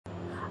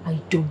I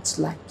don't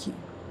like you.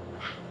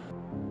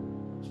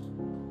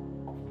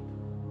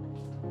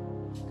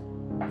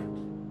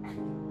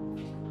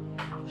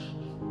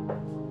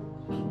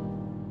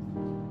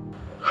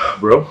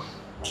 Bro,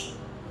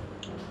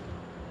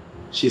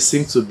 she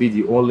seems to be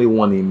the only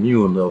one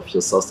immune of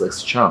your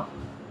suspect's charm.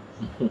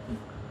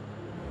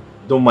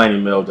 Don't mind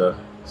Imelda,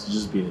 she's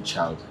just being a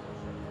child.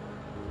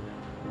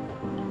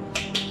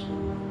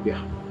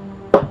 Yeah.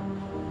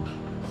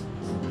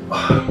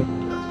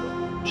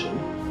 Shall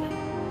we?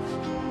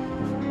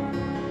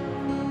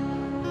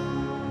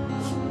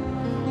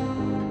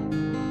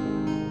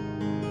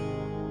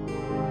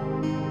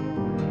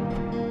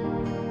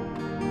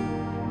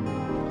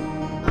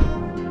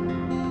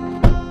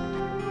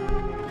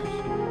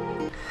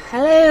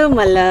 Hello,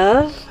 my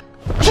love.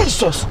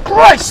 Jesus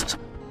Christ!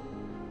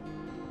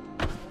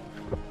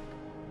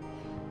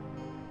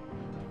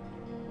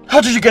 How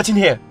did you get in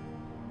here?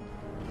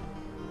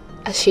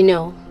 As you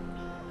know,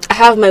 I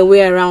have my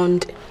way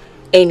around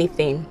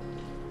anything.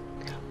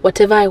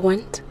 Whatever I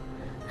want,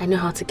 I know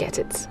how to get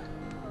it.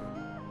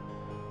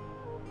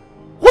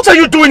 What are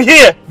you doing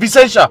here,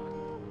 Vicentia?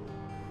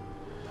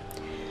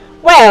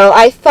 Well,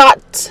 I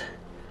thought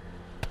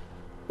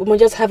we might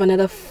just have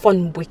another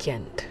fun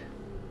weekend.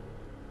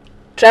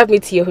 Drive me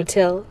to your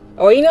hotel,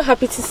 or are you not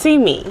happy to see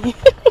me?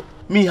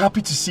 Me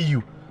happy to see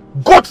you?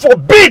 God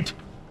forbid!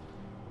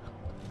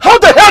 How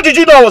the hell did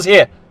you know I was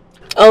here?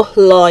 Oh,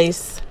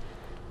 Lois.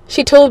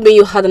 She told me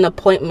you had an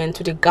appointment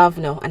with the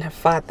governor and her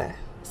father.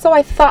 So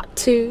I thought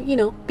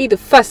to, be the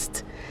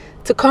first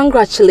to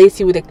congratulate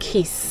you with a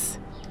kiss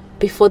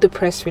before the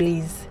press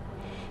release.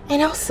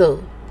 And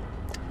also,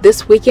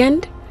 this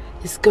weekend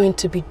is going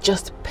to be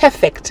just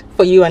perfect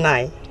for you and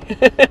I.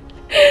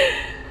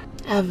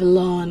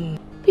 Avalon,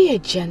 be a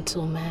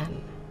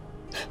gentleman.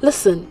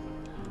 Listen,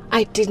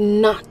 I did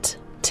not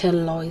tell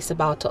Lois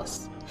about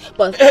us.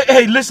 But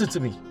hey, listen to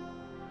me.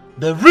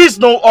 There is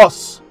no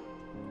us.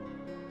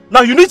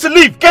 Now you need to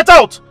leave. Get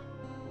out.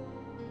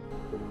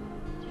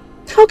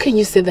 How can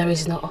you say there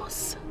is no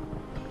us?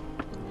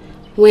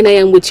 When I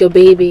am with your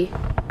baby,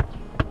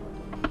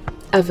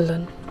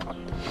 Avalon,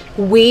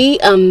 we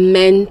are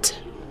meant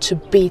to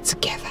be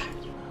together.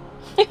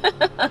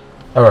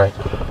 Alright.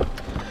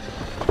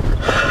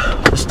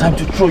 It's time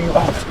to throw you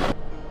out.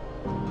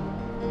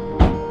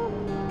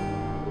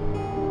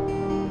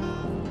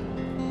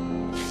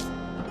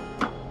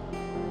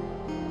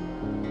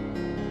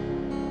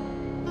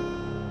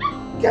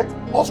 Get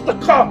off the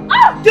car!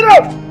 Ah! Get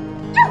out!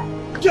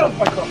 Get off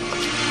my car!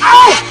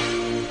 Ow!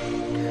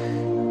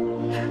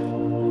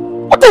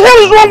 What the hell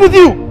is wrong with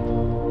you?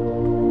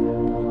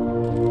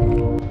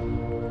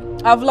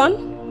 Avalon,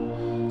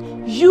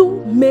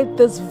 you made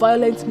this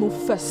violent move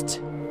first.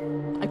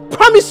 I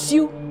promise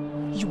you,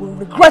 you will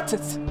regret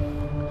it.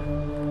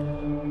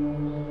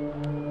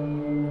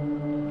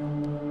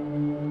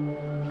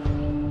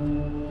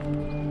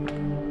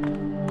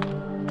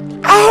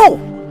 Ow!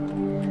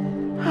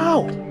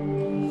 Ow!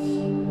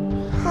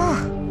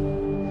 Ah.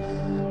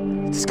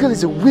 This girl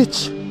is a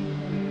witch.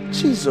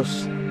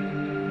 Jesus.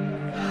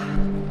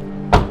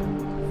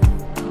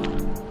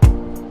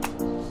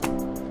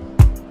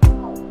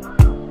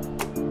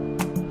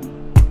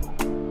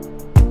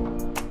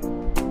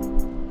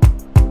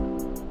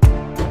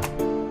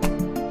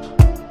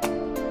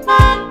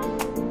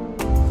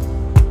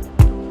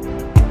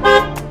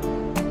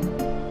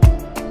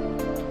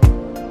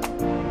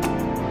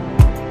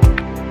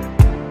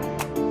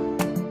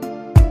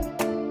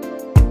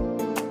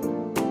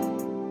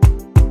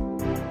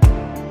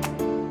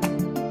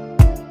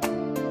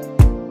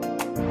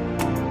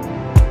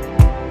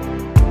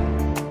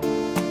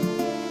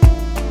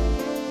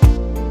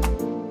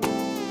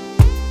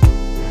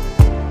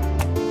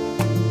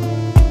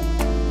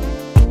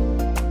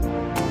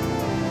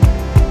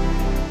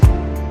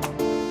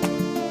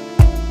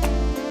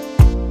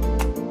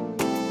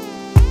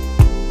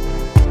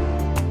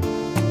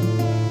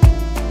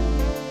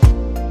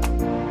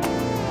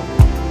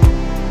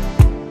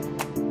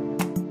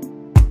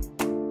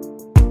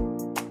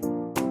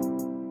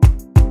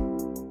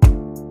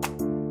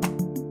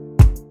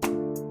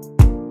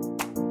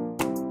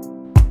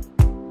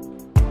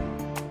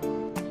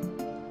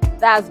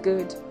 That's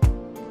good.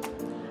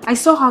 I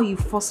saw how you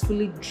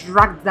forcefully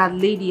dragged that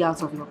lady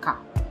out of your car.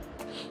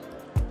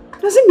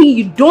 Doesn't mean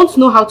you don't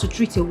know how to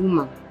treat a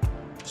woman.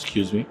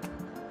 Excuse me?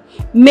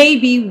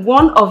 Maybe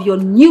one of your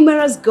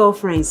numerous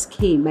girlfriends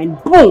came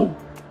and boom,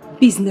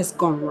 business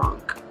gone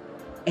wrong.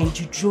 And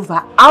you drove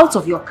her out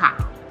of your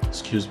car.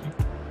 Excuse me?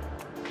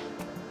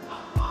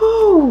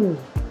 Oh.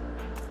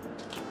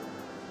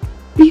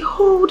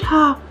 Behold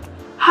her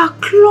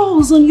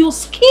claws on your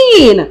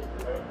skin.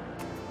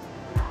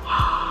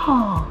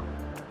 Oh.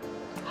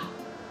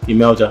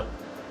 Imelda,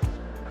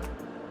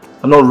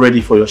 I'm not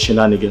ready for your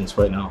shenanigans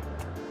right now.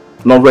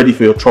 I'm not ready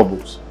for your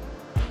troubles.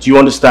 Do you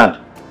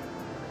understand?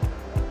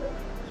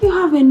 You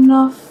have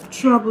enough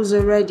troubles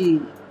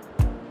already.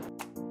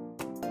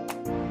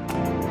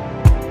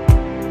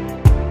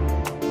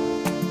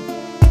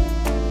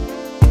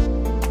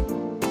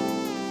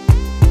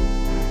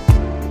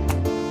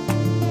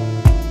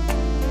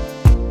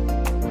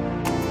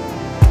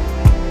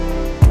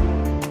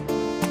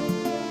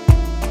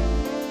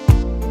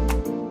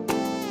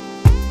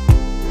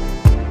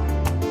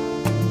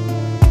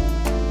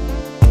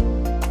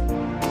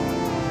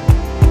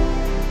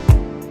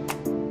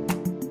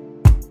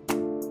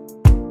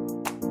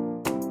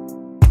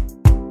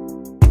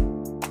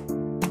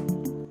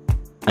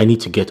 I need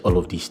to get all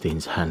of these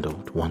things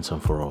handled once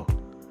and for all.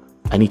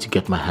 I need to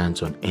get my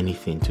hands on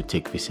anything to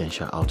take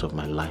Vicentia out of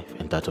my life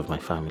and that of my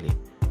family.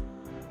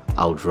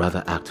 I would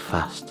rather act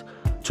fast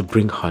to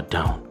bring her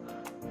down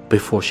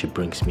before she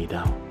brings me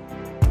down.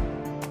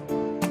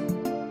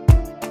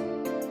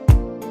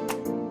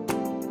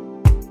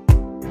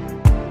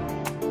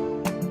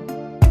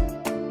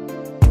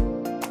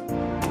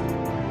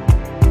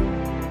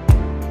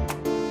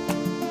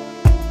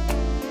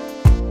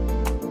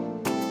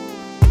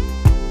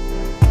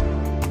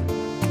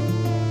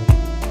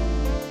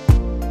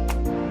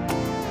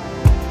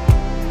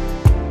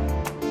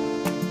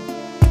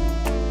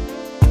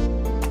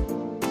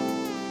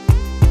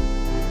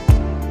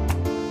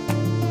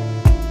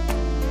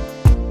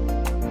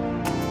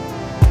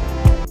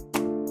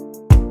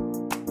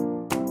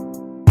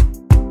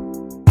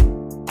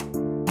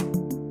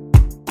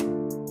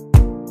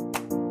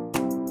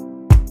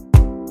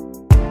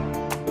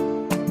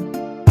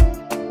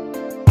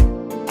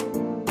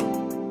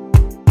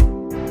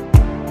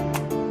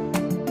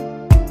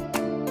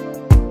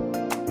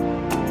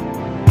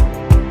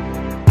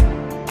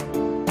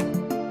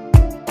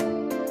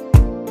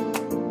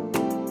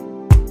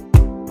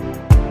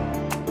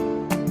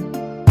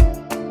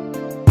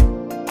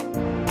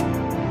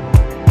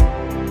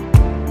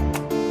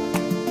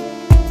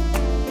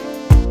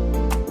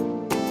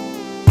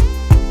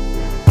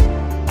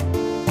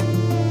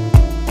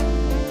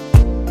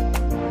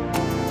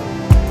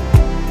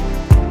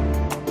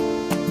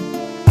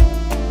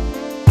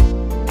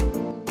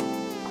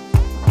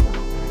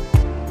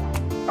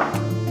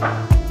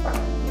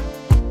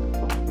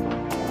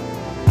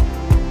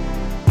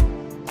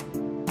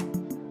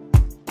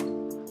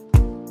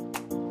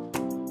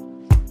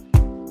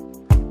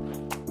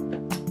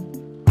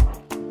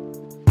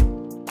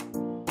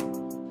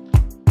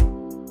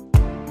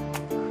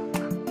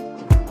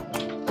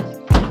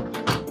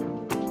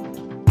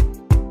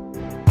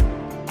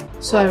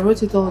 So I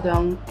wrote it all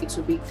down. It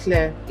will be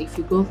clear. If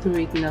you go through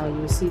it now, you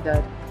will see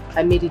that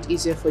I made it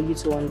easier for you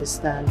to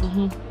understand.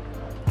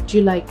 Do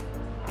you like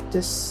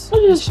this? Oh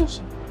yeah, sure.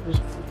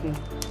 Okay.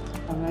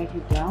 I'll write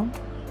it down.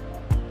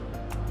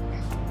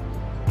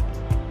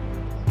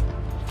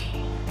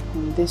 Okay.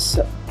 And this,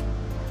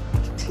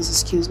 please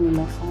excuse me,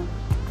 my phone.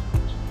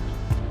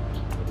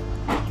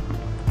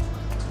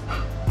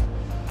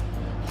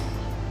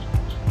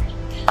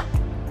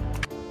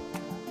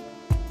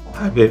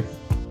 Hi, babe.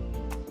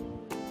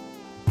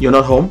 You're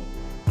not home?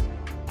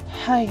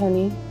 Hi,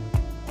 honey.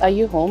 Are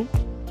you home?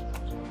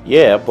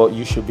 Yeah, but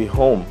you should be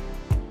home.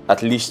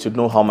 At least to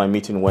know how my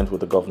meeting went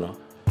with the governor.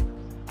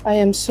 I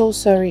am so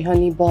sorry,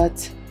 honey,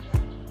 but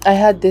I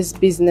had this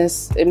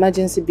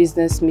emergency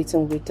business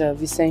meeting with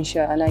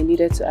Vicentia and I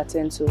needed to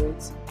attend to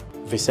it.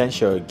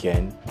 Vicentia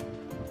again?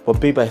 But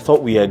babe, I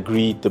thought we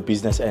agreed the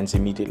business ends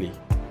immediately.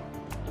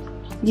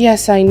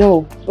 Yes, I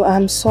know, but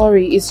I'm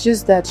sorry. It's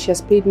just that she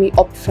has paid me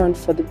upfront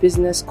for the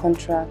business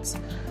contracts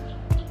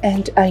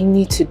and I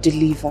need to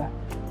deliver.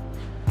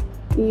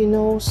 You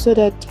know, so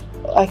that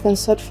I can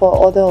search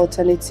for other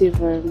alternative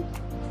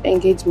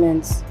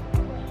engagements.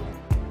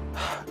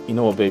 You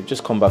know what, babe?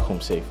 Just come back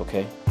home safe,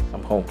 okay?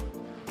 I'm home.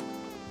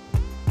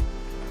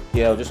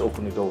 Yeah, I'll just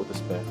open the door with the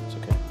spare. It's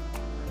okay.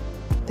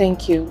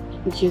 Thank you.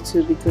 You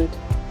too, be good.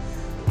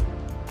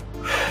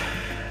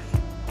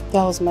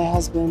 That was my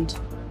husband.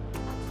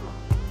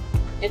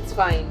 It's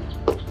fine.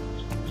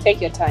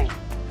 Take your time.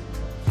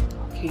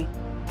 Okay.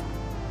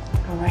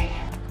 Alright.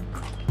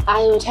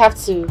 I would have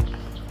to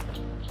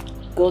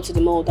go to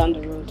the mall down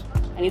the road.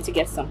 I need to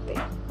get something.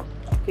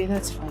 Okay,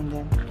 that's fine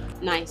then.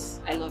 Nice.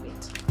 I love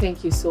it.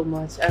 Thank you so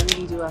much. I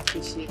really do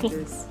appreciate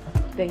this.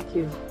 Thank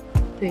you.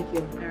 Thank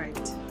you.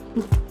 Alright.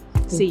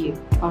 See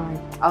you.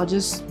 Alright. I'll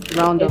just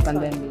round up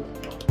and then leave.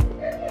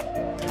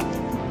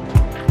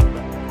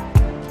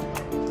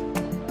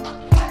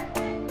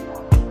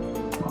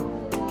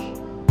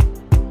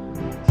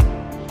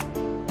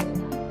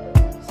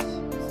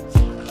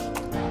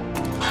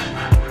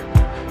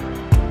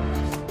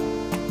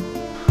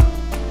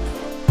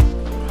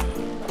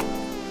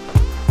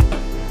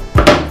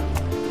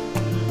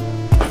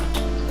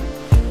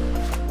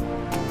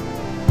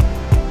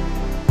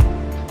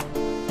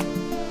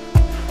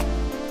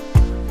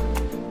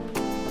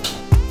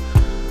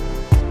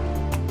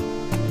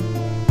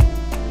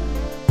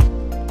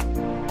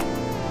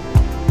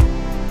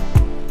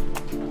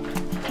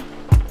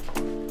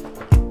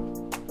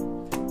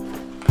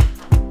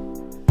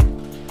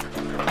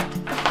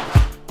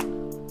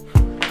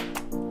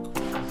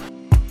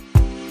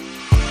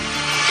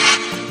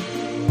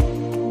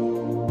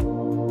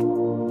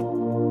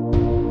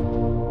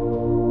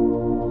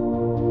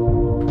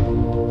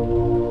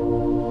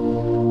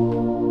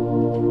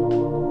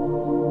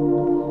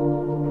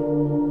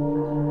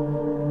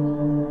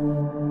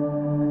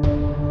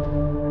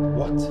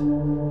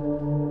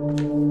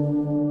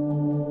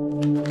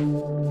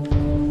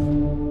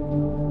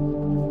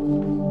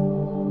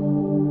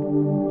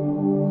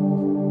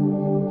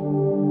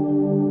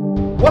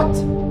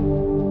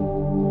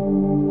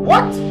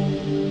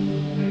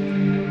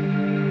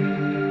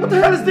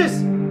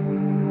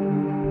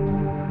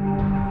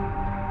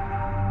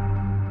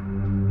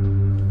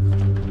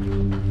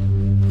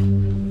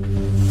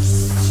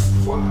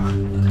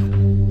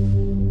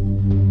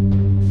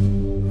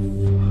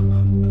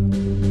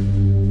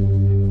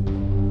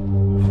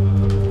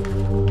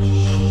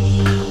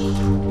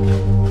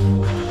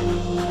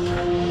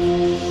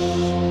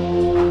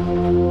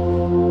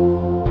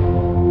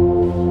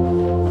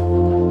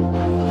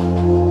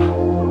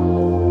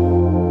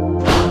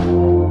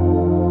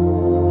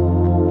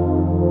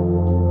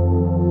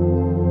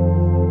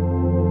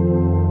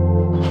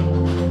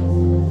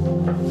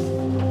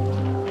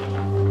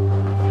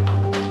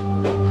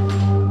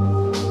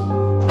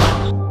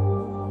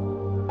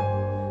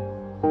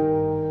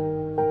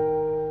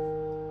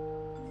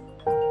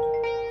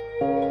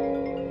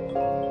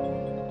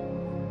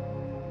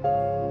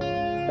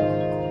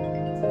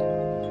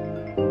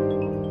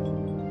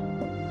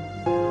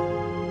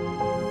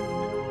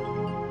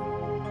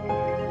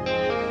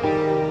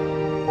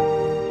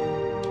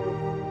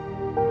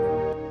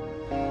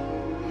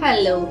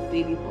 Hello,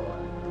 baby boy.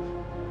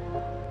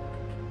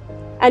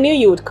 I knew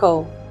you would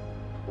call.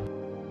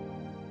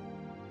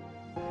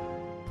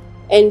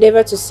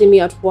 Endeavor to see me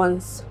at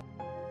once.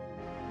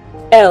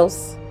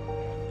 Else,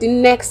 the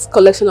next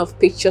collection of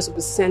pictures will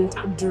be sent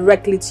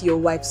directly to your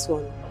wife's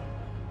phone.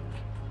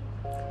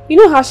 You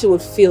know how she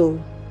would feel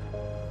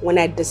when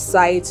I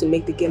decide to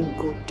make the game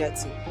go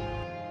dirty.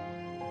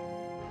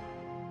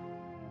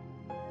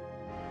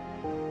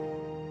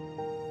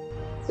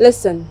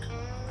 Listen,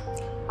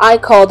 I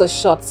call the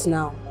shots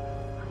now.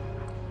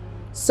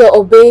 So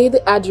obey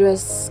the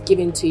address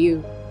given to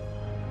you.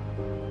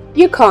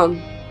 You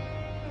come,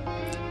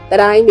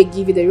 that I may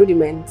give you the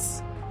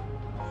rudiments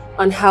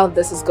on how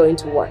this is going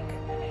to work.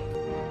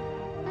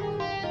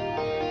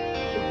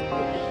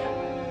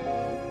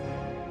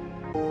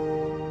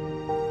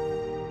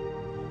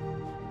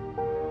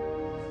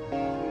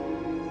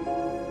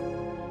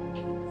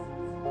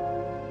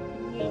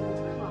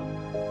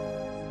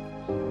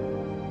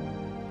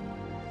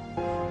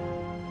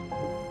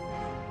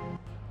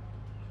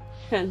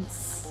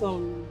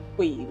 Handsome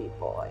baby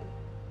boy.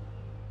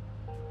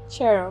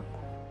 Cheer up.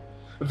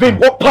 Vin,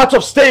 what part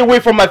of stay away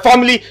from my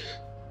family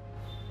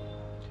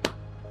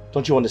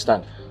don't you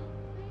understand?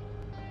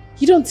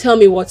 You don't tell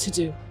me what to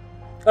do,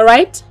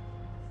 alright?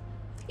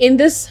 In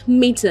this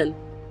meeting,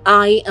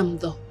 I am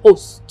the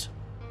host.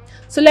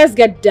 So let's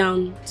get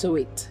down to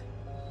it.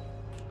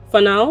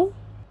 For now,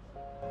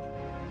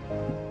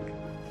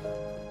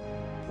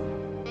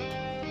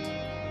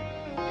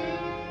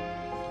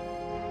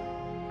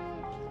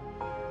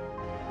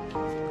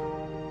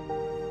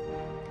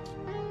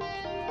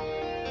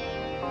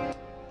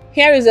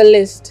 here is a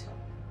list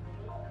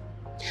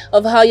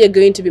of how you're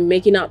going to be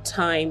making out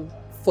time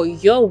for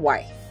your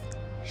wife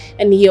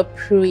and your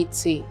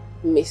pretty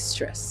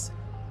mistress.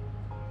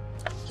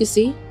 You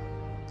see,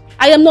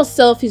 I am not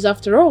selfish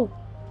after all.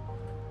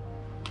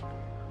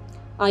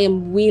 I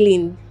am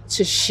willing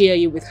to share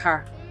you with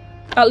her,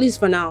 at least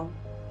for now,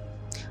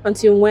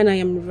 until when I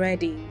am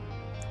ready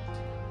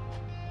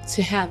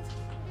to have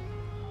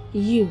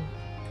you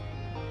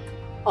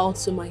all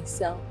to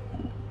myself.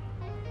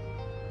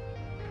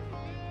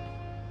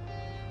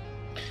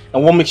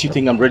 And what makes you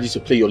think I'm ready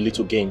to play your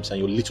little games and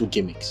your little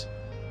gimmicks?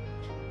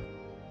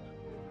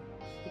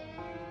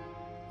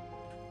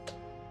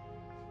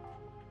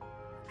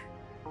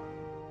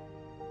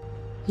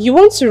 You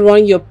want to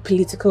run your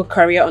political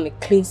career on a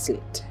clean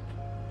slate.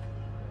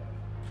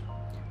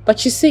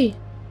 But you see,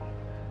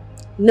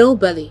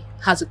 nobody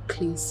has a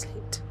clean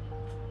slate.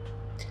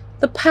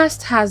 The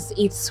past has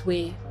its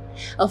way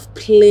of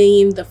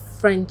playing the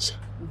French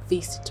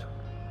visitor.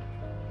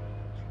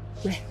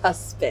 My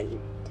husband.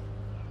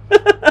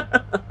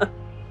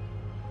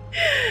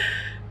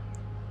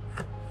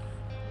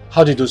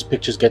 How did those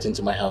pictures get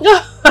into my house?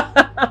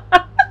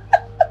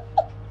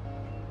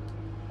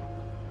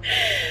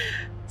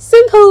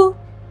 Simple.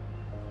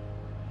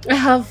 I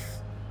have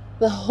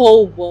the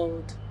whole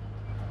world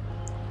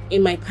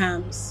in my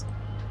palms.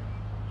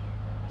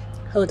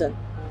 Hold on.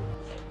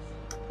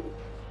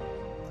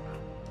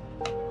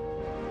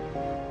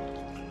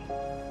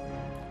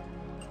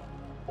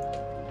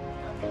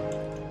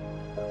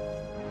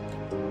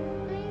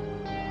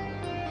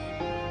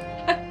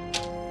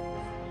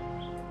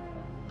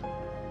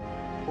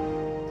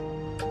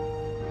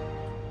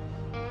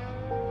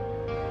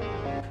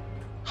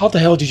 How the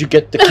hell did you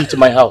get the key to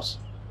my house?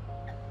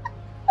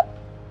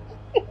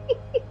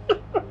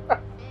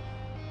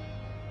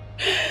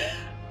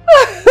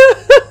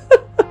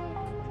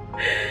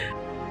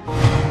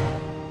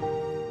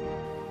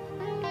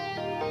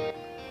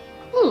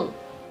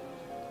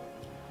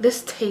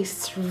 This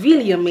tastes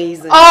really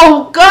amazing.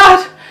 Oh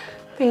God!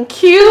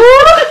 Thank you!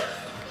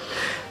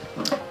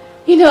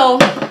 You know,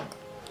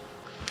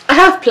 I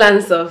have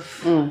plans of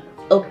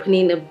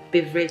opening a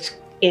beverage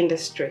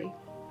industry.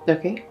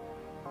 Okay.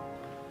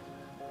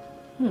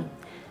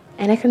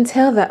 And I can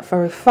tell that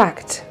for a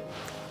fact,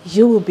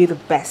 you will be the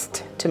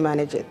best to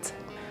manage it.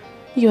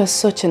 You are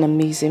such an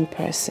amazing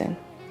person.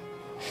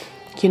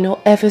 You know,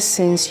 ever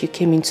since you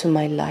came into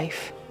my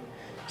life,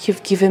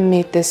 you've given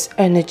me this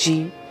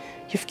energy.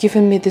 You've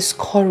given me this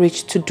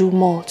courage to do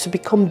more, to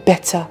become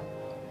better.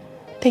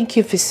 Thank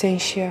you,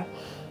 Vicentia.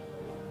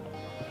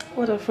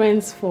 What are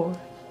friends for?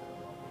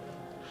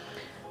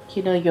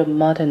 You know, you're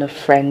more than a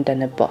friend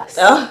and a boss.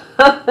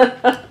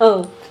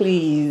 Oh,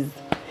 please.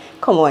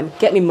 Come on,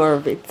 get me more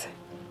of it.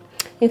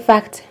 In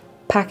fact,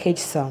 package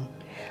some.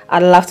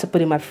 I'd love to put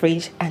in my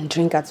fridge and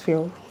drink at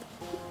will.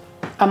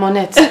 I'm on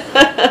it.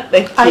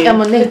 Thank you. I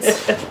am on it.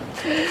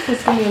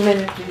 Just give me a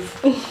minute,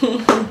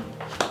 please.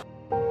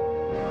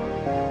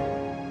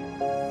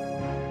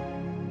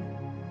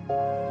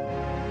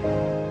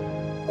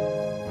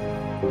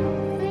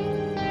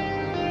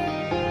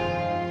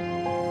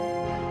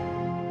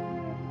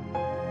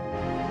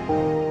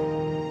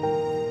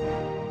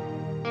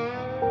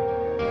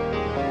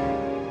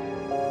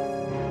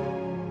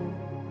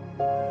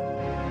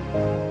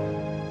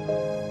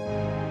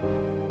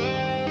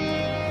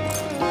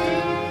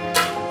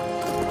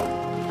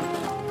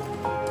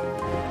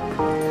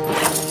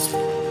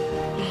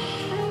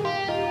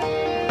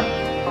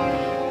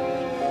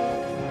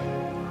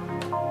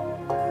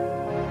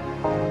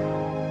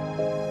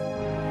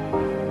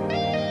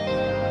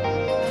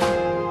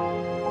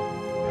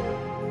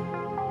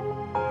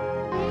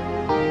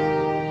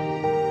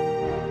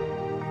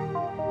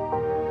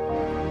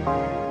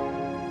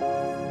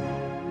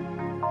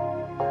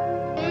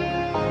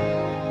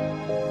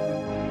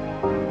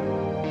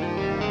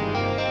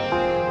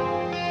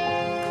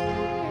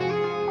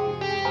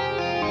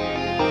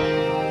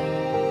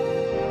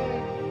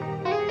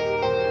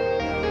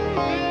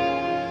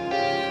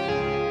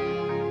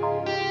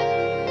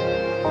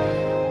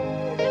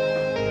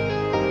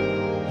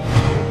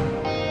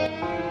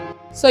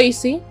 So you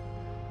see,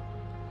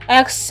 I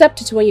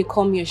accept it when you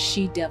call me a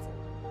she-devil.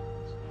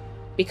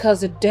 Because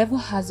the devil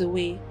has a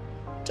way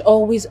to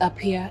always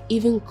appear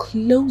even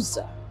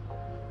closer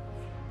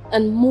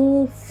and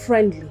more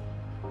friendly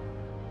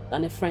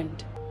than a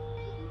friend.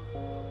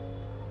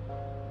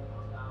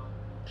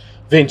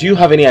 Vin, do you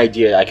have any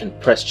idea I can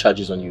press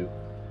charges on you?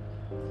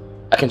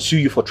 I can sue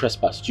you for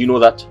trespass. Do you know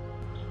that?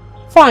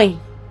 Fine.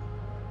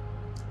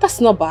 That's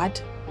not bad.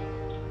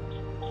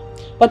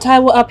 But I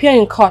will appear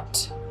in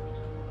court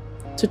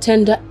to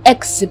tender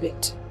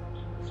exhibit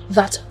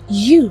that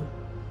you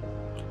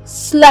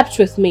slept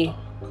with me,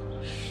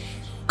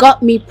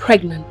 got me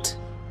pregnant,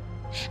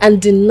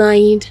 and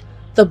denied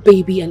the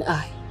baby and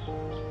I.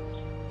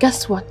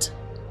 Guess what?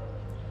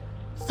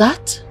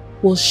 That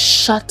will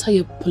shatter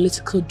your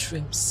political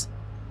dreams.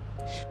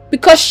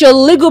 Because your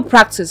legal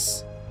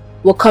practice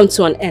will come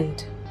to an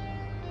end.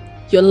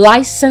 Your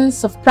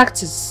license of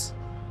practice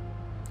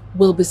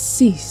will be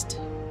seized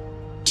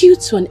due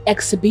to an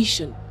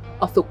exhibition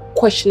of a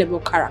questionable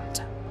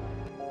character.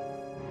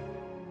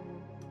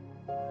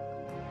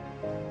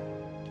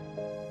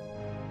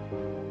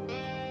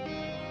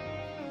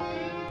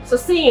 So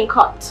see you in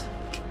court,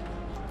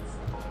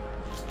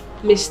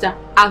 Mr.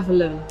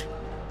 Avalon,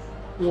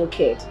 your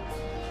kid.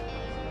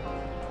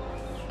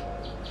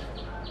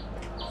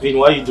 Vin,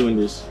 why are you doing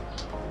this?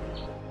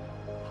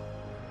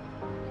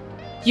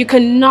 You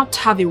cannot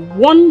have a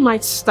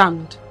one-night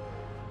stand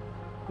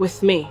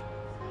with me.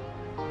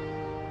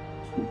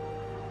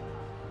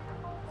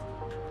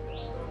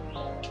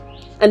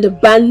 And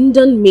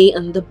abandon me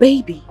and the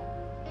baby.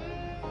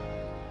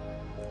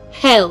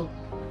 Hell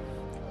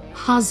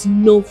has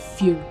no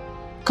fury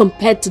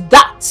compared to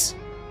that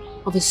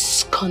of a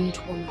scorned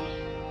woman.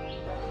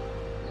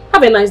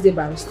 Have a nice day,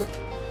 barrister.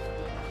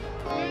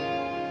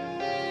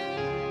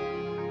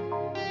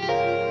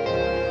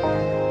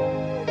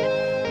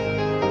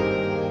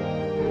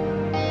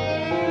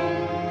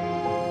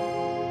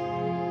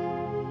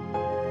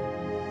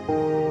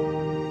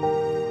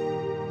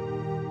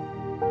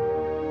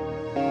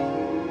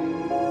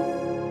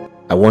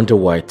 I wonder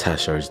why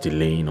Tasha is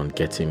delaying on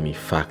getting me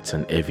facts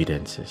and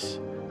evidences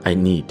I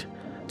need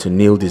to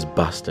nail these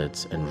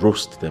bastards and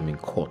roast them in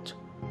court.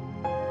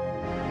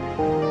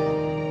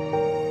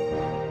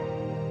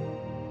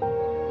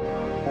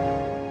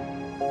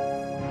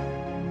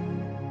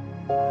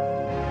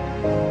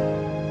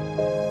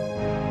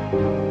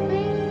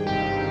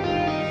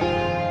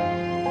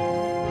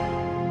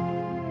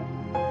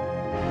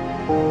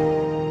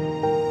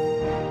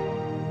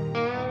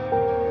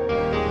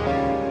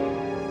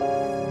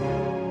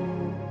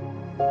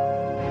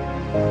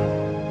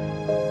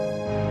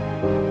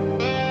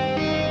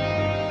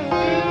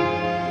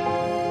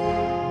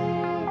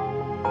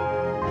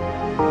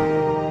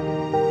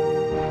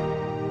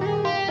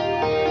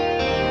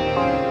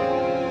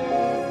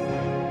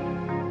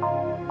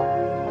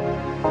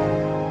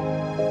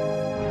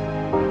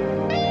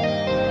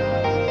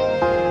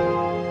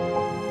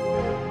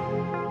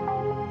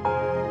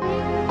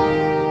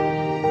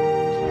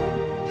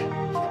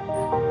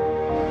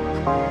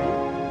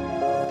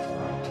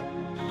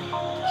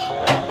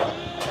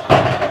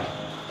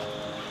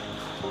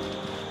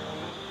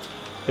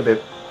 Hey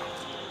babe.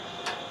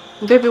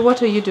 Baby,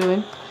 what are you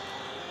doing?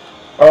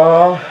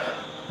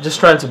 Just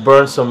trying to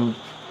burn some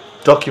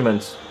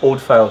documents,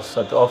 old files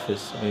at the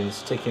office. I mean,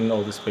 it's taking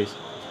all the space.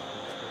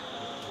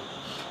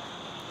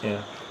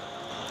 Yeah.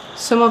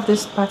 Some of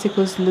these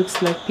particles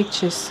looks like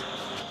pictures.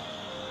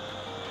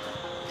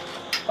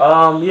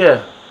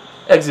 Yeah.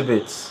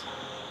 Exhibits.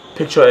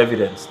 Picture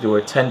evidence. They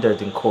were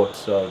tendered in court,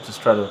 so I was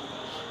just trying to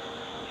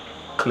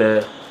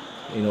clear,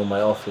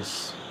 my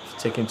office.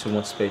 It's taking too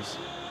much space.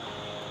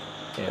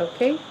 Yeah.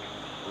 Okay.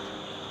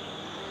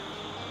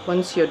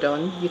 Once you're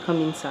done, you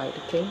come inside,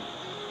 okay?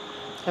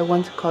 I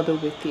want to cuddle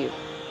with you.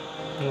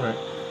 Alright.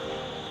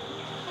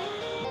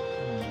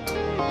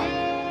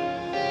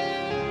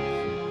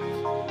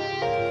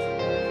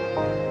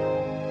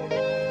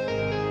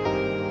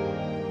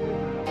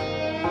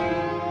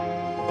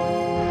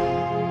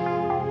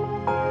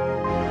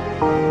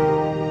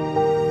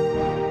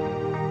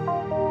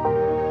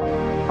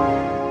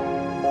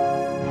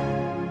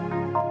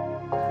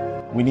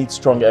 We need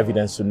strong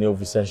evidence to nail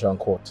Vicentia in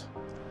court.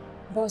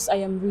 Boss, I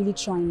am really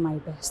trying my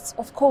best.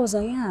 Of course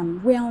I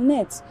am. We're on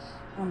it.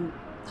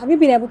 Have you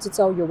been able to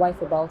tell your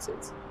wife about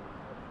it?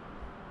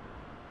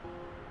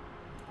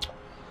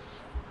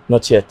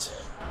 Not yet.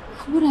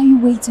 What are you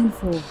waiting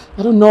for?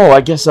 I don't know.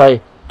 I guess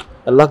I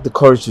lack the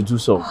courage to do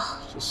so.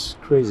 It's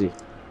just crazy.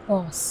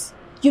 Boss,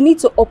 you need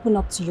to open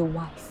up to your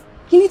wife.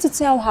 You need to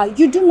tell her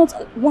you do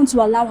not want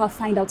to allow her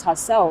find out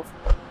herself.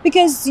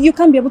 Because you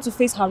can't be able to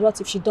face her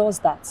wrath if she does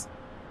that.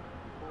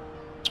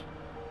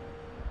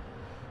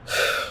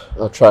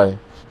 I'll try.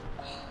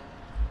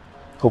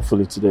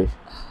 Hopefully today.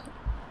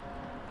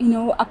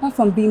 Apart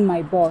from being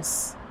my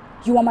boss,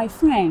 you are my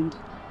friend.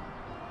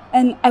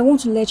 And I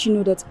want to let you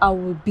know that I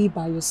will be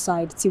by your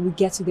side till we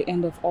get to the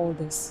end of all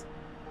this.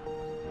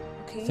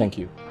 Okay? Thank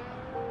you.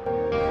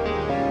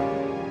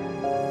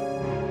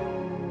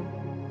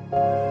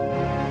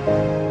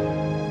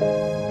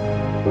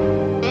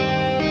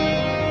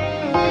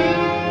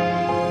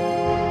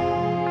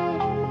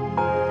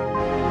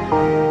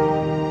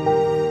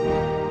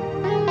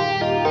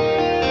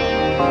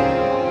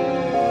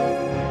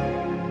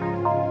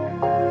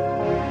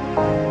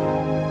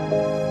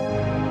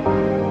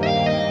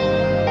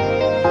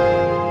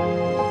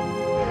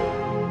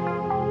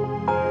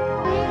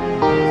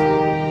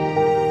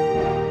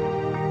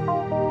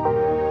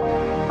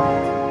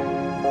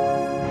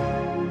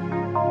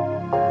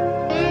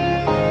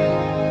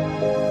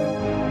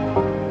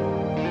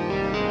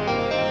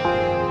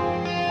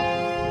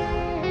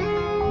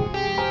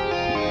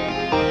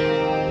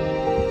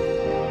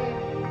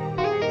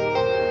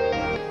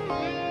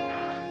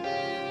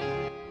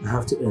 I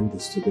have to end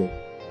this today.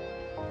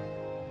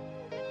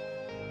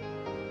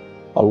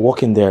 I'll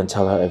walk in there and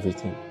tell her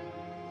everything.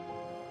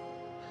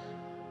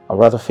 I'd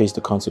rather face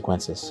the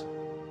consequences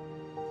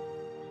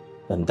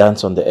than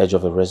dance on the edge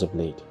of a razor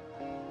blade.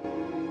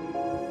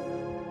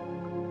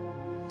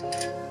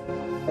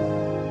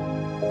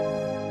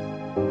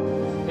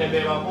 Hey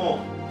babe, I'm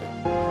home.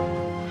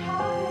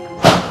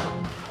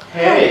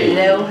 Hey!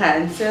 Hello,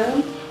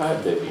 handsome. Hi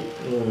baby.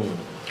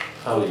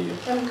 How are you?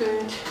 I'm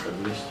good. I've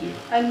missed you.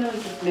 I know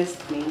you've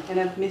missed me, and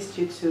I've missed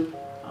you too.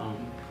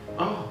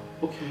 Oh,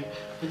 okay.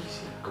 Let me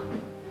see.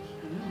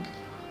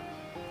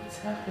 What's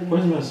happening?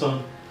 Where's my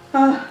son?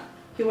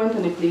 He went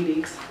on a play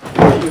date.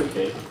 Are you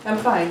okay? I'm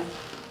fine.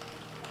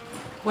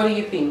 What do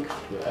you think?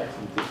 You're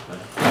acting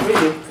different.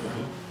 Really?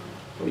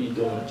 What are you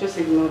doing? Just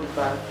ignore the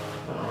bag.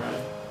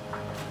 Alright.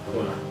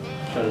 What?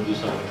 Trying to do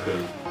something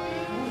crazy.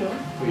 No.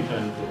 What are you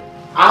trying to do?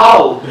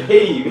 Ow!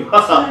 Babe!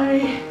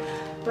 Sorry.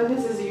 But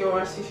this is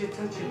yours. You should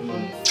touch it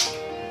first.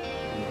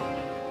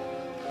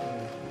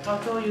 I'll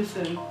tell you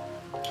soon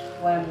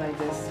why I'm like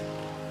this.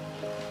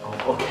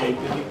 Oh, okay,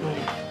 baby.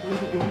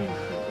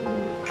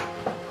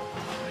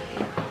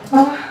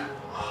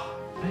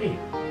 Babe.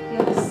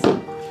 Yes. What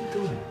are you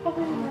doing? Oh,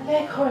 my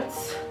leg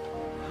hurts.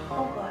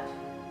 Oh God.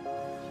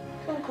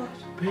 Oh God.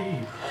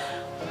 Babe.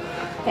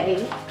 Hey.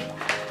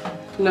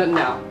 Not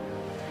now.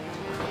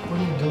 What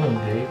are you doing,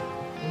 babe?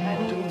 I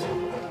need to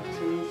walk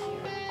to you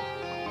here.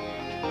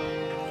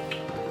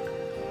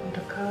 On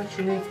the couch,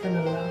 you know it's been a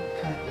long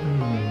time.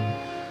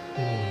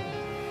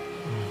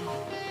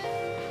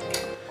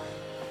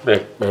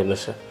 Babe,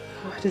 listen.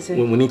 What is it?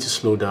 We need to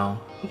slow down.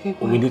 Okay,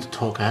 We need to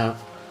talk. I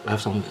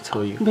have something to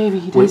tell you. Baby,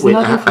 there's wait,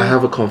 nothing I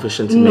have a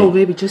confession to make. No,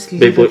 baby, just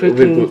leave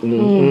everything.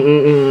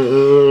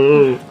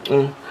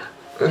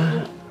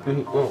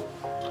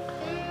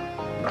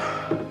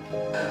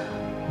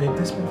 Babe,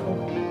 this before.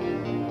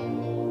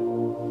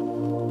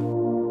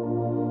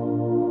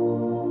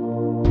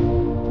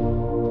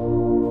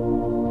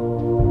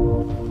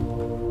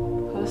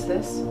 Who's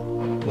this?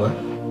 What?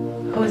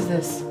 Who is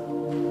this?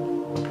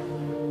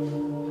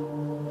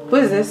 Who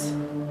is this?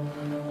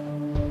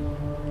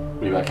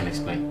 Maybe I can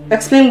explain.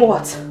 Explain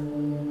what?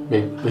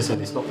 Babe,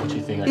 listen, it's not what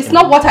you think. It's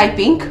not what I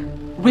think.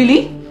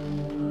 Really?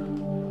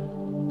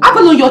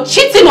 Avalon, you're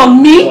cheating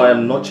on me? No, I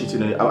am not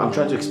cheating on you. I'm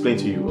trying to explain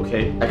to you,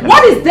 okay?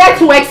 What is there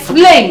to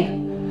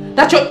explain?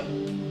 That you're...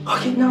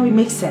 Okay, now it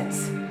makes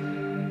sense.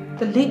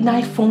 The late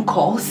night phone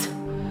calls,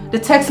 the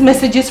text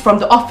messages from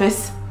the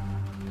office.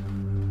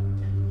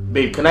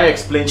 Babe, can I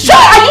explain to you? Sure,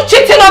 are you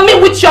cheating on me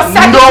with your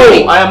side?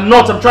 No, I am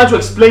not. I'm trying to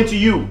explain to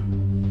you.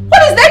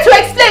 What is there to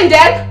explain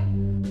then?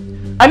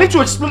 I need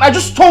to explain. I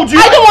just told you.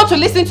 I don't want to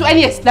listen to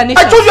any explanation.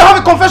 I told you I have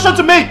a confession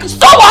to make.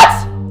 So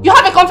what? You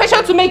have a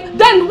confession to make.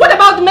 Then what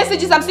about the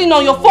messages I'm seeing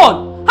on your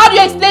phone? How do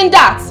you explain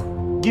that?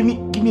 Give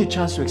me a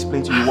chance to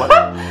explain to you what.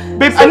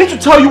 Babe, I need to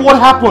tell you what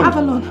happened.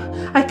 Avalon,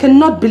 I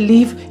cannot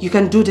believe you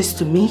can do this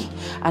to me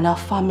and our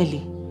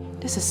family.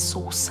 This is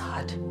so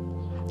sad.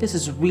 This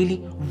is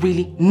really,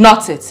 really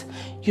not it.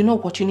 You know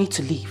what? You need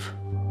to leave.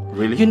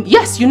 Really?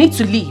 Yes, you need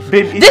to leave.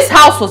 Babe, this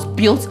house was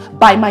built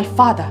by my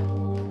father.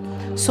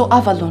 So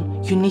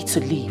Avalon, you need to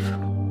leave.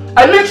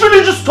 I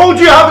literally just told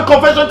you I have a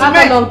confession to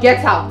make. Avalon,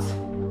 get out.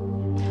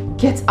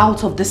 Get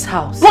out of this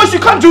house. Boys, you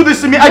can't do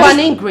this to me. You're an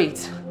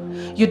ingrate.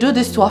 You do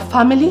this to our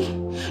family.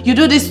 You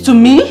do this to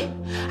me.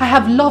 I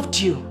have loved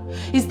you.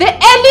 Is there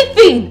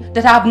anything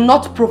that I have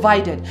not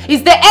provided?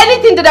 Is there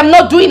anything that I'm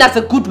not doing as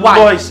a good wife?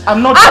 Boys,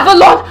 I'm not...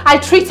 Avalon, I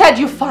treated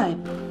you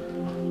fine.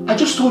 I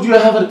just told you I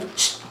have a...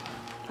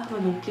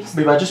 Avalon, please.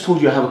 Babe, I just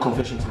told you I have a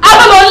confession to make.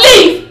 Avalon,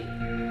 leave!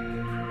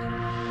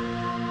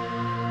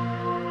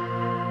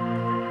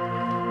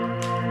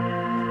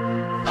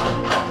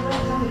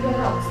 Get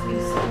out,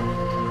 please.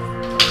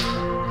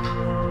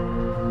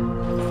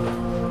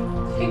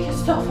 Take your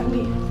stuff and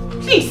leave.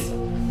 Please,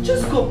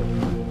 just go.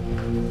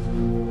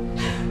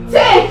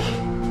 Take!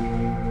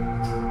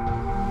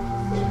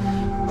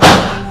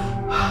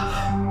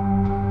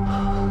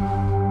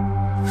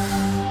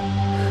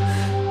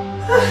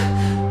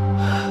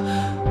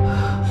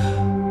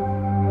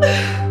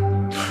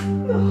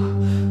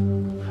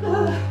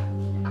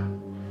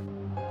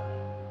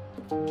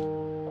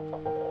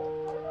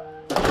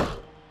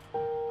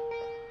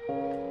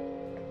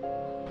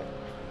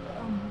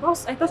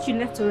 Boss, I thought you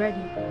left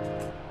already.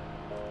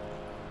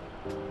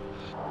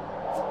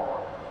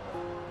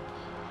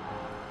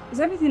 Is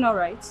everything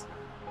alright?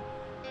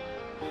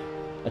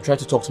 I tried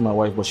to talk to my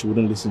wife, but she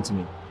wouldn't listen to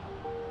me.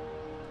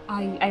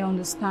 I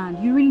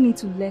understand. You really need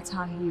to let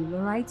her heal,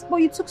 alright? But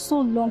you took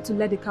so long to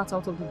let the cat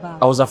out of the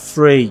bag. I was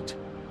afraid.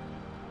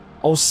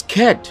 I was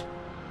scared.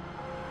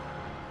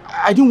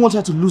 I didn't want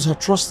her to lose her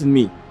trust in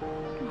me.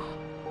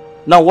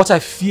 Now what I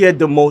feared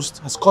the most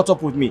has caught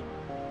up with me.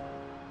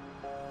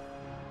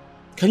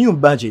 Can you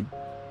imagine?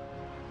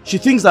 She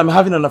thinks I'm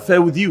having an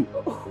affair with you.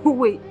 Oh,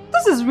 wait,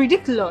 this is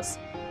ridiculous.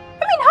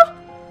 I mean,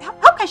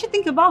 how can she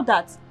think about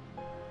that?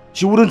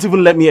 She wouldn't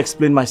even let me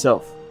explain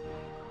myself.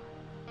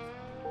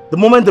 The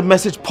moment the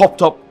message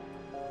popped up,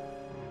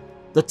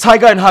 the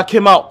tiger in her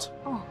came out.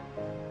 Oh.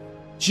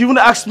 She even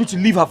asked me to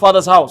leave her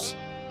father's house.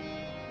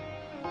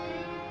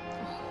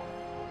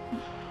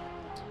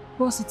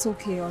 Boss, it's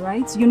okay,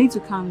 alright? You need to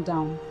calm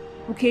down,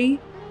 okay?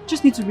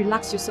 Just need to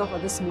relax yourself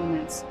at this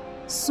moment.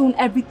 Soon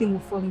everything will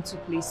fall into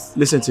place.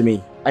 Listen to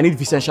me. I need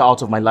Vicentia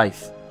out of my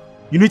life.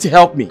 You need to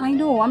help me. I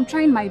know, I'm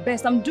trying my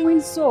best. I'm doing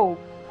so.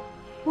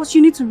 Boss,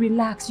 you need to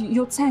relax.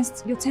 You're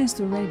tensed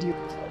already.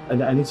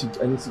 I need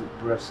to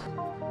rest.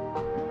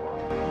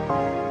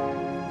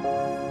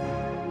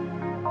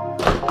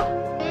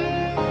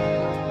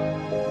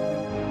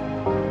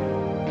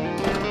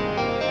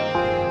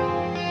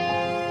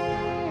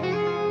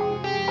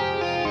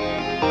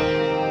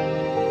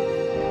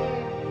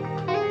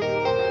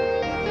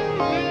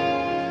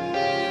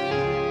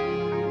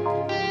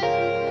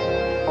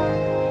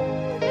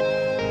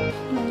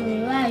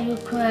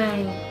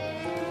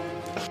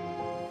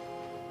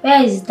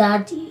 Where is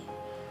Daddy?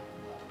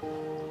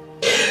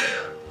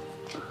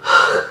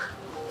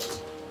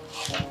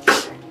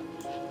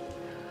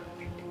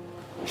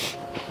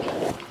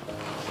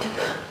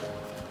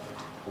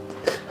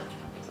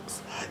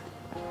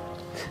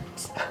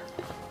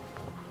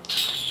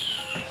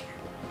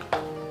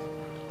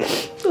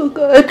 Oh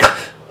God.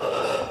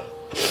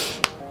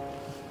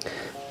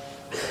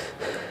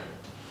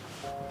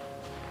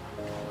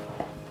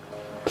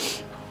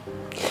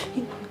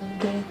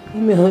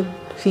 Email,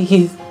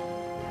 please.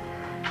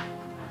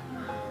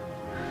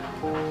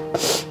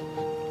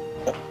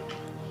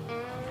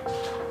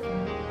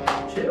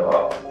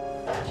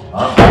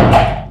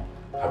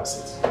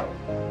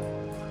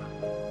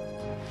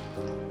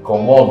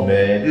 Come on,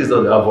 man. This is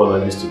not the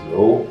Avon I used to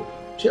know.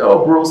 Cheer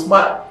up, bro.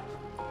 Smile.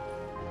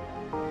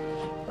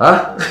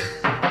 Huh?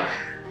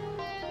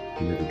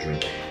 Give me the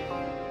drink.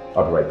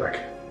 I'll be right back.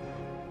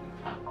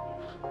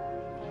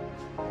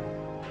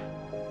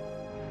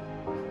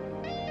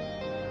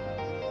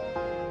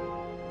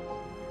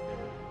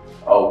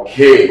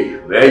 Okay,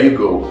 there you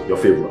go. Your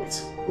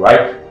favorite,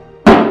 right?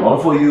 One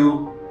for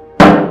you,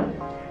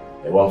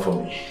 and one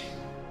for me.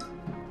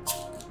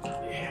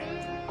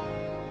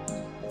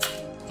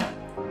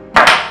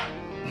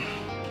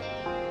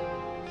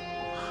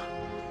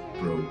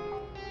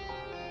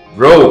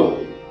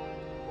 Bro,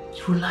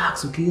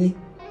 relax, okay?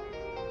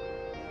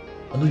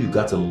 I know you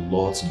got a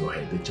lot in your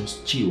head, but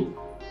just chill,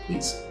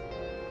 please.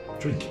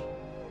 Drink.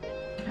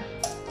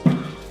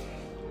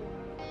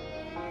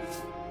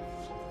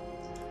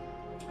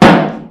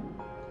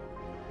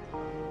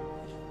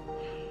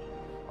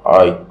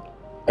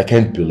 I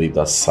can't believe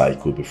that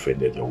psycho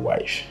befriended your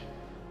wife.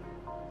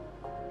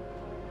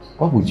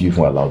 Why would you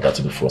even allow that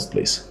in the first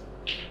place?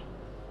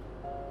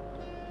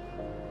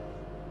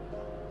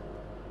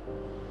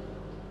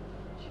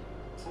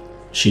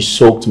 She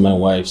soaked my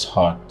wife's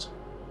heart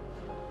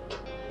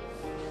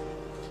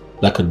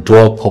like a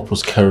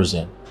dual-purpose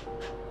kerosene.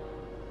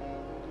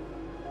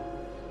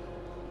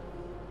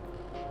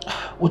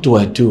 What do?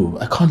 I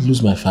can't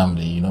lose my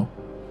family, you know?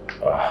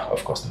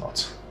 Of course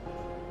not.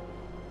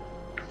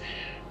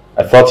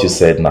 I thought you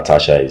said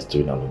Natasha is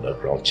doing an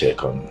underground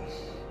check on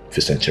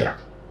Vicentia.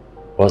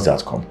 What's the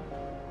outcome?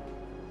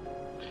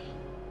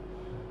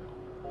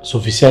 So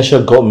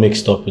Vicentia got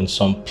mixed up in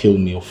some pill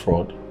meal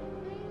fraud.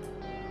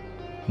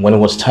 When it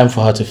was time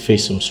for her to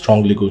face some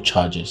strong legal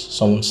charges,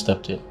 someone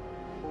stepped in.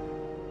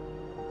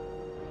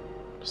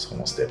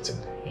 Someone stepped in?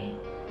 Yeah.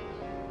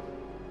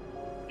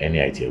 Any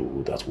idea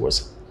who that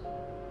was?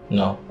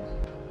 No.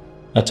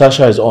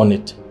 Natasha is on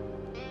it.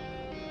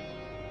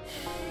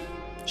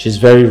 She's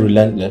very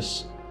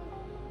relentless,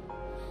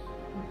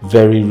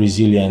 very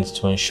resilient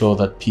to ensure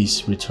that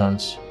peace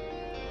returns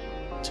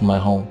to my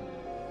home.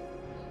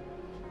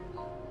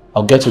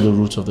 I'll get to the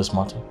root of this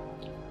matter.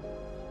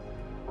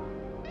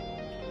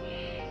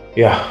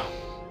 Yeah.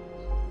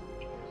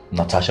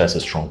 Natasha is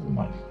a strong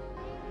woman.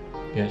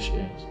 Yeah, she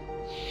is.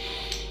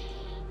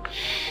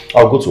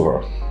 I'll go to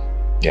her.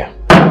 Yeah.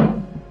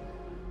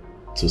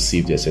 To see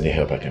if there's any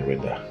help I can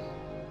render.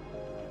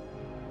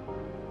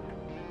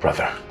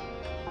 Brother,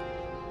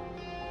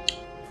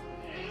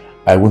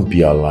 I won't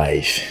be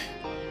alive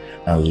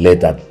and let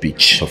that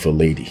bitch of a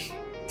lady,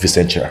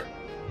 Vicentia,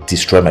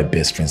 destroy my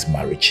best friend's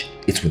marriage.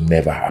 It will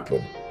never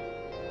happen.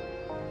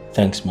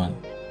 Thanks, man.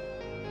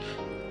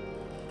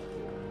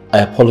 I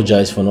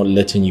apologize for not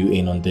letting you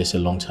in on this a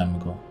long time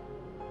ago.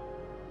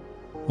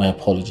 My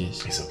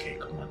apologies. It's okay,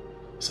 come on.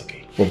 It's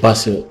okay. But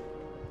Basil,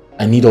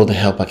 I need all the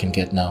help I can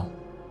get now.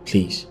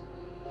 Please.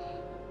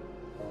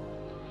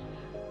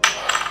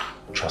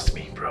 Trust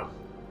me, bro.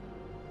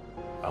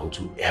 I'll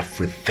do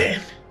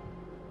everything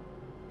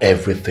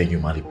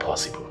humanly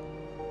possible.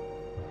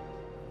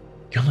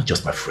 You're not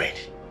just my friend.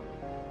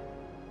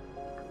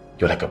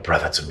 You're like a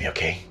brother to me,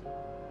 okay?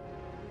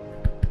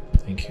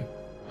 Thank you.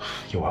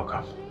 You're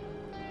welcome.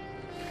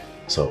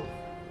 So,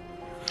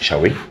 shall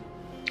we?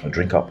 A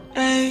drink up.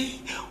 Hey,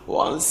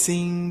 one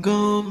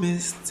single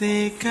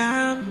mistake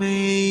I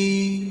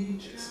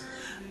made.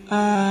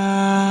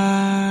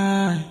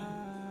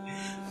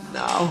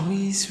 Now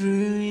he's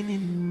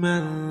ruining my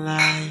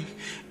life.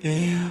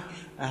 Hey,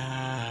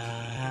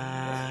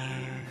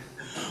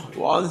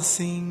 one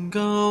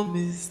single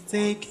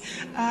mistake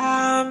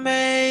I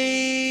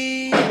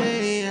made.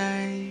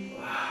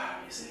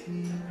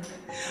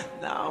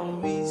 Now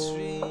he's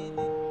ruining.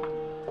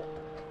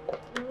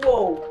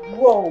 Whoa,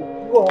 whoa,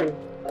 whoa.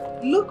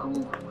 Look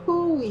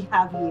who we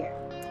have here.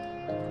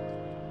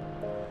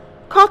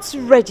 Court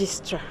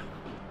Registrar,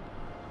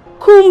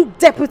 cum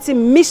Deputy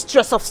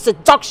Mistress of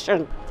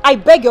Seduction. I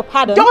beg your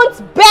pardon.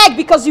 Don't beg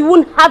because you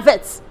won't have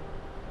it.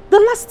 The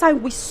last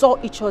time we saw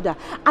each other,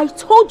 I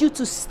told you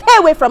to stay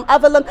away from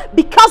Avalon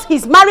because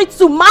he's married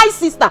to my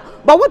sister.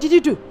 But what did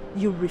you do?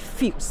 You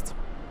refused.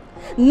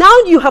 Now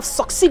you have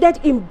succeeded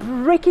in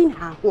breaking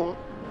her home.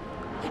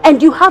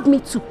 And you have me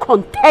to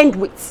contend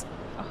with.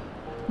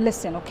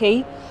 Listen,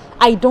 okay?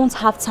 I don't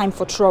have time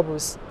for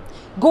troubles.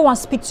 Go and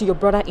speak to your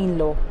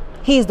brother-in-law.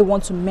 He is the one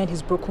to mend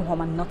his broken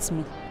home and not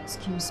me.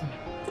 Excuse me.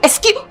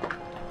 Excuse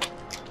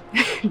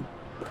me?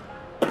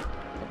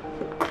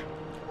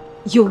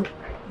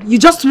 You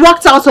just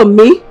walked out on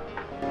me?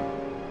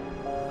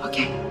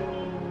 Okay.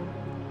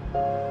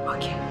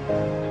 Okay.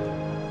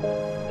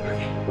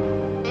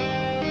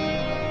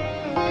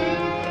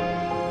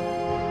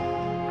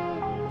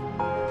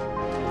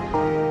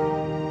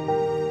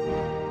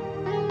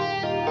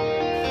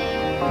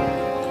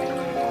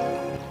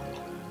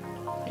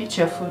 Eat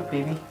your food,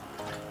 baby.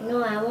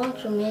 No, I want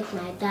to meet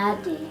my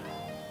daddy.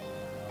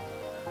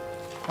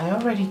 I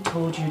already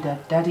told you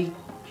that daddy,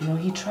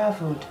 he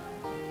traveled.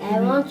 I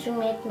want to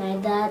meet my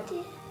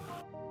daddy.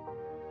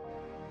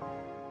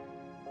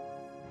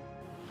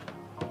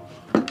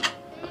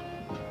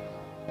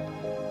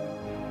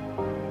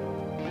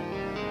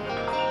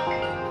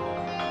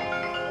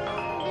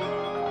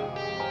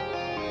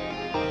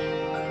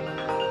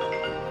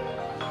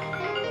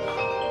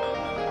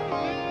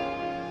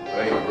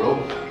 Hey, bro.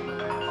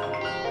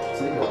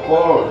 Take a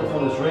call. The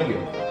phone is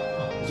ringing.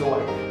 It's your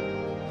wife.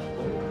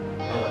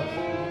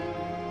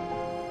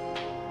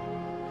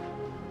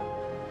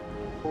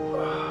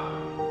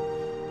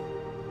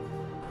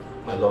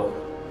 My love.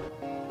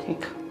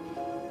 Take.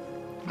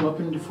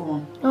 Open the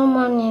phone. No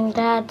morning,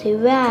 daddy.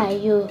 Where are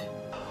you?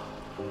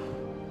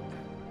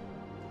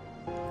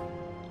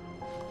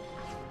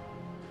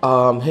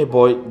 Hey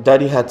boy,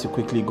 daddy had to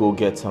quickly go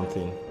get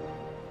something.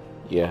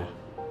 Yeah.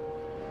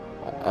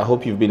 I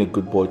hope you've been a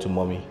good boy to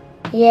mommy.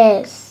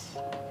 Yes.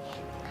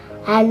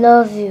 I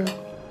love you.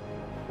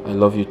 I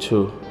love you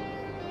too.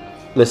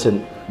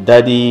 Listen,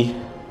 daddy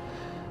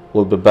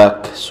will be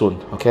back soon,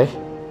 okay?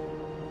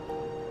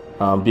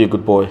 Be a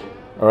good boy,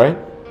 alright?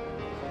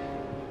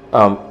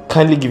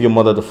 Kindly give your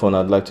mother the phone.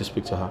 I'd like to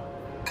speak to her.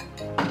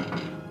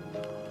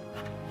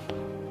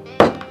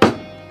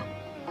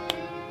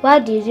 Why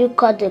did you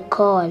cut the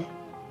call?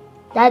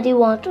 Daddy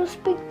want to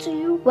speak to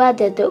you. Why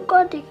did you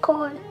cut the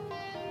call?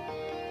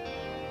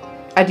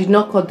 I did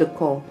not cut the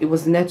call. It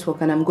was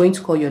network and I'm going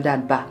to call your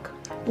dad back.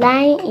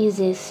 Lying is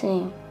a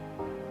sin.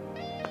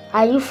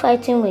 Are you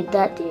fighting with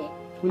daddy?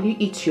 Will you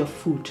eat your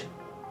food?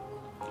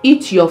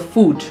 Eat your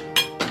food.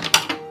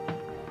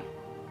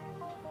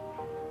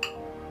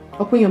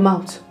 Open your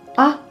mouth.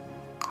 Ah.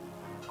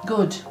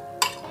 Good.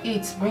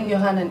 Eat. Bring your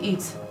hand and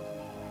eat.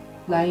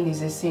 Lying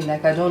is a sin,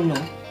 like I don't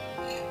know.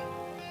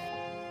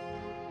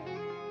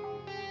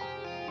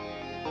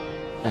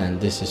 And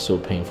this is so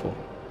painful.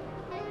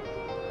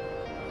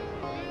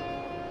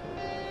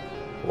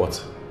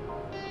 What?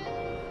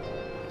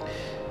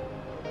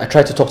 I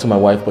tried to talk to my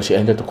wife, but she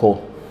ended the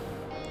call.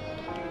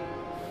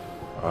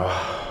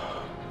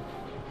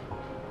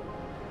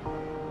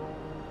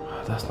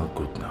 That's not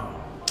good now.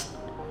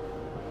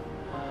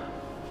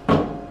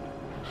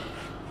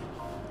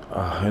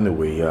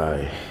 Anyway,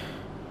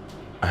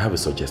 I have a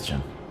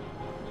suggestion.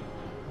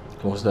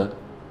 What's that?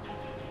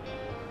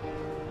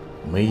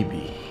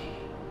 Maybe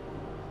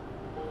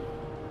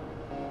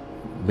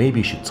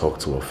you should talk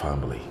to her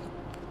family.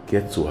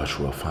 Get to her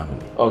through her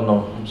family. Oh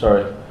no, I'm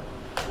sorry.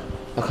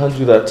 I can't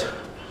do that.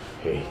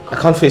 Hey. I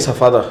can't face her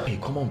father. Hey,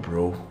 come on,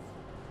 bro.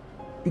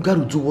 You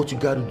gotta do what you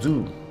gotta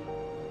do.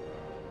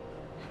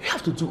 You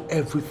have to do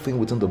everything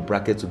within the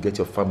bracket to get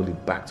your family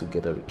back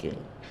together again.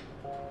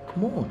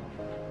 Come on.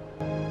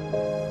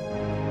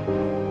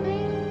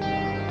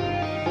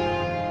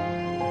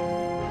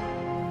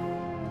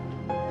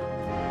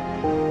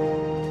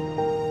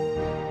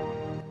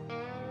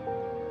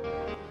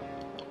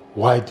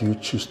 Why do you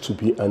choose to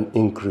be an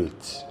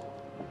ingrate?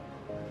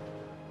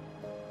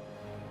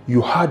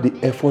 You had the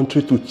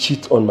effrontery to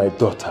cheat on my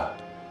daughter.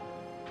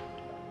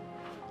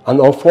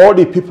 And of all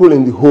the people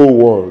in the whole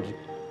world,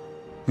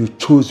 you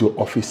chose your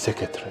office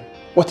secretary.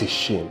 What a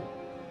shame.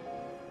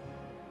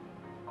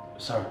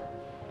 Sir,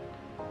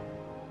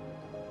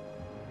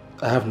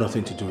 I have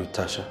nothing to do with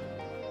Tasha.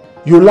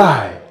 You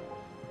lie.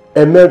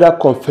 Emelda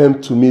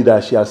confirmed to me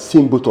that she has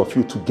seen both of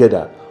you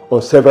together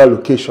on several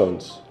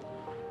occasions.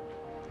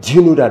 Do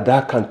you know that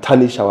that can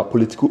tarnish our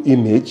political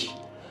image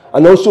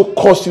and also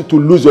cause you to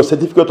lose your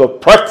certificate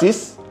of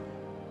practice?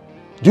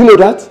 Do you know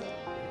that?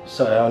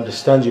 Sir, I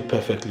understand you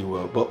perfectly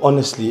well, but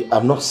honestly,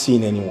 I've not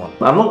seen anyone.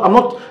 I'm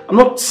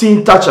not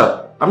seeing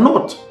Thatcher. I'm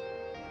not.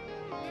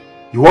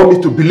 You want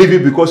me to believe you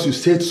because you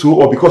said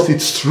so or because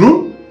it's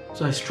true?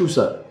 Sir, it's true,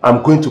 sir.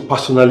 I'm going to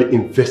personally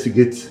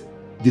investigate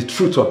the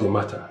truth of the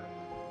matter.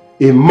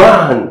 A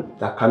man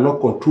that cannot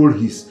control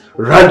his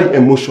randy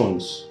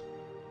emotions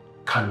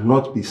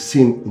cannot be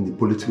seen in the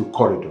political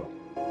corridor.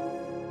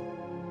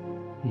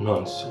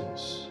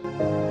 Nonsense.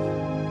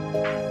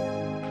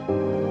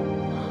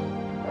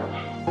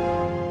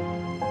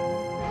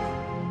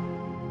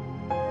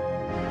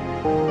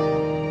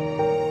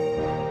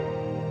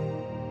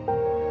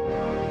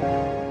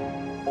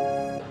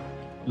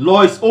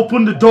 Lois,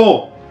 open the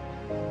door!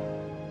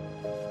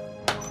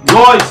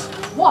 Lois!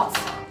 What?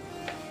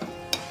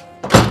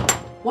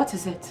 What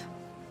is it?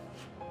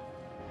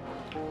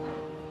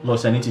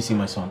 Lois, I need to see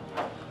my son.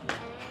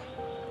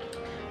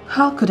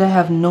 How could I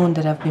have known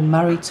that I've been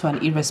married to an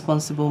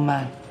irresponsible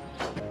man?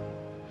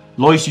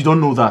 Lois, you don't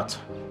know that.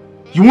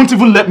 You won't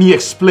even let me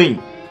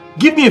explain.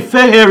 Give me a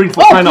fair hearing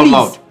for crying out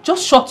loud.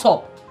 Just shut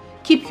up.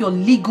 Keep your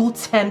legal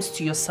terms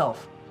to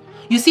yourself.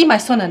 You see, my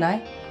son and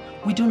I,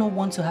 we do not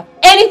want to have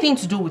anything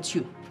to do with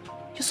you.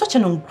 You're such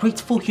an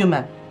ungrateful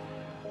human.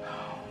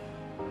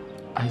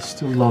 I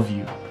still love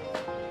you.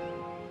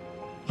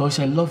 Lois,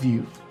 I love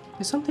you.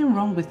 There's something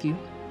wrong with you.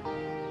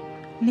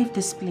 Leave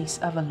this place,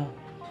 Avalon.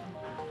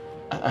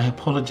 I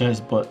apologize,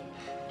 but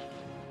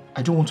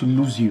I don't want to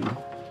lose you.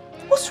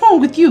 What's wrong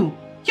with you?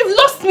 You've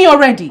lost me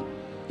already.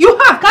 You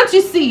have, can't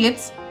you see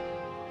it?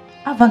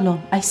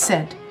 Avalon, I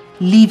said,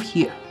 leave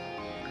here.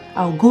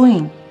 I'll go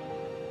in.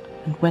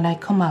 And when I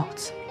come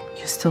out,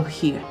 you're still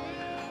here.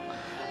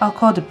 I'll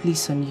call the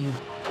police on you.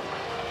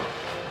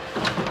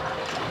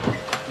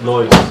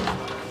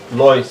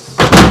 Lois.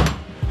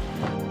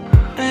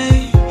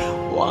 Hey,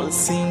 one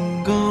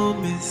single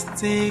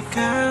mistake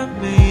I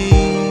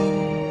made.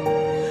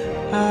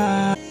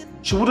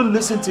 She wouldn't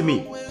listen to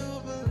me.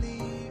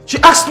 She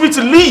asked me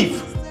to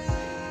leave.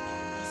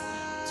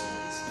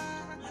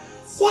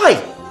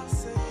 Why?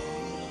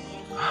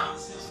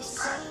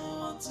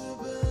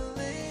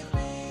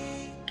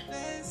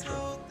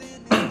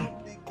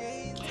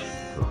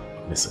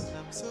 Listen,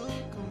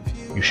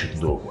 you should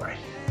know why,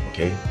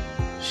 okay?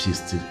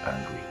 She's still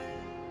angry.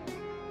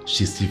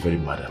 She's still very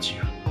mad at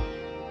you.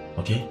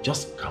 Okay?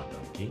 Just calm down,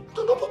 okay?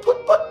 No,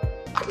 but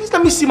at least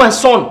let me see my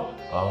son.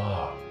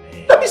 Oh,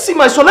 man. Let me see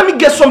my son. Let me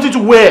get something to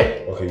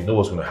wear. Okay, you know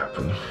what's going to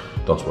happen.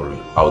 Don't worry.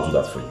 I'll do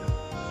that for you.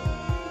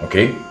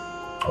 Okay?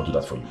 I'll do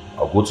that for you.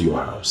 I'll go to your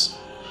house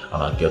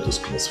and I'll get those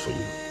clothes for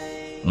you.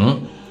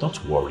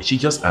 Don't worry. She's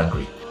just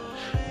angry.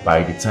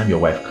 By the time your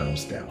wife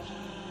calms down,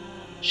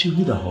 she'll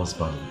need her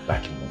husband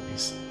back in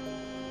office.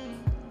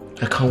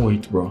 I can't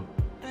wait, bro.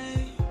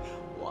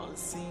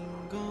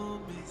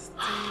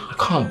 I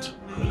can't.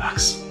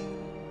 Relax.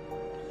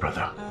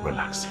 Brother,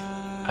 relax.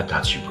 I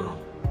got you, bro.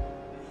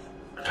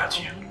 I got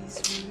you.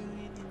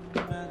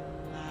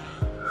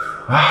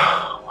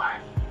 Why?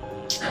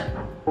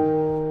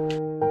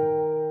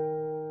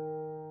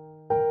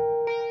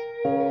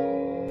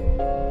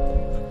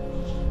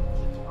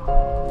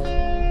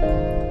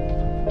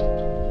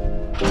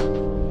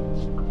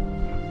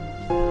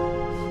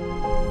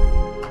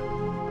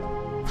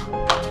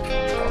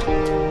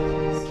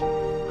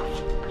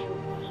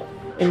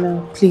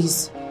 Emma,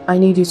 please, I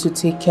need you to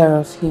take care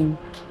of him.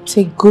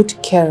 Take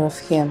good care of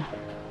him.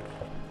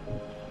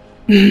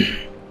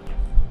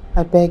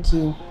 I beg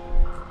you.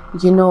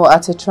 You know,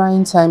 at a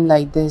trying time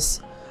like this,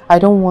 I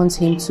don't want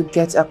him to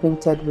get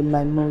acquainted with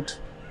my mood.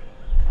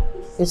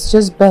 It's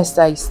just best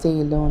I stay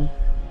alone.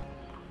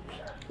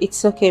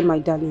 It's okay, my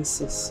darling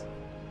sis.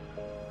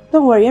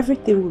 Don't worry,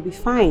 everything will be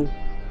fine.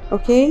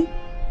 Okay?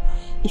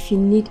 If you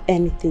need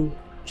anything,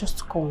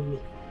 just call me.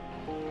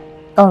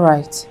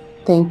 Alright,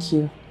 thank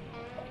you.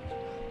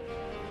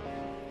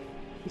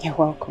 You're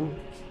welcome.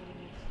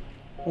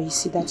 But you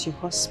see that your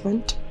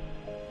husband?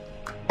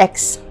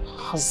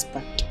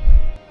 Ex-husband.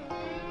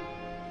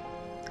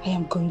 I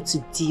am going to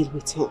deal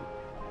with him.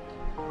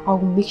 I'll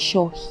make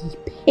sure he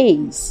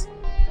pays.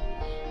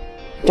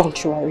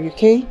 Don't worry,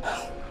 okay?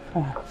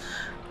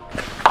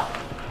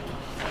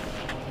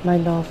 My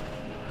love,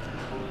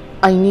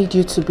 I need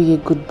you to be a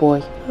good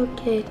boy.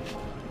 Okay.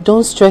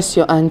 Don't stress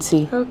your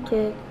auntie.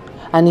 Okay.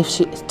 And if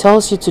she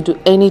tells you to do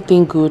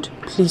anything good,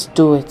 please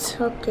do it.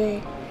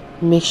 Okay.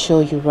 Make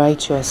sure you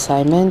write your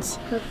assignments,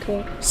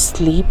 Okay.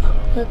 sleep,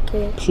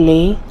 Okay.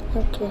 play,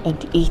 Okay.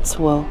 and eat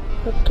well.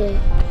 Okay.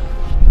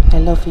 I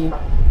love you.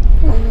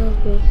 I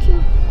love you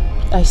too.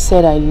 I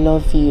said I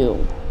love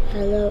you. I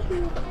love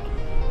you.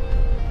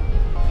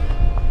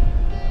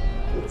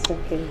 It's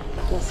okay.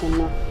 That's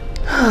enough.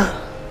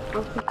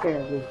 I'll take care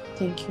of you.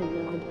 Thank you,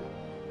 Lord.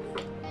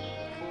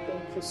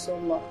 Thank you so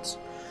much.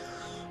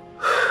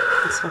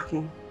 It's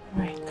okay.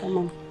 All right, Come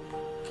on.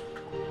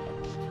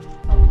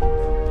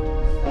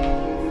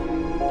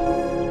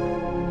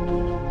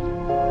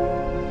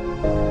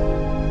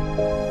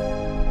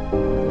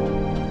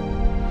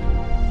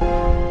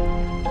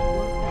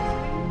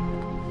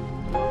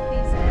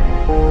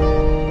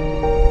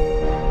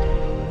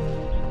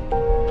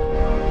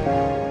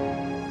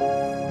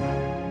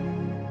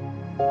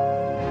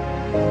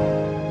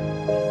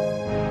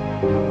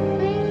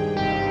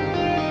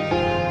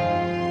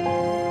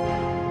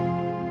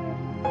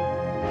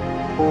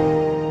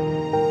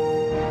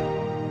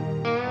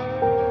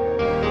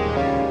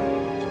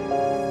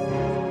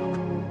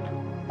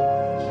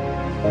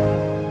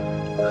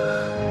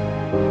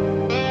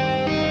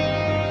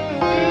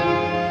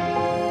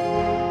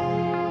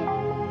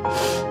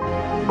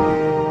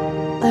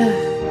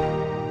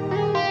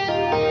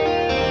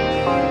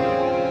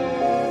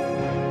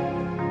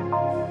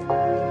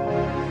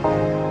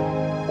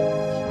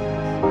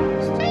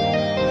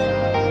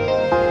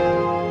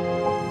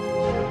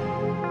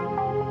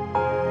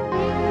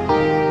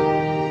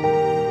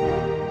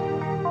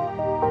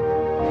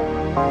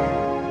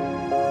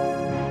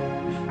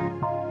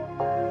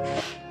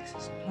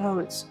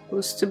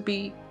 To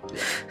be.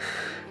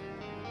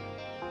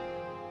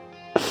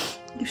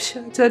 You've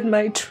shattered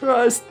my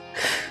trust.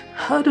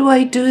 How do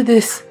I do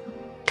this?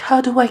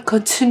 How do I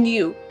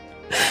continue?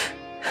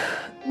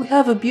 We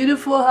have a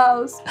beautiful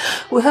house.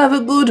 We have a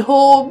good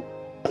home.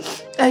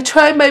 I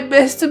try my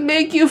best to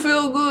make you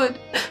feel good.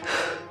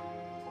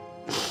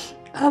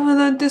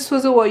 Avalon, this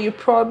wasn't what you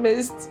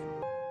promised.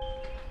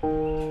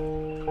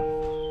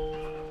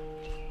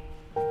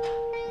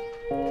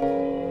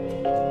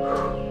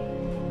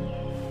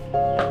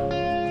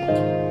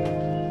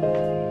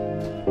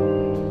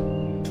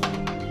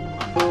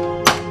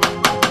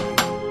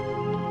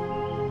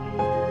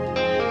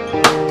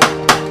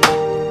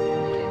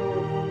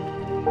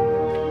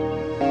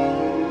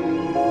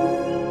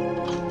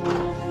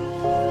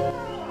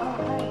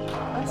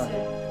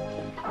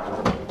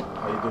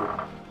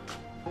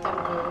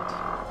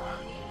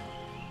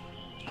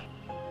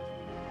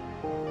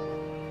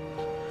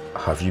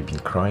 Have you been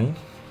crying?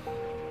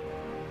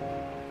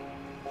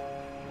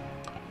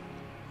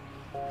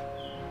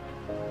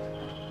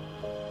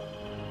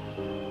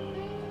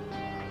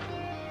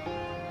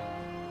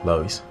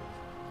 Lois?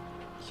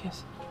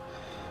 Yes.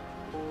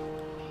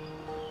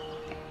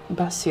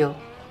 Basil,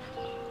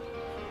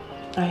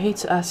 I hate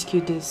to ask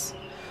you this,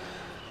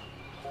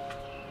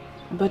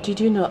 but did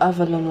you know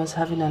Avalon was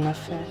having an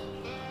affair?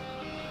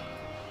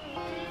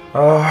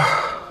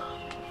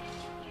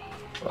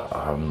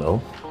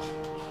 No.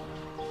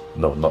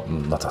 No,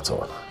 not at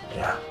all.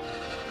 Yeah.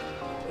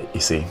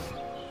 You see,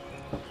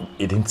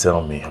 he didn't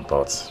tell me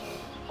about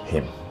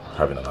him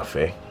having an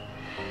affair.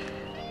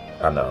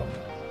 And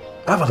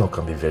Avalon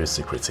can be very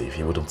secretive.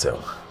 He wouldn't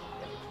tell.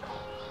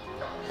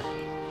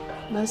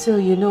 Basil,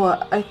 you know,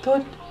 I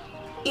thought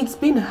it's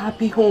been a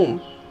happy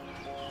home.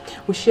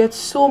 We shared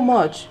so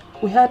much.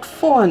 We had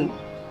fun.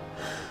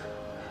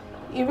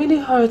 It really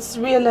hurts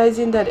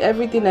realizing that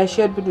everything I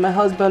shared with my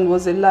husband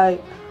was a lie.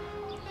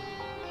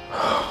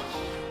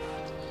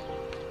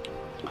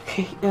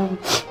 Okay,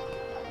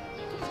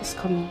 please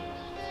come in.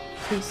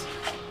 Please.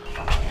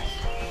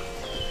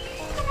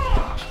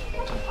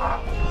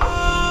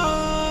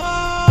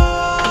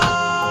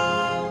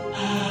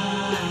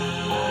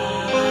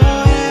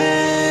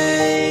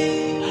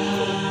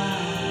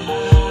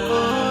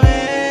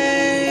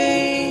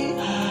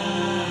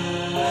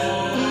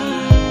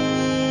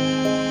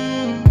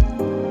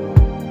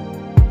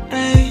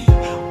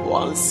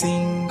 One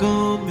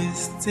single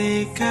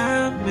mistake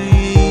I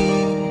made.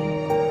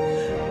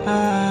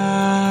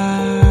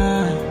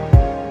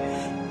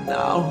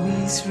 Now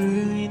he's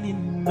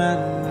ruining my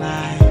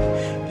life.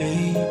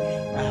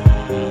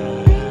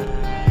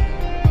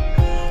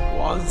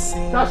 One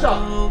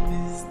single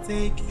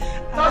mistake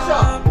I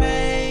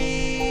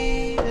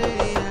made.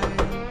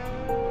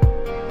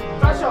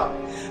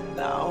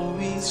 Now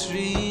he's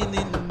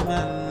ruining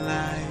my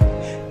life.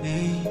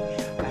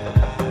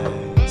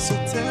 So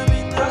tell me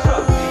now,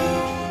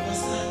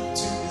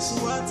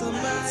 what am I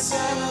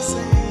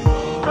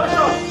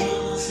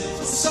gonna say?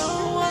 For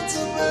someone to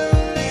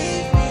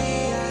believe me,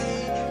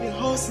 the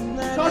whole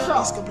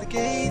scenario is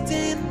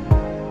complicated.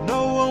 No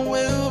one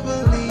will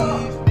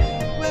believe.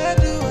 Where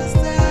do I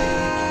stand?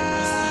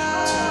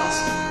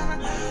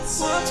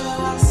 What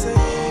will I say?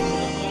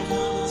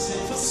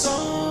 For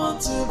someone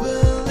to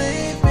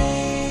believe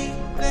me,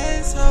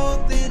 this whole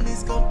thing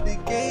is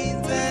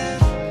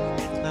complicated,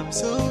 and I'm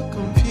so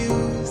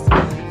confused.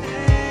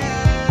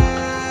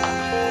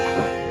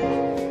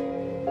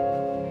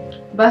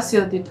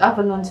 Basil, did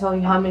Avalon tell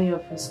you how many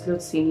of his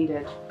clothes he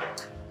needed?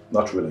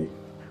 Not really.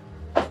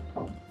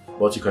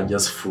 But you can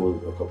just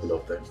fold a couple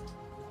of them.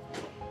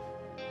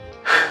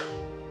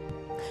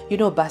 You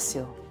know,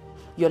 Basil,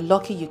 you're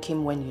lucky you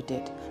came when you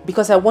did.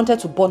 Because I wanted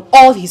to burn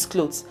all his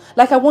clothes.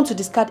 Like I want to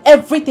discard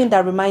everything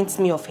that reminds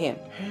me of him.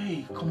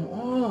 Hey, come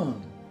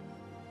on.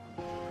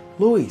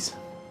 Lois,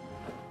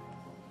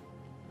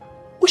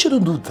 we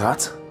shouldn't do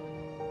that.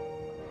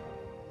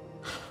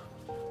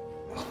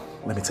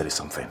 Let me tell you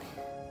something.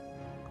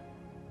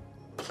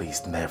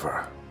 Please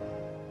never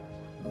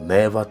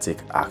take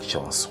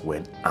actions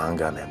when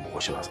anger and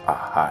emotions are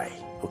high,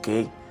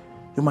 okay?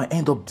 You might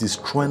end up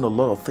destroying a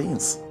lot of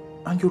things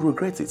and you'll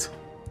regret it.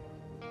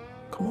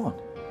 Come on.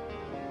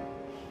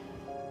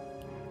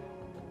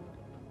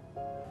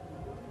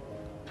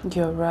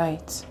 You're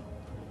right.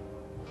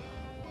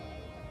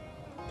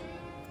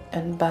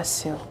 And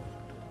Basil,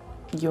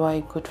 you are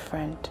a good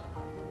friend.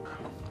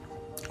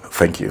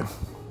 Thank you.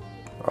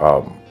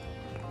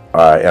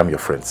 I am your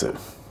friend too.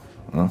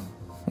 Hmm?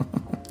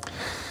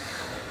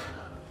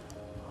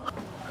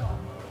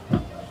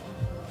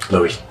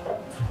 Chloe.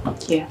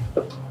 Yeah.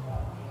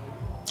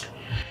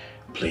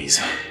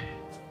 Please.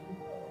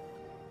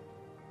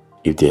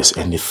 If there's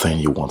anything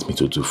you want me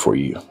to do for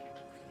you,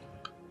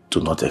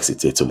 do not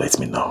hesitate to let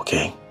me know,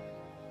 okay?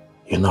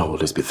 You know I'll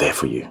always be there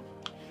for you.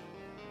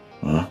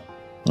 Hmm?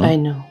 Hmm? I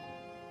know.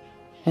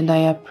 And I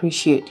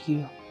appreciate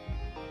you.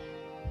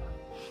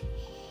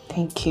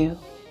 Thank you.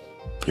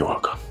 You're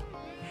welcome.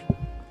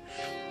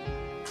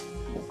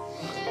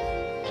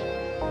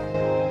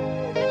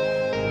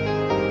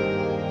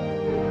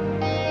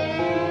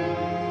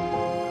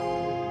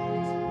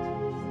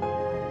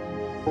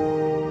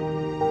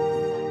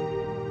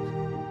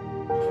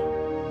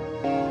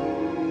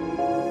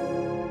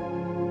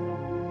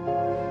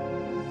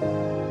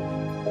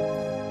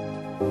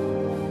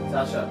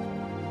 Sasha.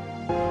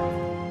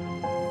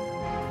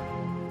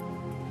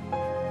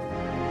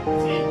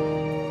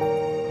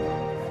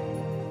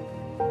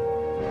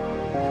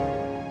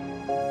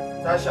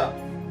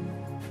 Sasha.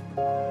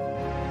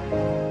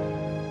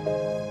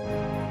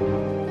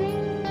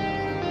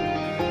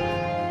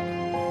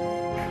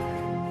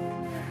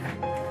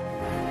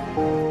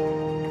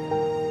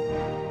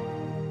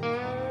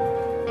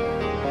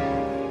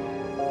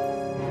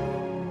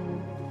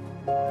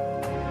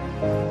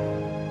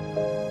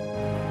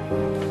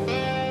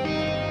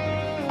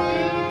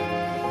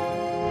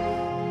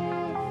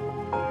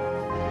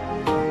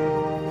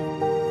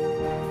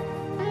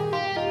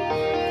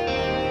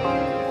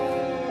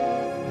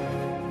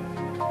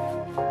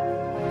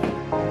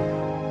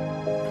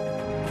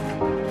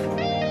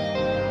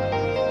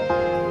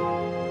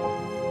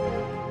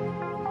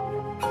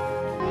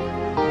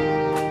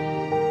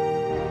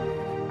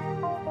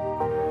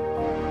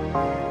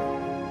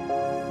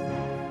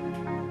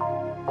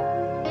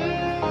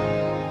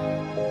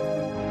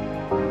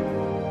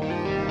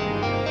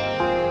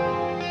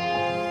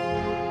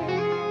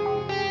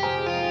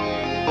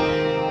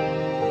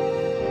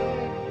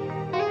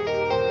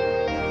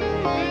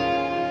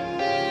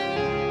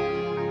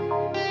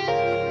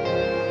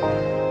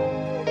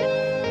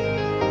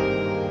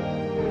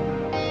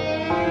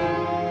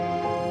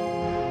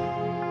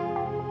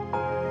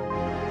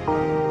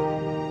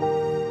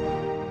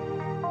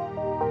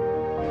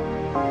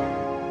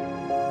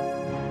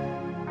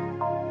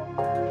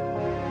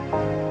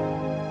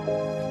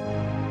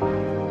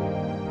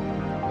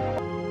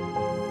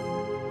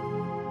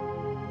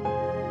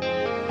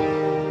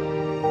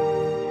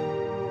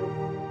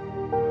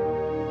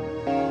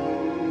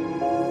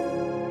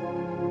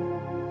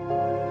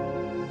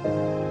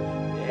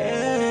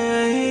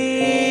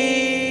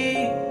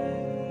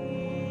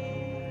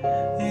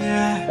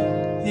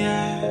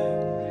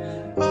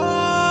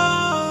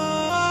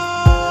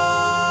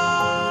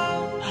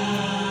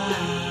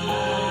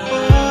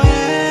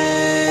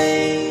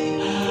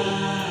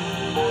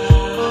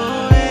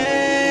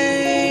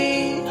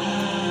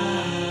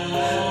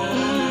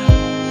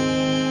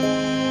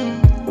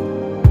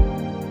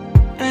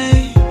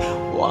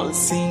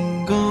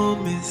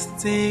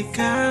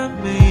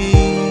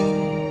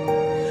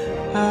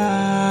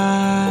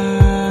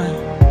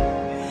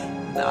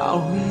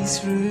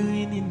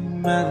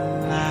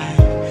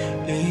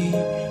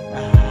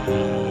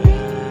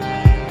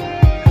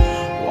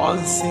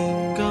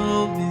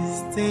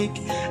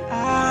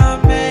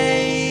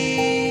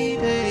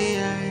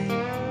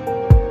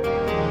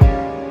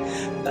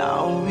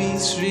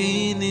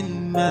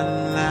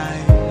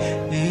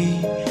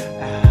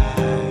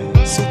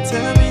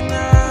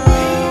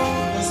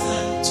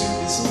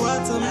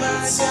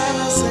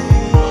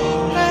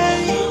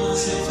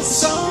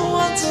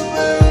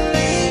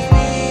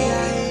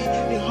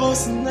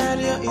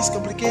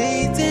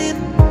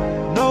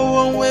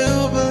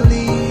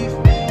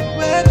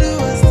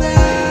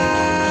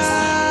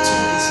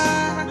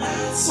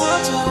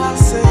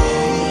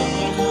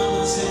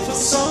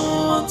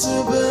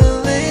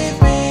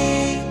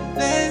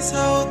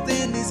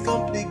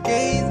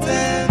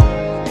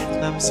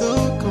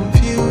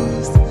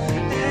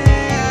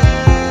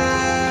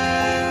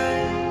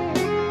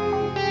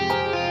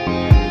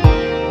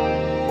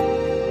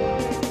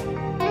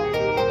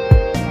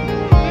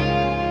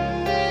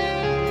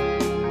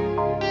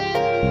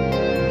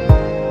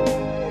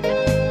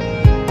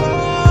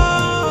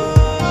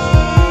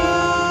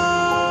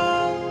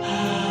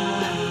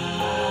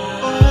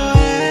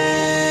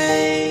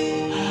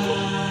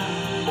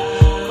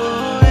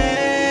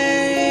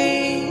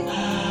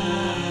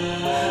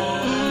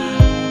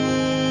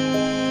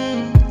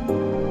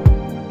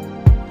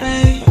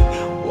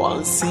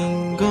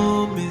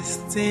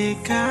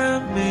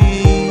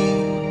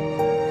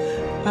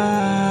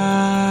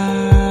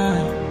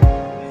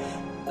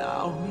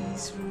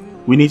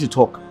 We need to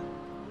talk.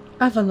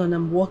 Avalon,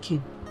 I'm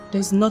working.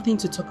 There's nothing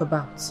to talk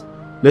about.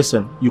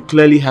 Listen, you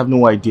clearly have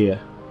no idea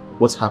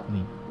what's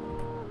happening.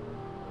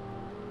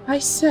 I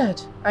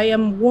said I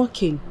am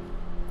working.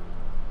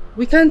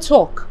 We can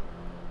talk.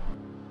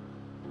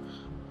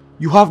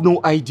 You have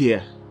no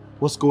idea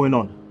what's going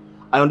on.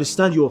 I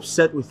understand you're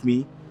upset with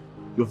me.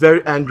 You're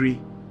very angry.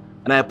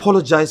 And I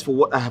apologize for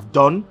what I have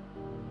done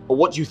or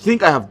what you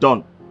think I have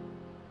done.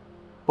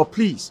 But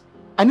please,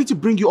 I need to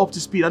bring you up to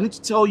speed. I need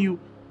to tell you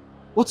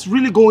what's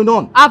really going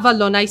on.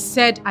 Avalon, I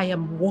said I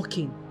am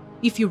working.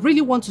 If you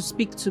really want to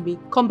speak to me,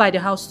 come by the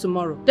house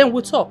tomorrow. Then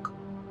we'll talk.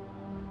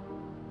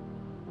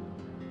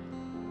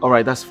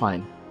 Alright, that's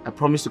fine. I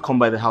promise to come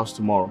by the house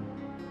tomorrow.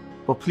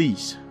 But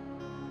please,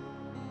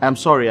 I'm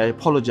sorry, I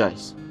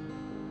apologize.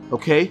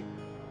 Okay?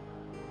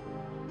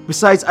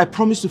 Besides, I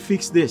promise to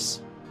fix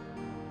this.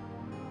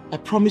 I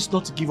promise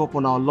not to give up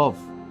on our love.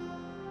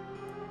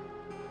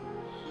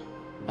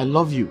 I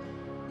love you.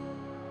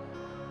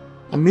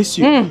 I miss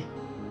you.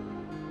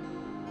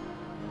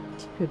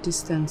 Keep your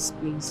distance,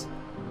 please.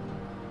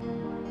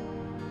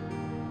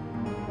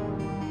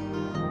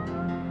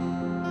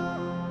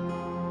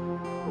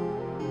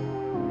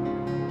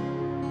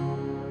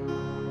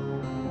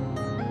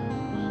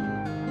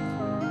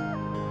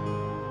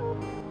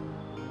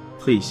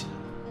 Please,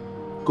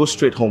 go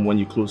straight home when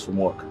you close from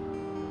work.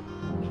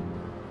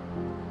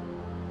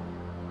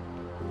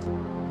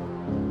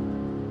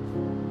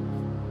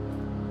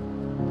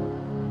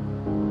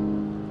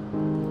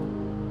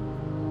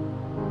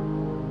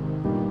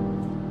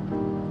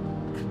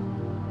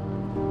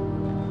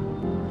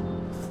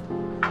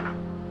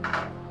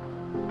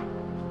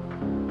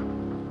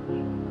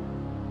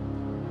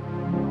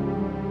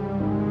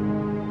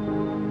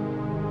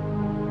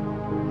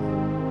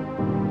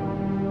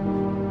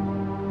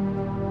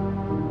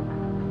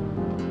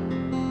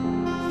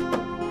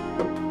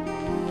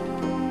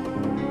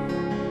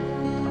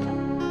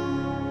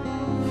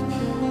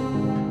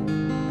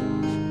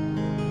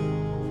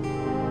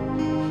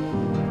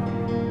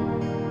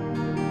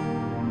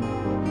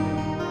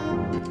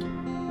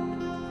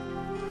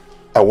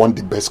 I want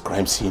the best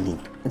crime scene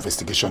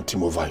investigation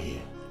team over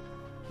here.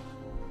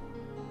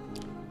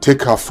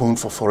 Take her phone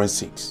for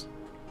forensics.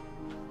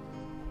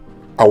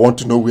 I want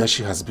to know where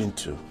she has been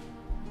to,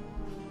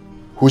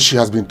 who she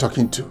has been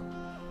talking to.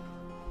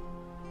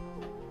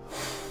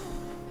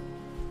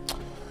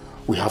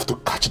 We have to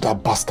catch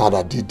that bastard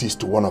that did this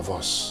to one of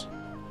us.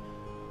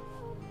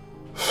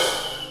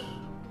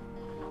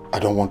 I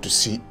don't want to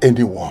see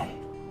anyone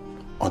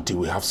until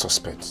we have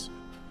suspects.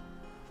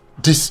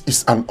 This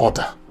is an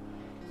order.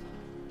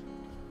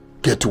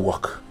 Get to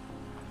work.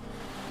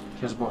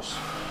 Yes, boss.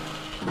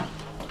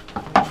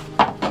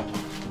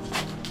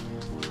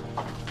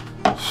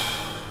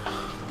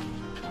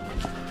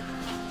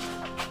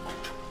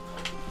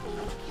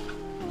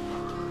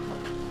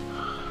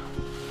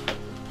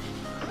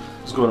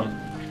 What's going on?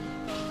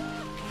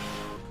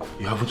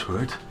 You haven't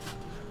heard?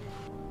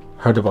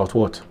 Heard about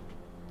what?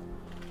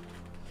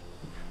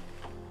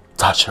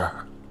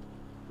 Tasha.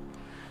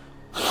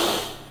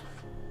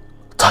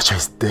 Tasha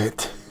is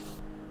dead.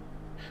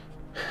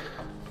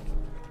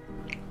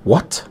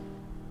 What?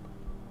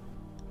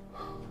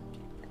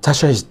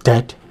 Tasha is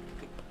dead?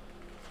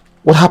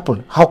 What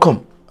happened? How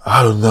come?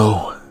 I don't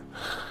know.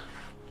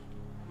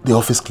 The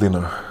office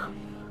cleaner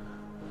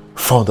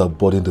found her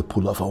body in the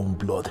pool of her own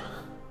blood.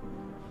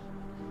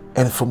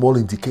 And from all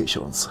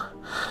indications,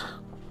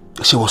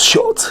 she was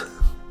shot.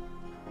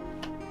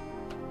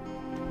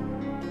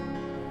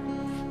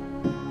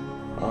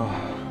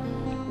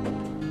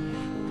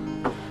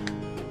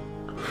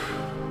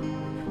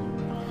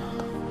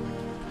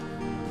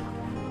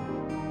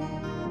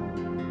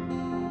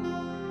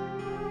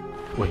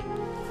 Wait.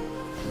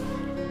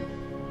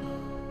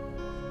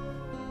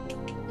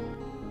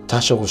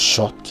 Tasha was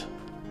shot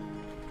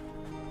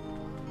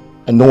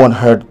and no one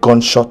heard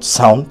gunshot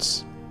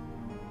sounds?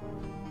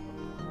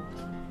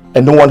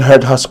 And no one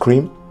heard her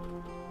scream?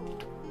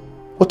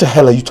 What the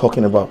hell are you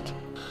talking about?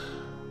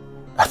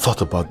 I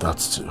thought about that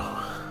too.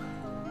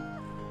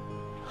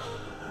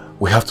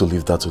 We have to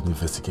leave that to the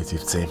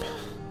investigative team.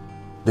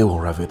 They will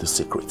unravel the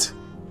secret.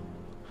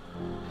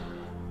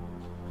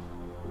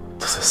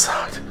 This is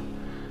sad.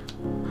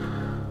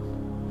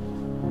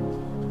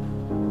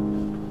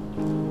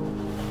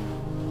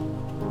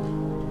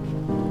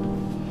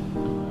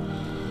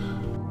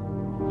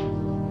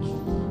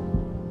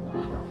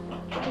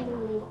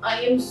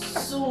 I am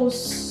so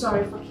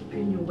sorry for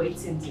keeping you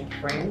waiting, dear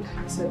friend.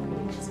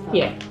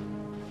 Here,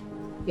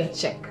 your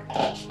check.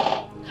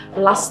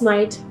 Last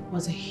night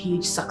was a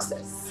huge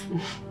success.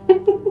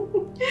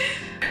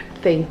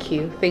 Thank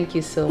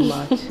you so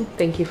much.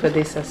 Thank you for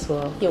this as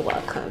well. You're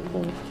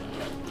welcome.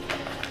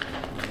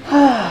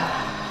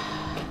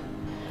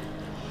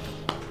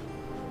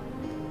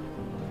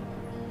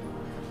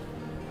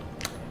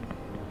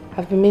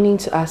 I've been meaning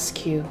to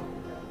ask you.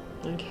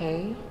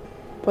 Okay.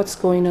 What's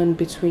going on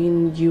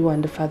between you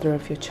and the father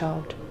of your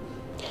child?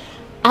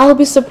 I'll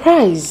be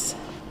surprised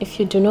if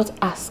you do not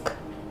ask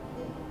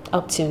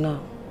up till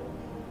now.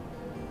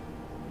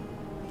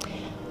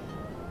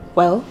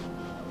 Well,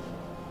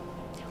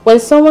 when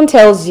someone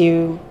tells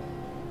you,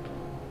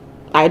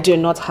 I do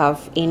not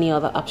have any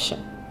other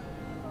option,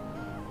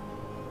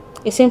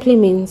 it simply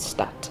means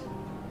that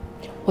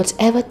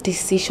whatever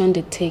decision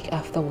they take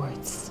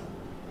afterwards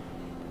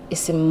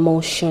is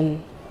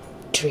emotion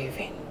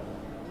driven.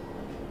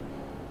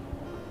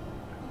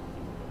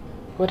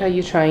 What are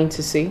you trying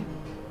to say?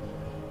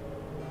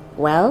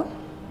 Well,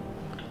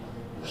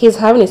 he's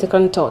having a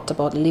second thought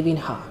about leaving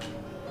her.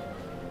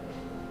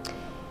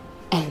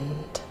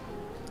 And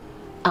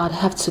I'd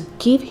have to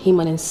give him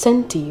an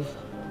incentive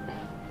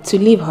to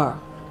leave her.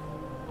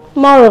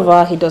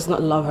 Moreover, he does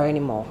not love her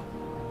anymore.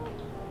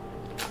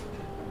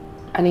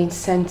 An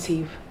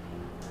incentive?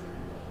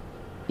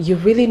 You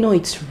really know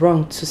it's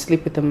wrong to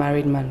sleep with a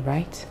married man,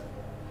 right?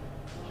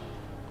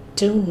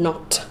 Do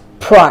not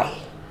pry,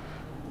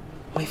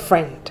 my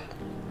friend.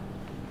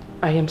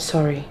 I am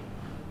sorry.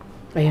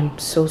 I am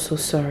so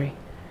sorry.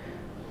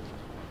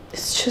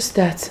 It's just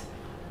that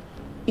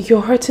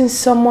you're hurting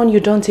someone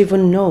you don't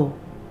even know.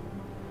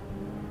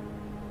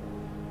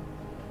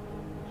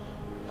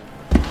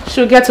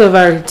 So get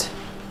over it.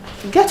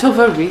 Get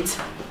over it.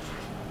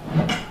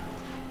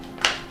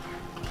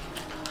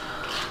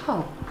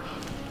 Oh.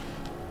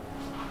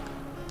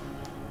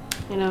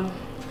 You know,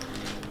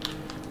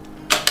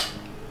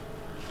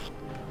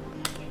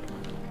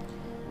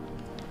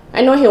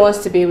 I know he wants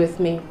to be with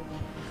me.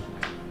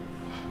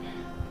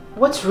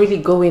 What's really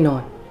going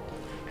on?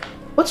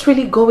 What's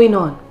really going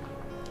on?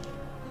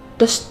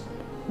 Does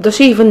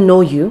she even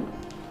know you?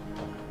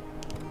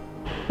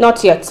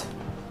 Not yet.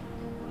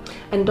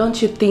 And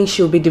don't you think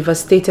she'll be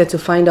devastated to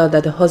find out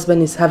that the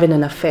husband is having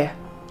an affair?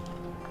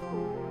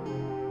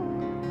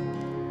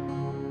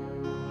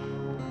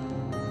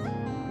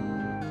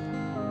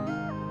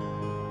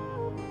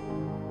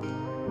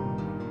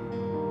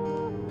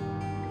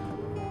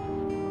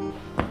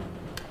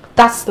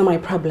 That's not my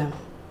problem.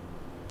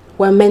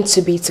 We're meant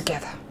to be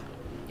together.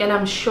 And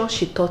I'm sure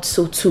she thought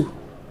so too.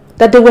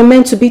 That they were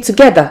meant to be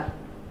together.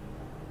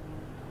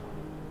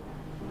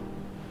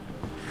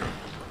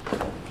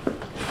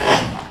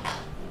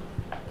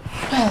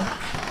 Well,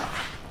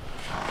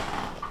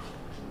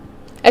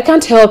 I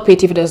can't help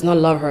it if he does not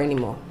love her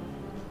anymore.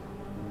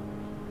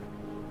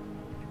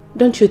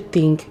 Don't you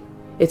think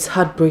it's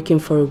heartbreaking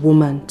for a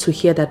woman to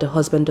hear that the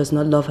husband does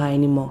not love her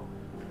anymore?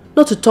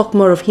 Not to talk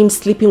more of him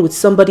sleeping with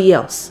somebody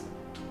else.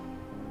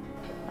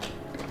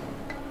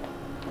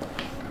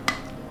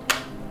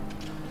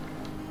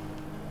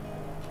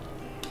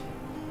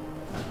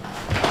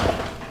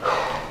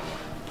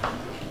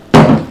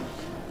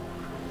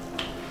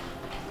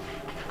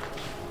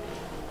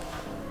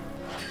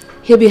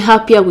 He'll be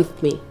happier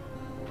with me,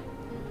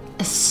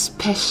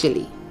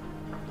 especially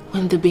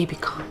when the baby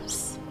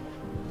comes.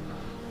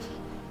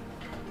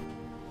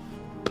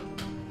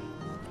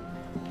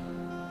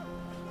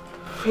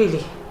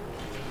 Really?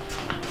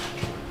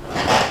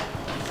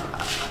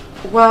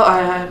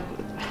 Well,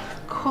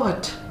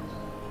 God.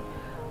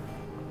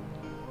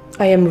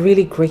 I am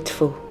really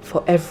grateful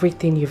for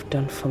everything you've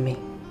done for me.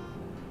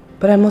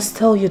 But I must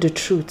tell you the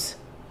truth.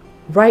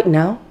 Right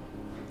now,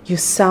 you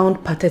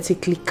sound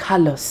pathetically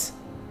callous.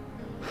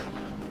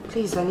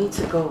 Please, I need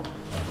to go.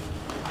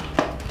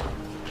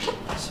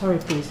 Sorry,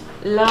 please.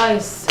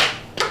 Lies.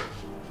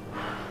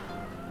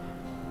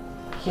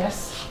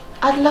 Yes?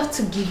 I'd love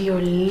to give you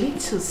a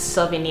little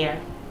souvenir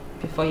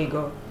before you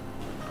go.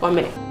 1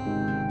 minute.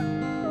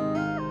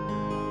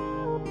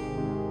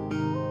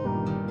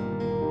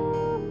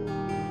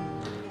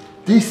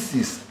 This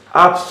is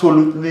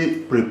absolutely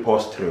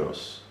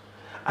preposterous.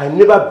 I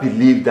never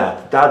believed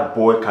that that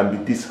boy can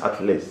be this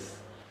heartless.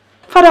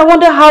 Father, I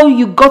wonder how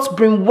you got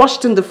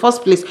brainwashed in the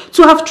first place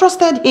to have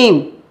trusted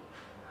him.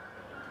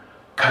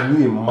 Can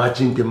you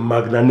imagine the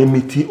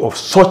magnanimity of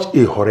such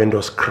a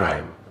horrendous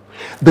crime?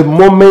 The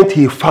moment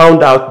he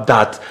found out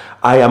that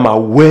I am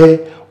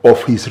aware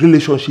of his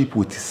relationship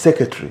with his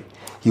secretary,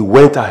 he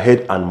went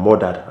ahead and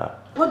murdered her.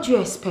 What do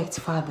you expect,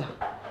 Father?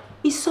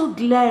 It's so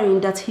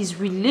glaring that his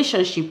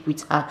relationship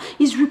with her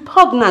is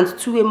repugnant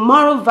to a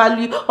moral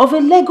value of a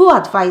legal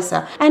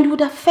advisor and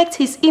would affect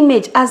his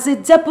image as a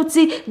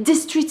deputy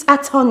district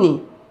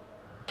attorney.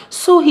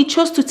 So he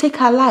chose to take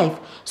her life,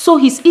 so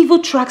his evil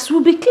tracks will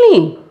be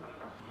clean.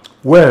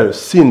 Well,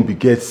 sin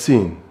begets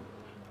sin,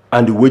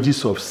 and the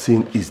wages of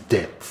sin is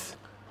death.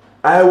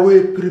 I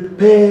will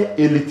prepare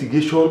a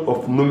litigation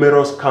of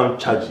numerous count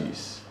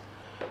charges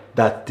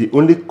that the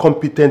only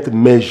competent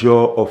measure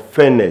of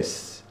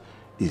fairness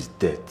is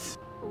death.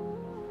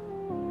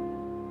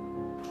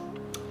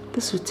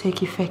 This will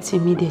take effect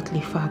immediately,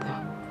 Father.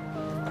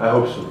 I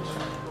hope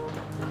so.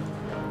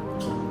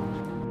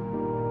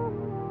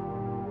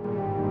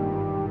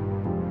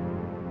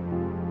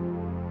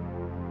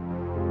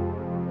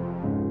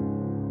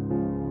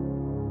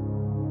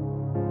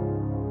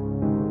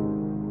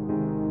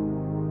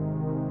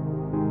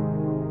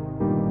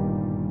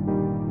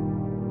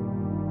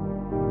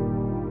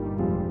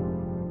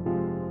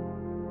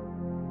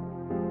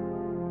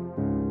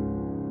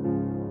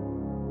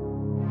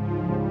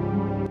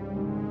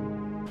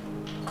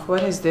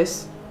 What is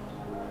this?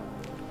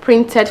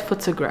 Printed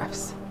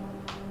photographs.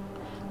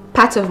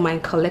 Part of my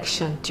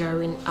collection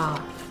during our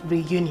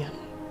reunion.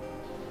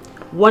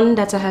 One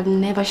that I have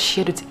never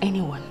shared with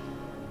anyone.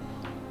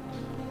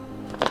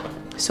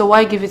 So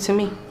why give it to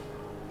me?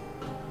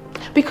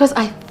 Because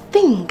I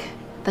think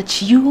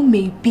that you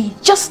may be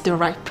just the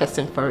right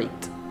person for it.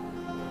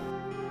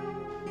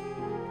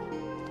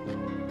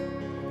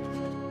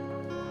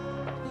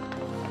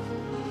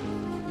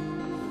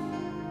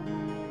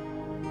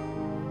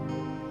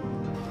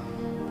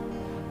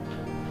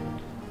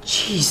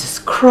 Jesus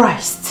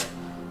Christ!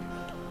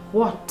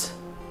 What?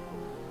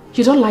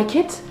 You don't like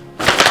it?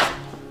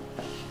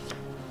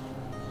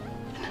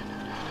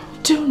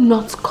 Do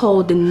not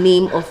call the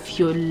name of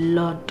your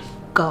Lord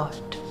God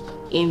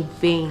in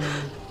vain.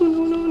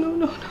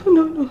 No.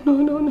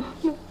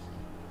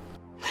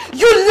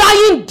 You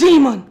lying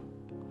demon!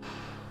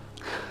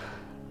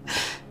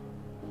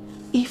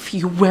 If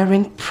you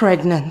weren't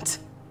pregnant,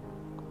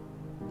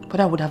 what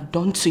I would have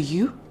done to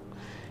you,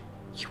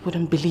 you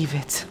wouldn't believe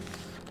it.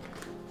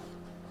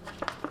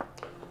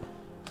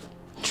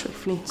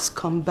 Trifling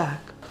scumbag.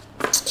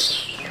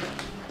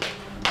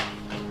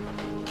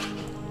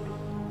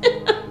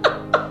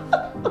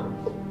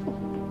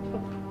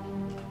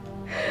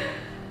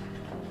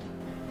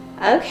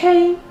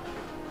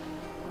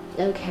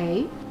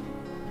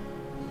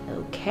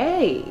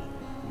 Okay.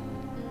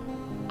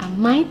 I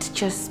might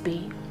just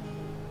be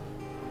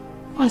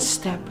one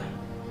step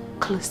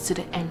close to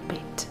the end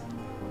bit.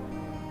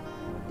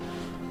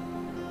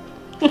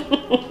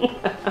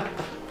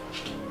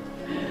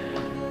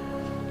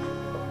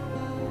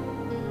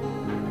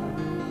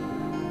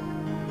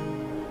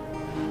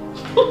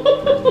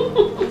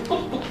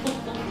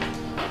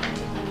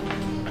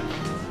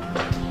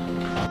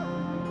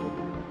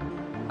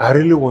 I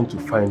really want to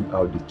find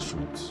out the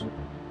truth.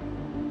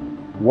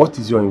 What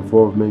is your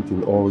involvement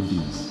in all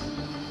this?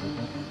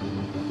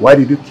 Why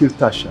did you kill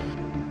Tasha?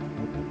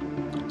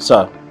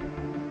 Sir,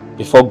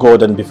 before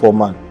God and before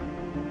man,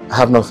 I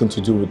have nothing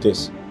to do with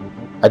this.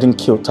 I didn't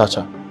kill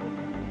Tasha.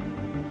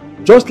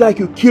 Just like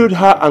you killed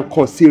her and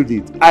concealed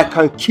it, I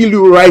can kill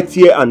you right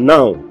here and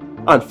now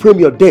and frame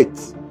your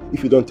death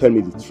if you don't tell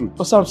me the truth.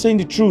 But sir, I'm saying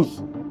the truth.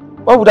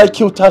 Why would I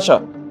kill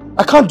Tasha?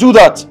 I can't do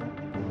that.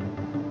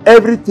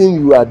 Everything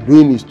you are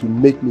doing is to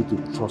make me to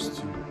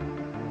trust you,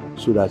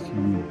 so that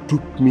you will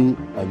dupe me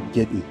and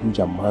get a huge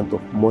amount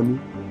of money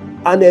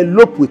and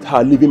elope with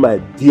her, leaving my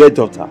dear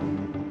daughter.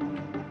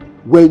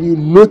 When you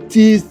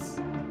notice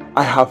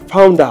I have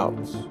found out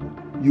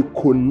you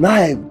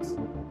connived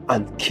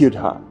and killed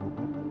her,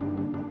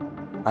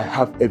 I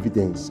have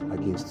evidence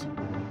against you.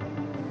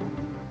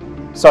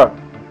 Sir,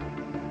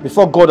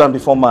 before God and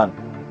before man,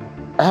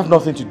 I have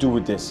nothing to do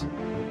with this.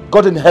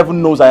 God in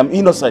heaven knows I am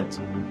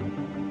innocent.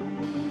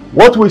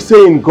 What we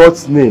say in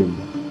God's name,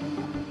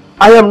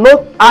 I am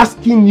not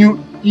asking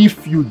you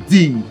if you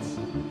did.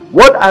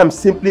 What I am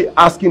simply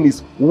asking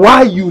is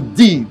why you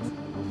did.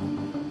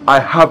 I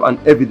have an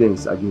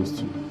evidence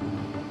against you.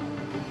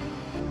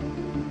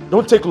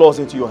 Don't take laws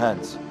into your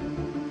hands.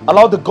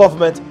 Allow the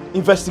government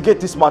investigate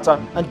this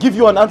matter and give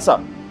you an answer.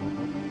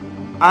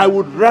 I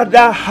would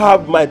rather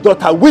have my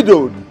daughter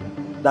widowed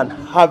than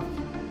have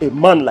a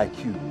man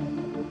like you.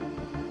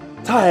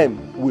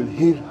 Time will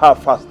heal her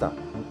faster.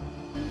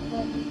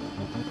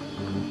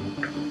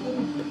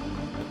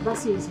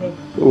 That's his head.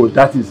 Oh,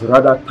 that is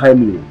rather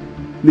timely.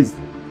 Please,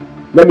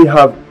 let me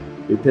have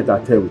a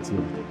tete-a-tete with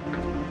him.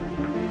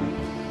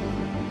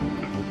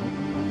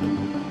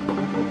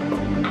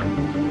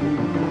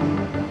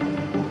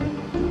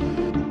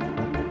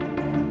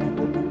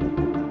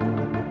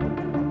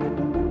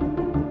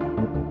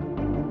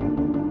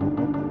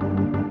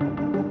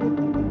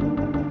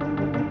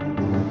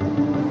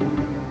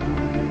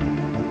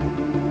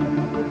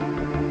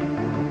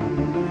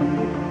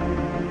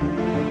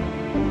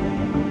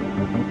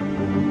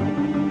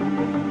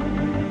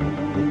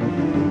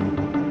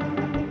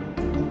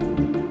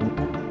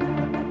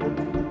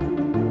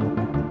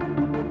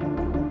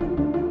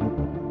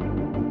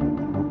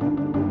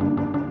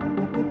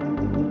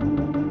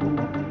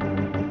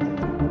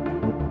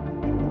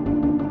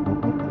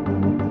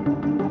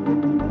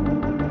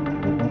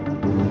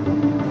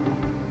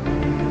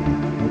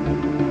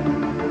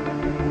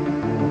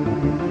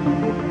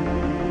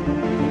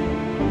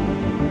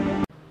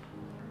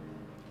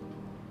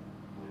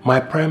 My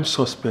prime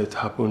suspect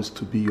happens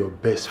to be your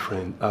best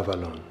friend,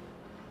 Avalon.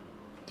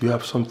 Do you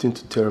have something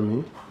to tell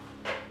me?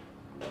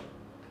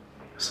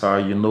 Sir,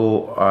 you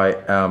know I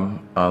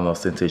am an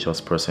ostentatious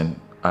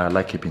person. I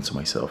like keeping to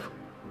myself.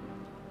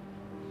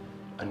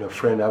 And your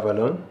friend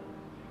Avalon?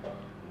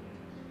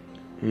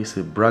 He's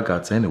a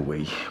braggart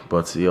anyway,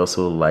 but he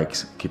also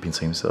likes keeping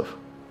to himself.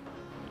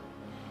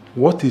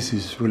 What is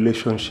his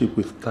relationship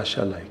with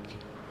Tasha like?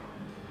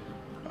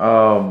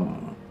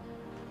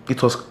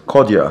 It was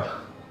cordial.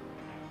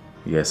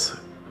 Yes.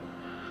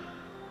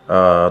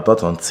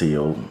 Not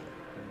until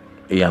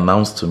he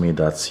announced to me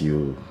that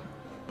you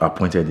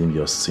appointed him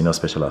your senior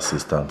special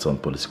assistant on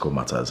political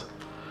matters.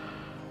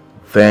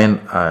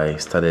 Then I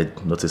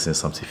started noticing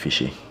something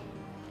fishy.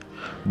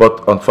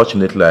 But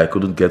unfortunately, I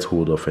couldn't get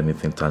hold of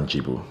anything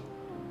tangible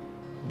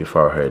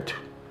before I heard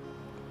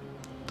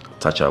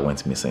Tasha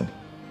went missing.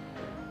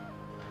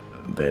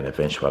 Then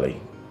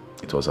eventually,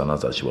 it was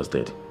announced that she was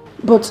dead.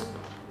 But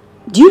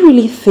do you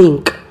really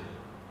think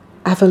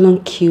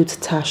Avalon killed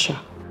Tasha?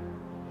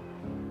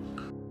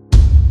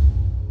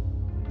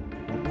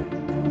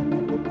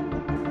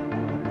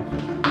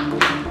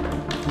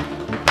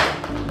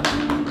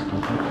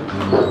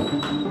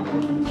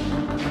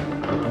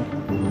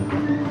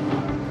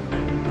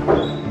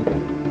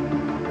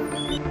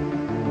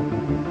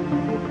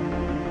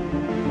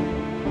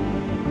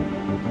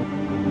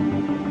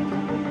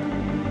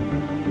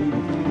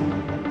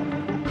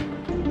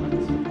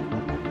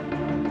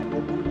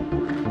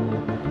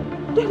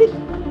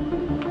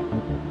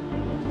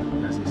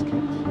 That's his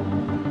case.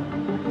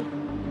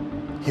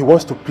 He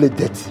wants to play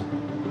dirty.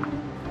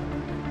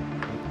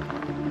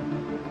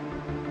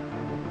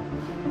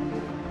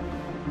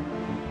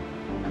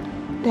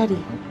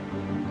 Daddy,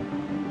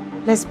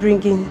 let's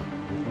bring in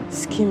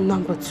scheme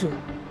number 2.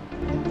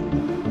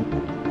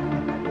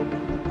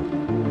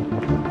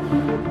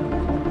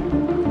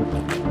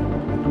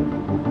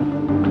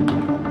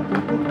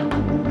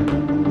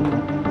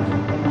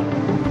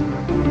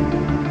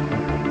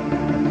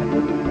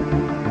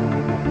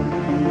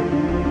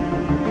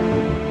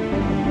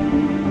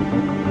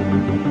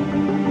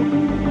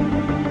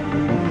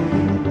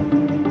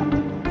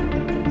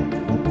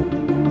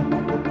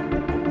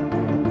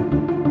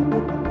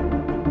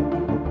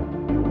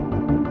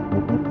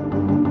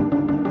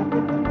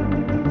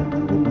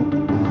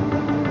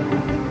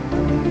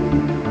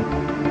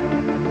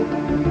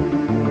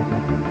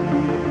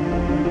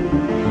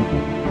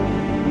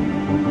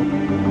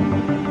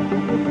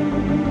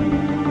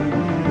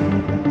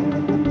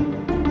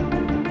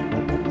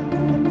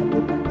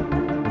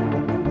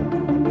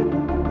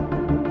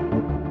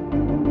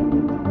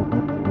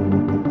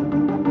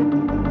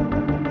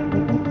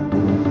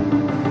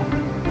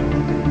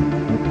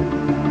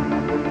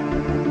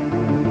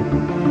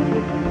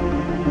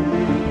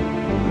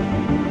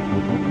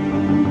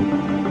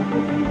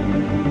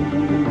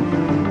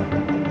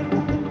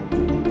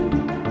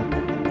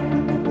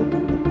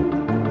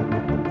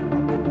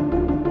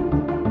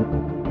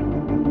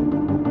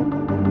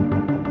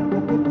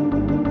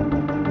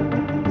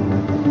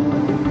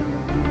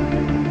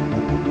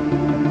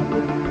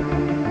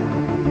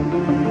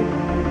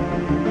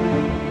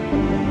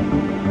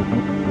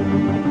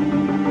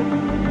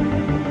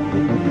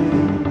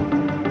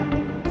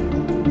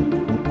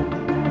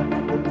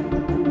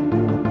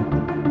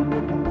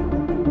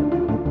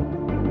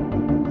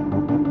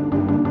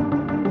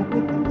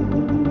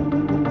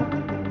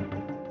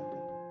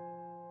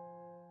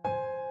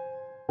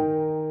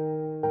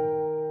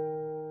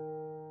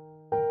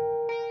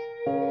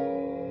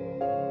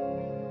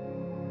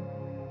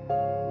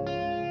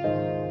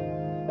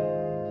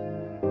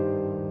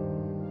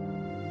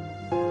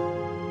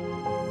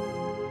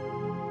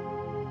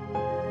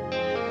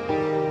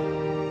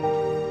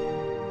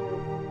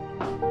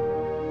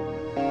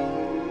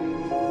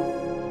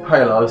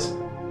 Hi, Lois.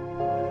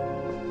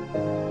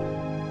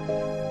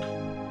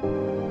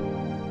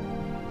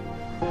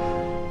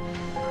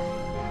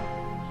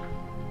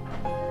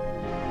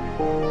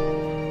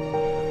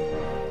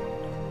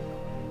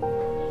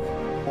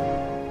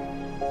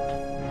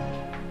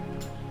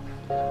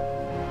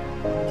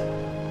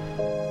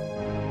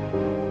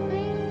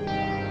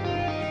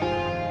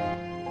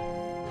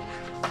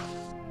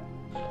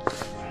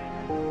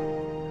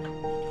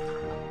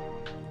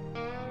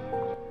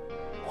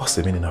 What's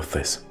the meaning of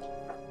this?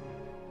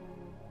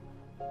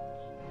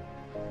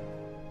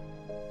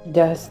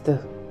 That's the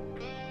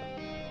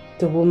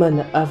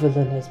woman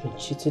Avalon has been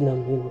cheating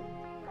on me with.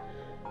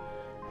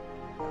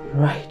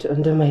 Right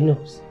under my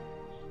nose.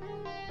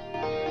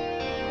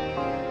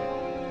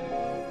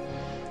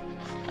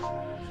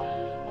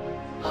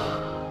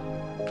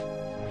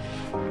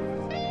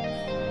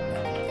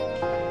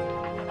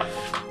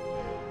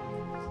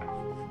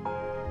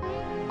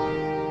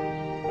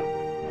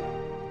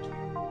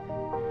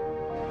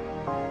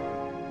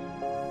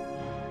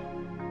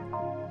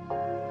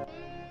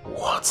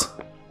 What?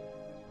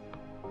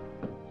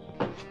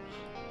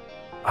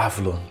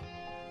 Avalon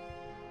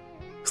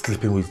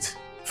sleeping with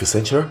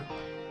Vicentia?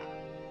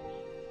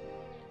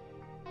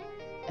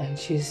 And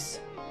she's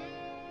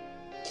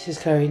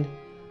carrying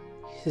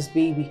his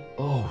baby.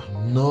 Oh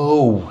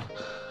no!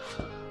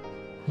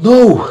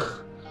 No!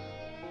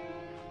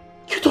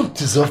 You don't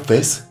deserve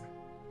this.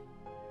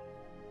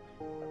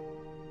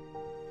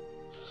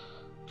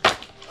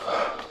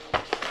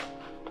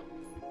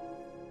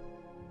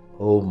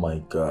 Oh my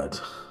God.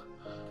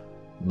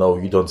 No,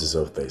 you don't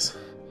deserve this.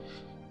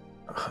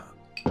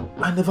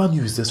 I never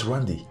knew it's this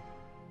Randy.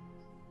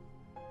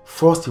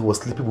 First he was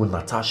sleeping with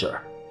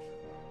Natasha.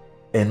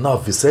 And now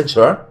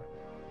Vicentia?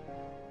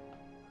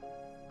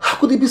 How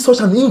could he be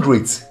such an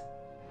ingrate?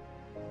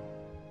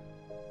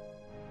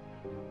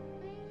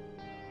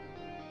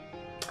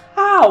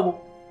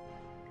 How?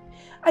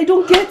 I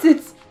don't get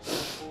it.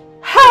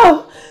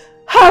 How?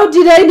 How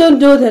did I not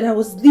know that I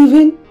was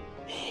living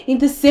in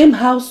the same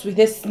house with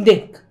a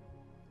snake?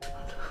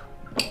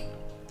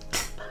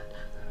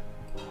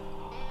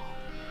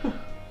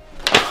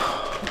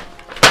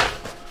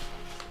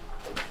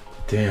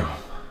 Damn.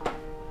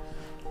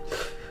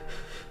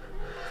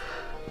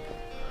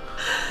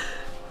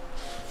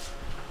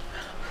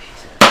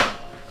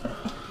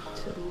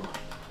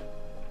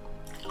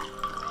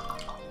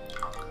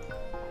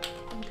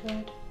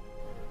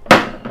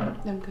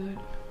 I'm good.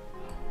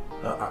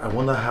 I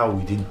wonder how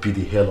we didn't beat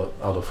the hell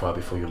out of her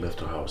before you left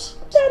the house.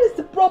 That is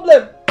the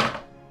problem.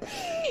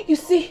 You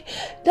see,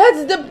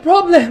 that's the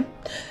problem.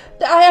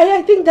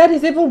 I think that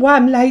is even why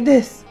I'm like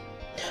this.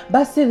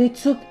 Basili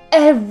took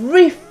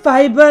every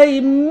fiber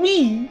in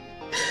me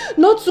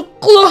not to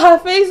claw her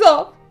face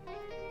off.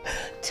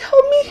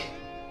 Tell me,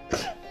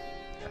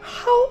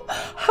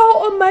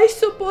 how am I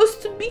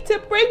supposed to beat a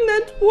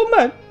pregnant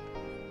woman?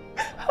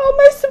 How am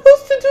I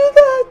supposed to do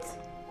that?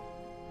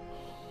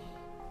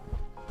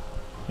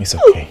 It's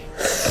okay.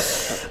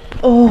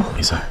 Oh.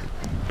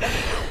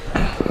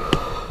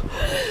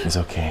 It's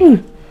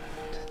okay.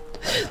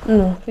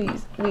 No,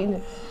 please.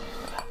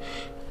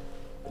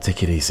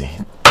 Take it easy.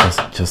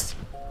 Just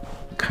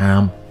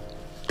calm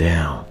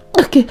down.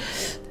 Okay.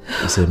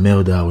 Is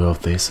Imelda aware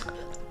of this?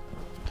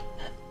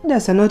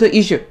 That's another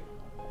issue.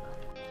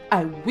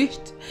 I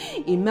wished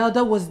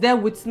Imelda was there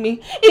with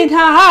me in her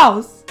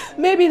house.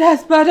 Maybe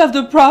that's part of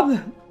the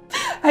problem.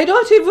 I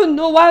don't even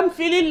know why I'm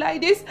feeling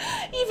like this.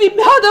 If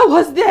Imelda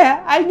was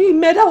there, I knew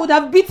Imelda would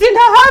have beaten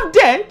her half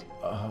dead.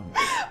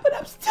 But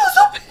I'm still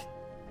so...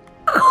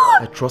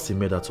 I trust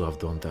Imelda to have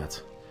done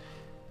that.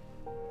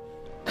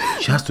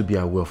 She has to be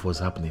aware of what's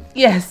happening.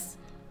 Yes,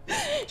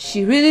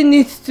 she really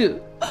needs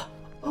to.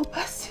 Oh,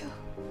 Basil,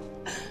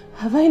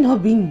 have I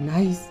not been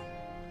nice?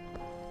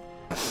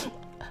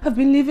 I've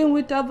been living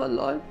with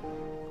Avalon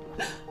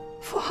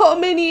for how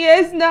many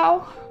years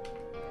now?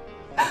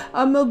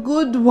 I'm a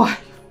good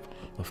wife.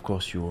 Of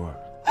course you are.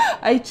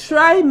 I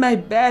try my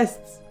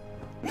best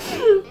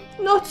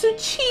not to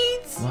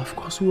cheat. Well, of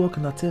course we all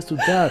can attest to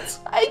that.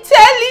 I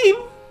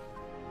tell him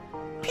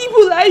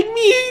people I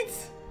meet.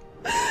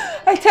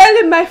 I tell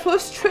him my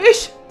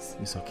frustrations.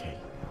 It's okay.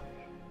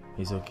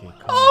 It's okay.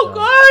 Calm Oh down.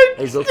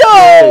 God, It's okay.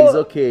 no. It's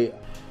okay.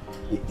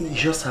 You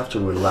just have to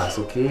relax,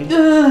 okay?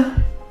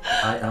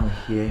 I am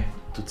here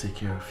to take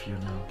care of you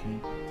now, okay?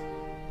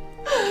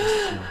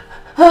 Just chill.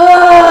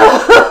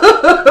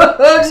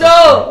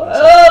 No!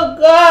 Oh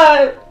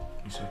God!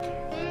 It's okay.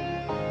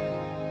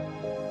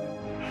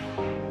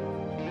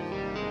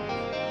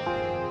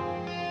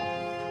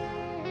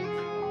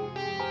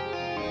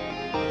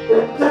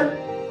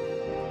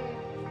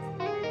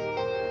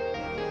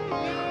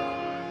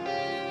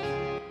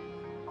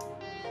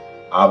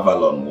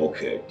 Avalon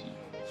Walker.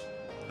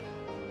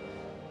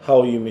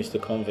 How are you,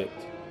 Mr. Convict?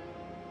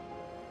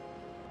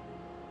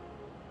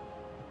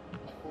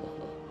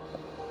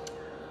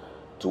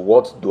 To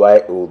what do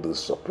I owe this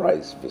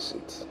surprise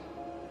visit?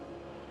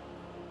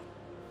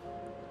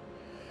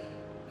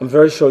 I'm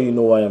very sure you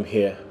know why I'm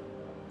here,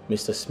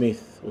 Mr.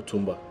 Smith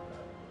Otumba.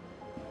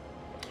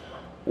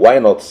 Why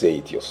not say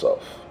it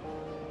yourself?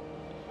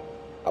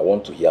 I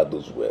want to hear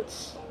those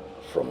words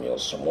from your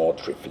small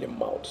trifling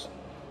mouth.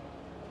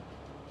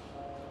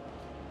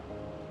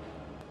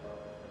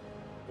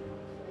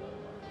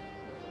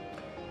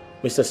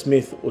 Mr.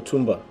 Smith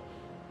Otumba,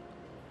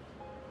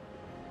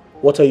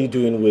 what are you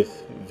doing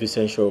with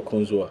Vicentia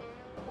Okonzua?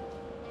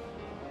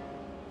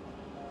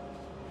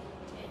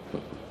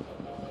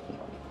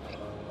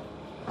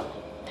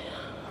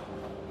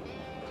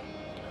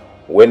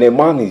 When a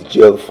man is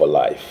jailed for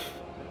life,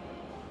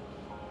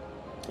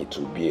 it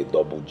will be a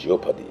double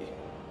jeopardy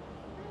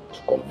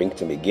to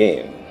convict him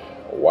again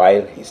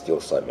while he's still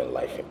serving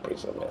life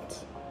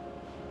imprisonment.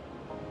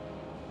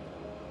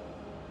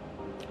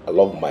 I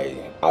love my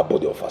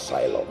abode of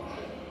asylum.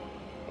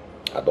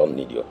 I don't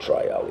need your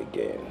trial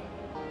again.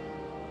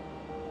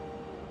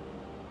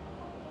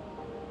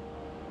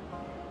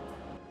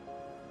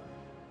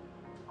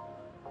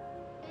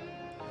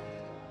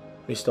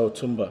 Mr.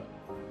 Otumba,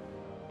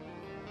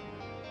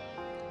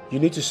 you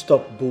need to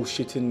stop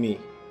bullshitting me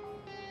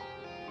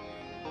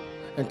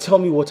and tell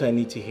me what I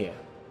need to hear.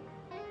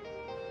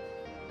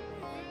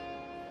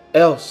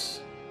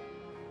 Else,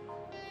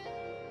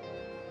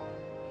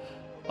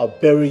 I'll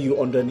bury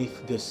you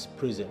underneath this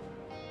prison.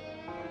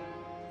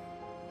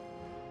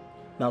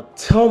 Now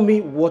tell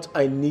me what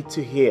I need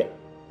to hear.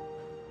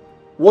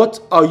 What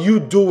are you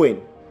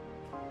doing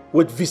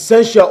with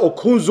Vicentia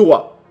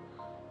Okonzua?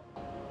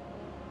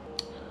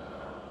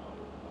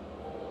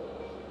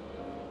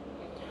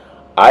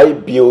 I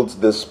built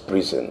this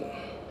prison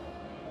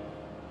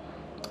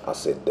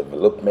as a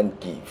development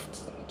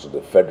gift to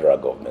the federal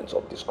government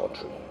of this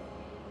country.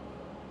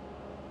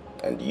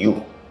 And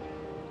you,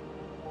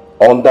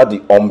 under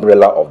the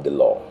umbrella of the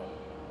law,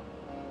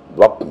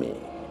 locked me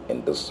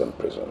in this same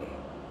prison.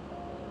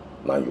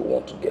 Now you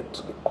want to get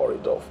to the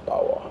corridor of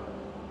power.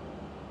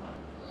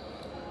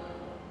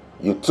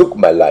 You took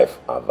my life,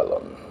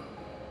 Avalon.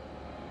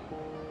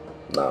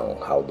 Now,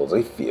 how does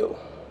it feel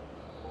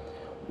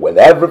when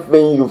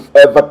everything you've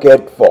ever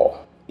cared for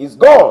is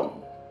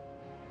gone?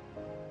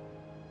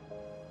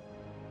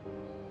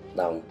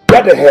 Now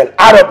get the hell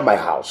out of my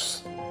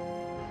house.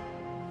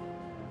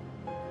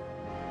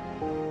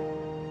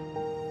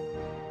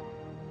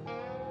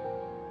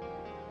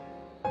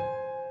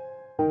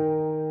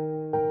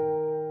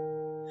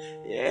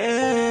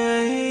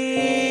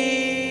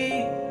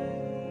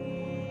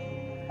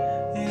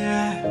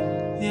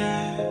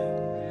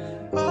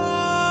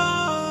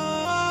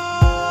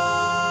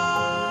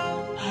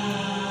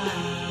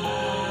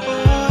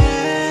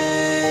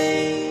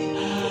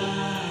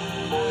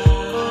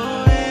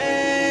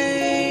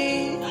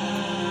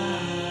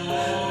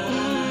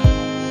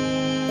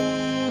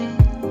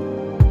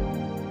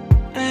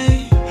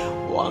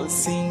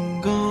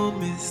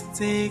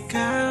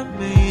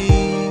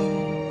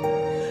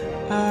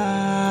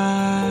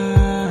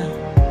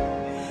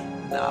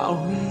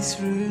 he's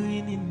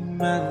ruining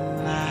my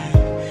life.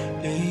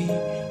 Hey,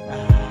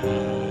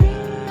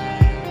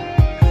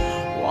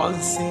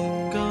 one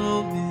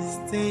single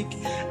mistake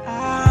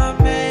I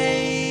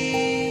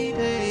made.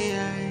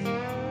 Hey,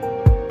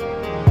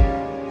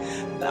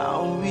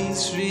 now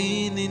he's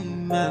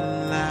ruining my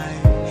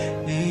life.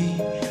 Hey,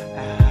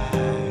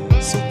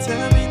 so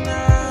tell me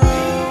now,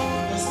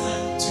 that's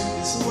not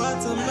true. So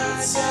what am I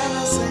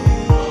gonna say?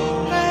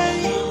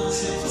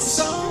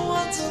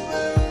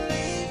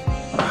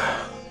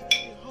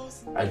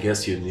 I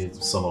guess you need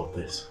some of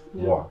this.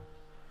 More.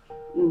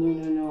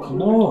 No.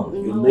 Come on,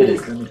 you need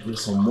it. Let me do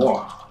some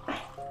more.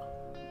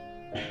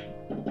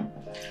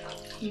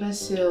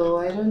 Basil,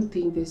 I don't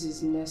think this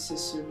is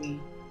necessary.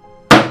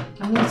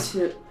 I need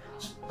to...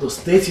 The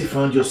state you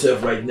found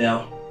yourself right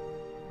now.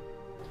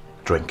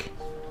 Drink.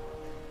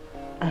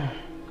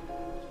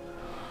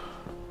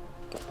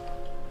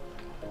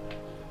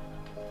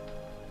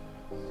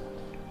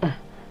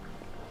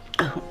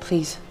 Oh,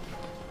 please.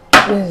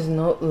 This is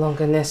no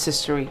longer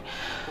necessary.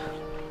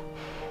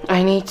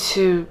 I need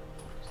to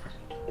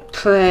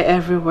clear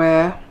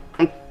everywhere.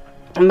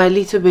 My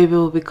little baby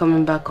will be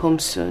coming back home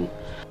soon.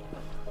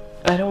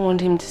 I don't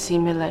want him to see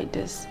me like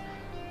this.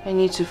 I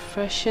need to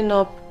freshen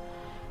up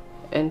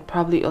and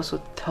probably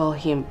also tell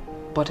him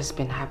what has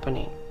been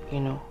happening, you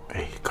know.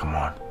 Hey, come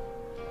on.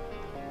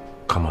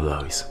 Come on,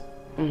 Lois.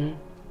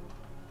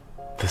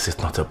 This is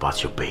not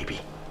about your baby.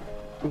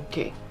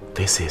 Okay.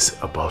 This is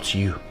about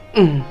you.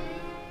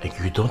 Like,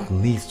 you don't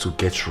need to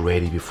get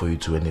ready before you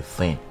do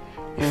anything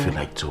you feel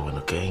like doing,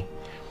 okay?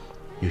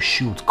 You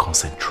should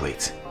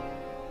concentrate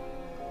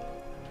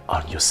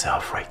on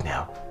yourself right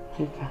now.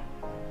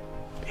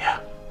 Yeah.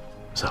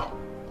 So,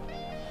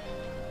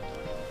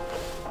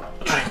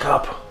 drink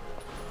up.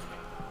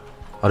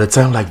 At a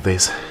time like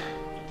this,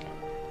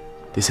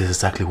 this is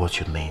exactly what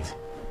you need,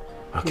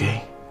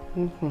 okay?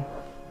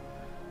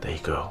 There you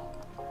go.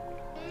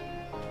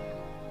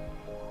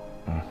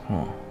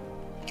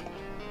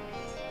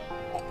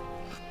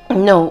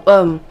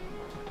 No,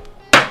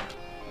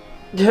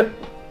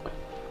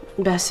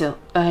 Basil,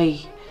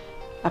 I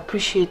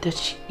appreciate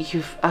that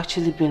you've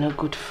actually been a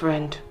good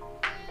friend.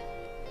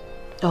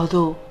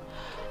 Although,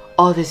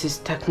 all this is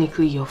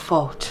technically your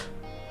fault.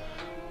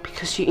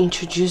 Because you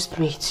introduced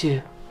me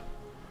to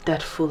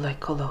that fool I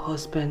call a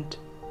husband.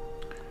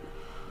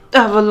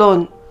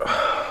 Avalon.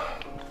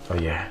 Oh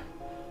yeah.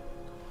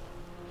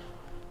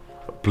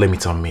 Blame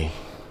it on me.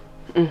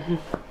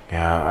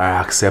 Yeah,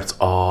 I accept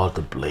all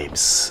the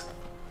blames.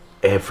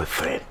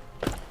 Everything.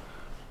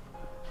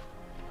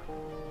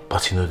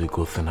 But you know the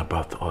good thing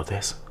about all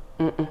this?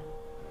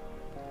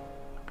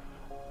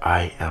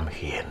 I am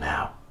here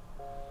now,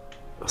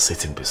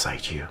 sitting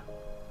beside you.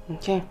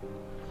 Okay.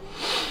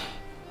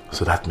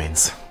 So that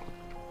means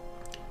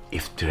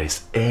if there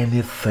is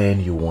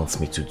anything you want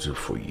me to do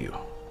for you,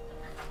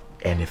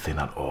 anything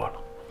at all,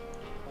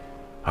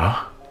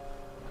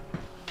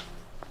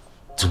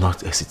 do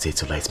not hesitate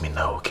to let me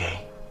know,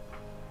 okay?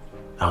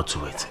 I'll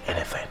do it,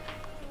 anything.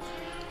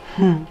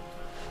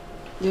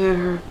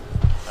 Yeah.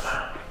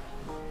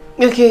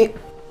 Okay.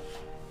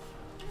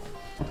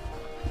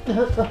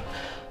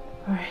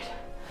 Alright.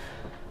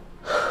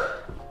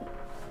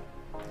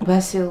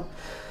 Basil,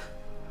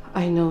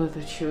 I know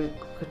that you're a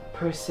good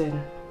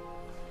person.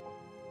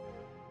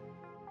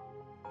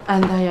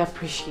 And I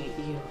appreciate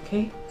you,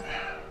 okay?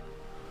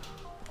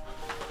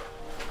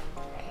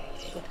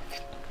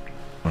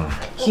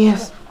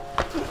 Yes.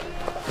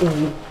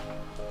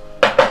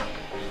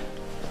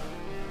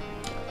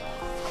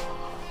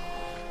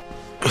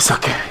 It's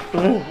okay.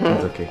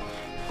 It's okay.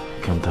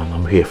 Calm down,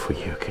 I'm here for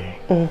you, okay?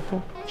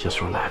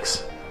 Just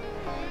relax.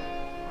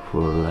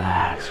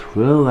 Relax,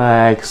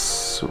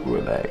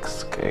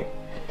 okay?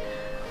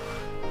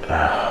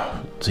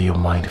 Do you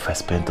mind if I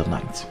spend the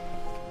night?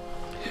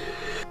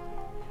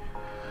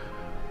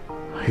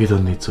 You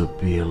don't need to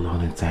be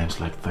alone in times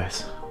like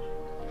this.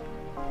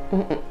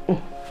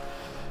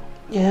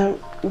 Yeah,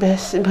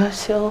 Basil.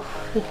 Basil.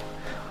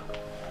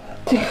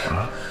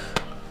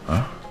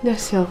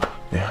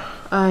 Yeah.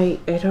 I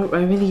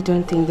really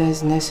don't think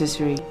that's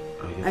necessary.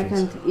 Oh, I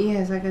can,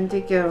 yes, I can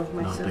take care of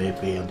myself. No,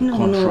 baby, on the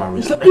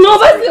contrary. No,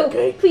 Basil!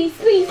 Okay? Please.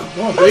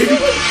 Come on, baby.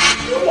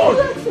 Come on.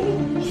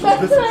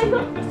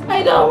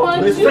 I don't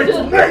want you to.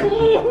 Basil,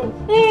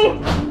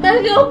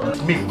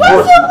 Me,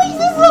 Basil, please,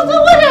 this is not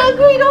what I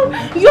agreed on.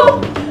 Your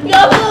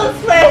close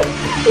friend.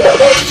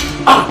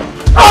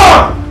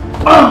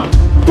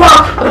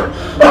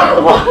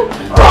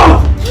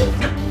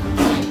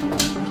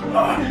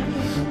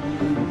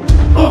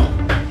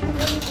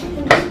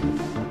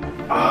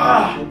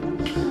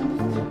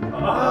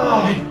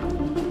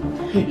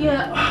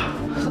 Yeah.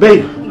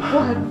 Babe!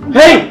 What?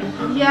 Hey!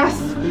 Yes.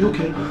 Are you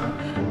okay?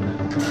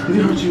 Did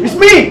it hurt you? It's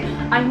me!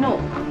 I know.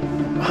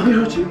 Did it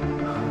hurt you?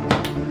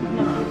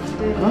 No,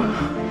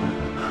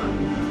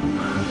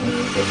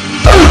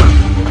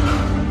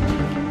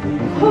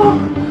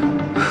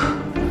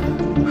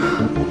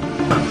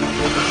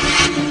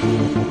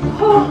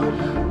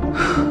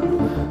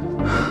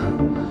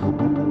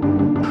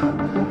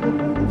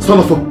 Son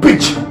of a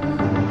bitch!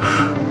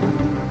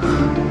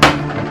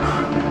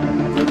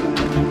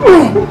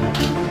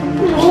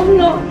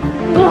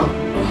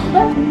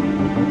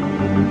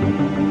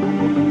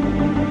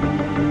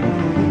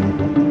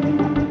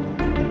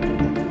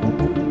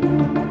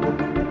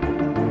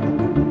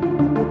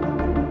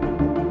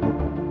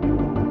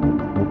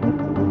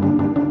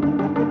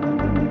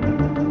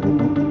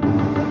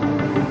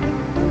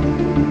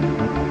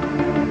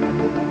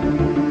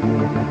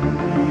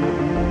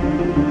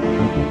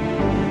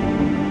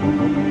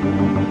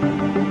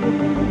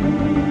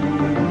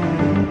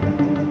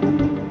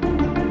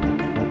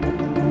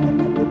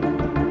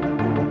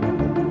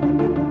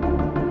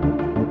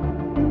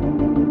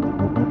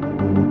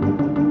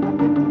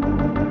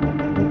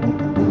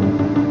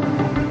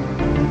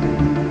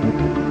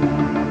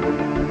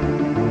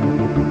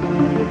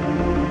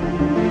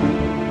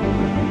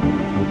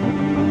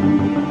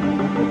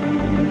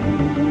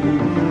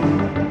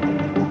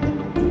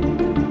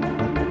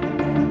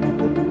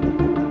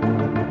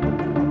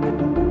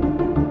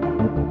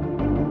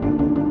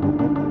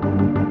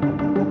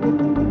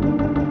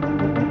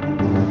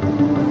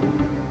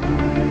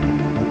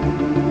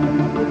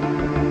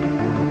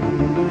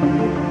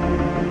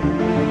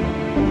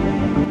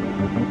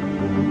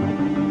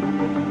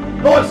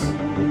 Lois!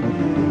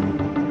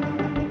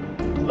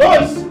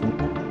 Lois!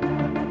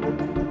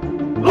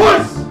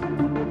 Lois!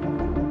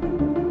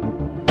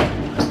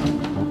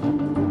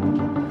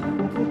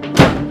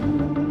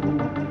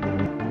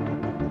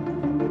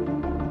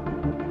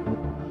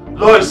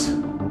 Lois!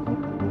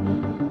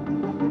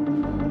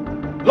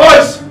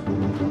 Lois!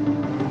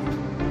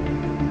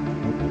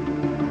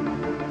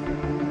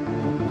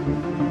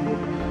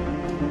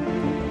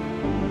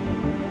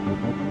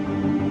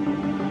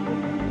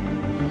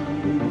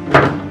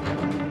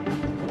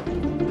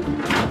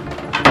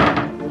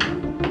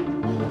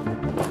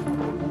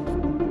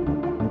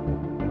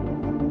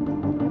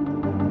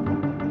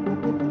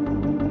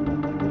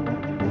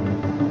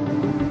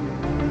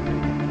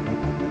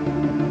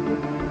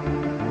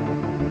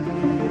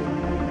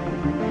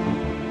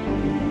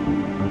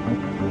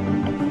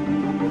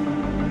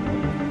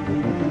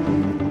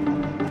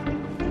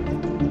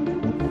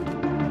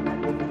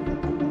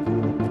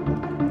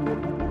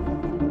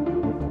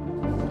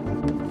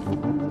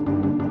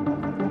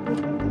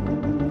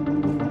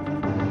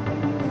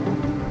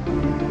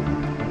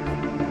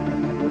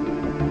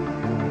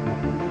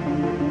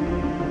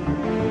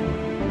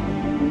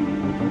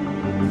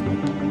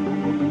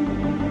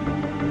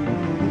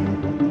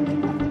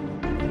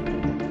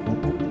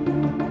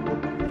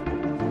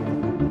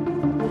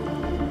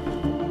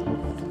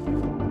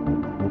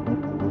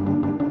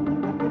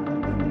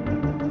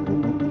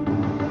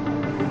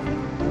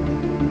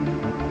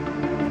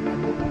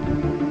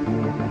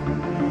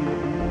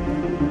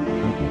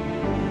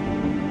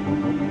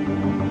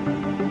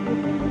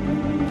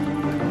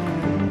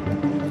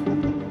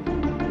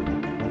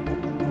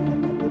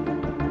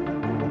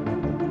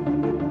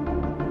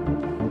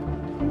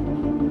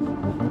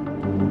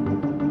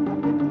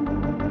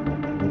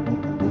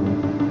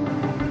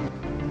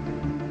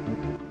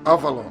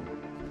 Avalon,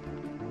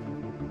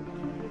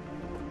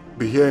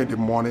 be here in the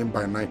morning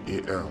by 9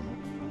 a.m.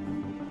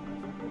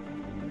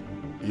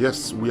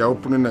 Yes, we are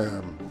opening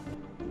an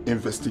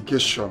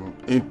investigation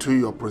into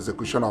your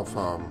prosecution of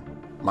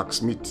Max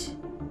Smith,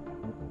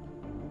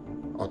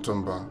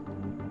 Otumba,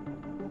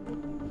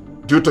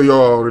 due to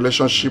your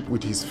relationship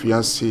with his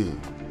fiancée,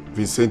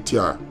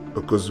 Vincentia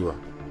Okozua.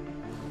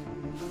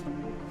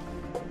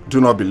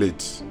 Do not be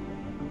late.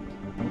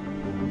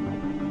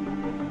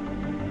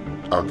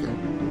 Okay.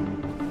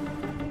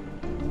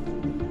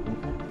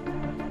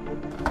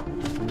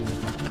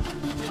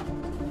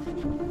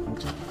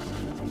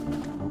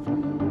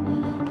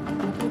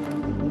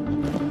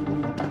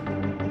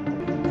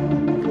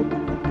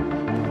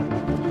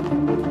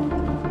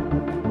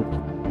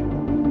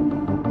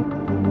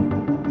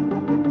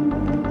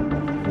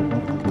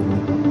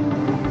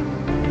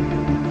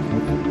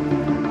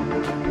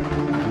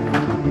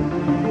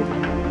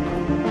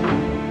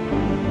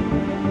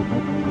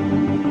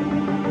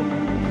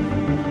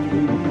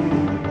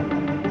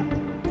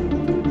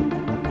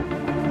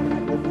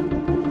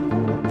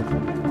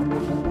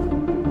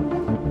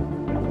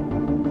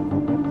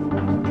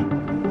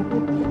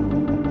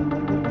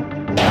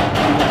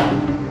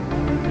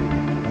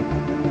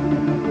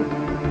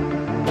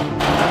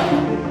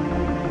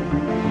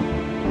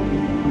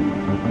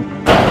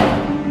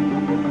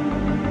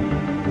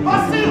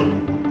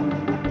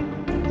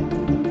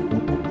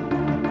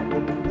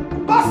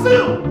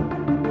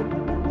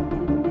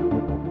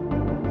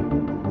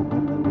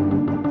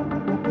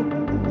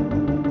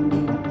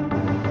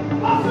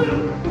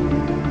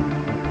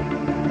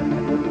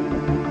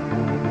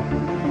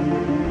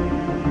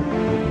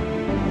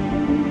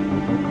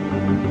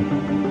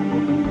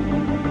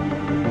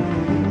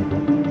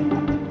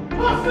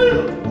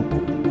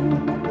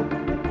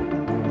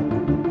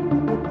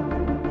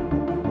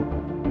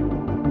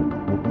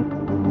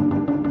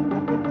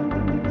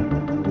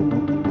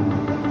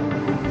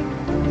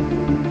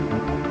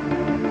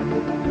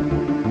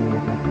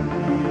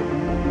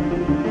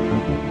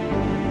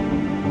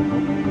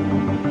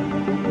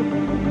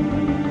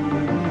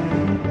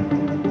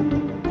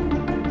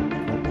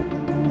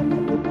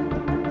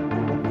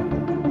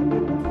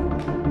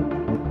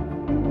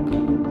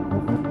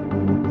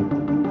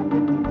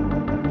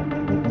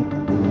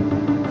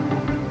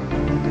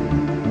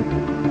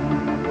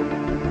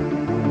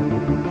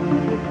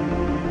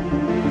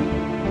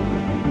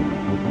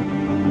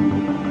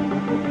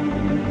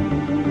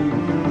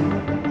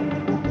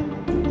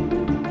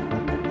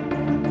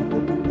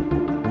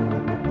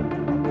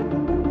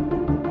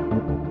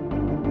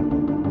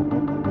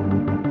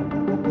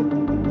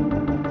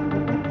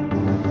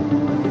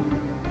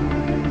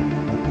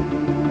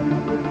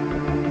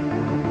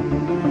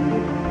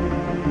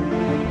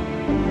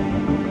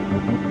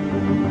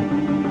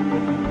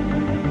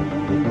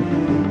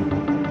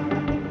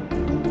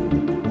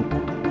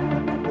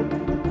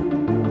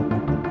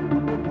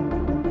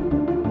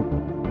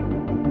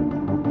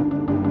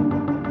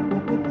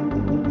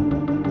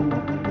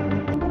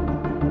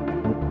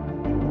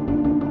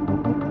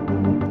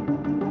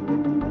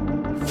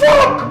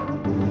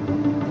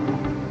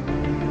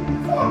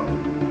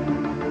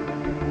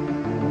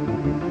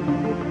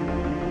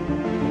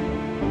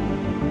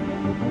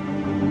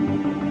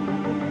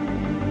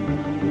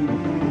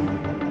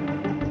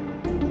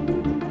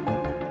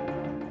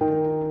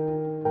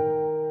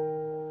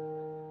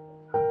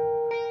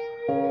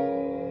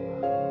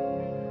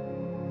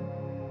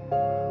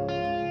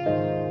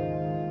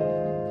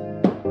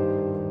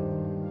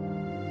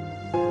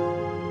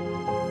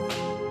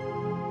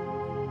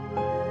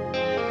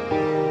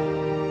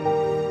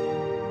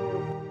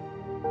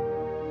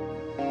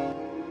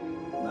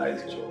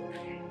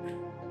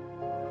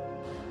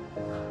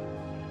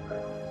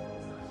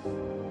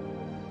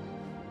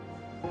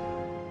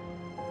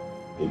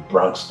 A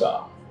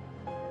prankster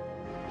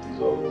is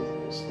always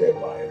a step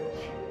ahead of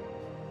you.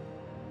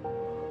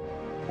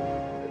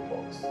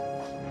 Report.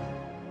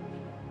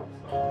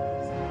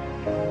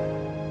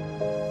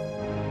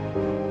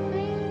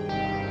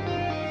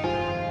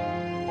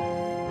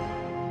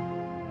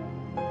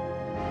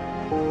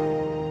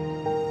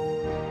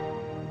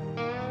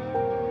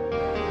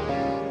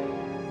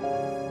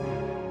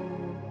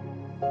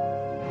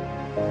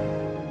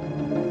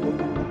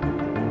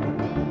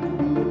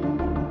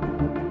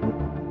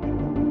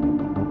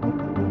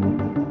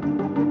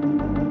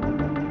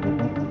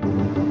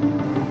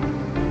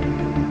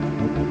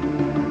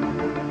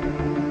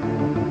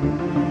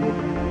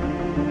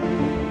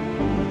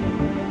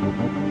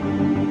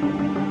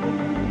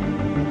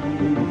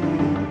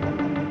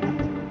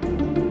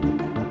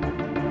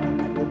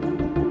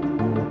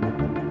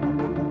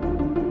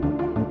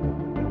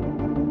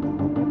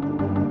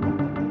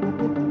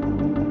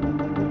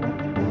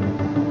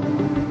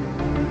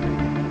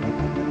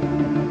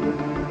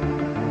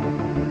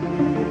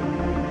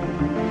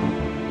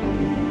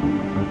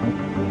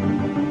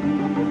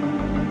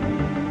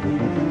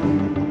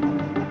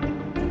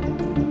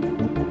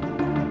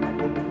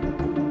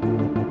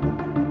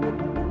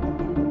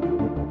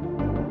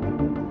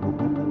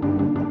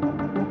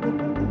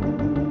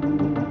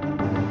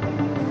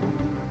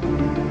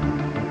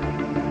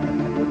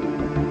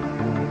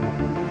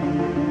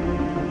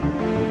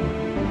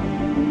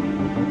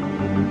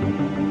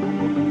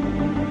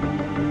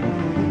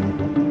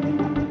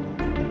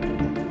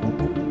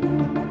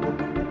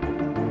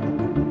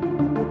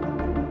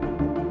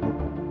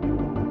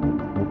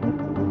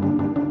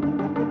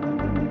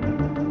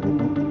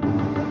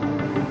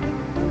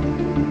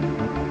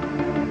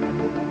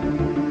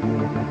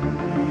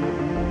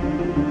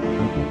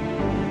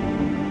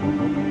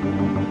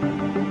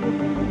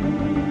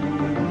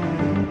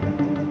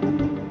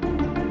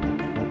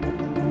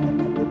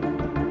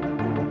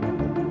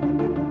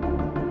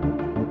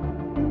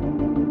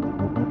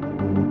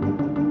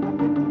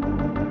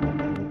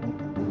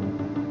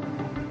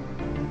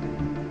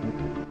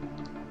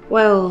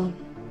 Well,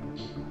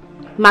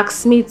 Max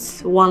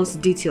Smith wants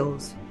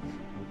details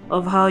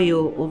of how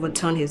you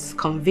overturned his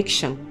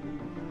conviction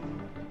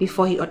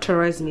before he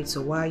authorized me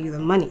to wire you the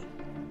money.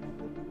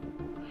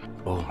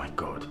 Oh my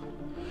God.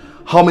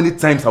 How many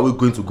times are we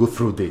going to go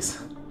through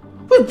this?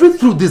 We've been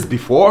through this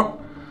before.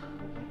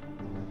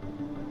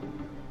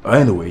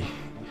 Anyway,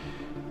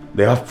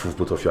 they have proof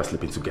both of you are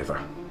sleeping together.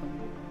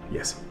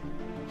 Yes.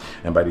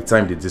 And by the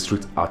time the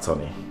district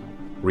attorney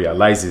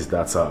realizes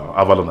that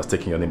Avalon has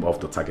taken your name off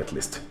the target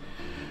list,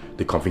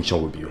 the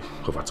conviction will be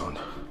overturned.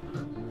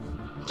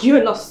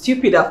 You're not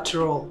stupid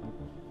after all.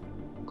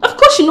 Of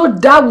course you know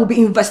that will be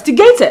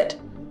investigated.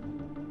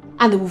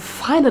 And they will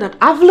find out that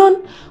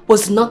Avalon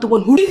was not the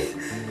one who...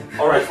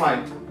 Alright,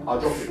 fine. I'll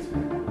drop it.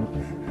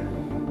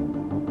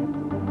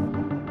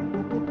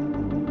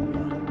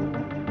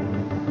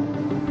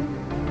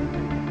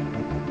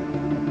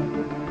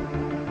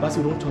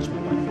 Basil, don't touch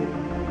my wife.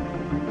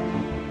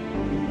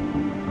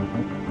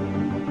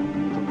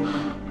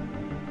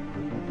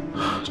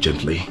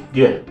 Gently.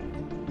 Yeah.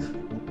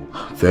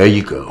 There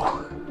you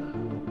go.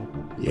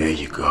 There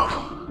you go.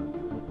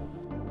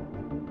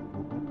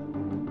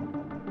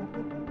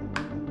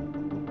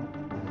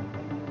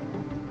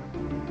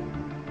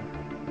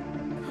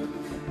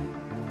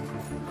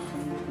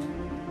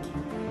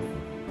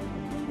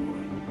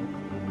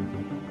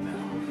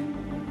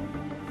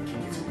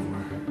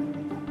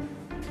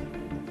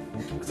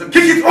 So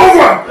kick it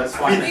over! That's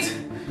fine.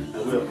 I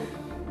will.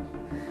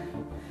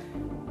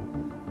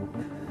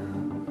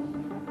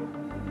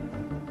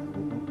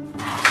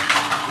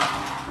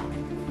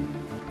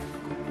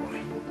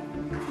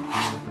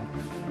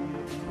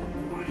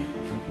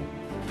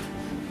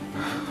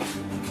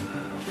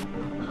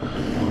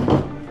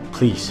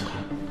 Please.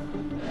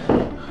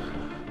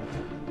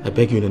 I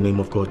beg you in the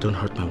name of God, don't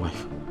hurt my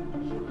wife.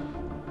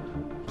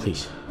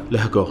 Please,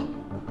 let her go.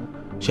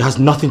 She has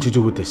nothing to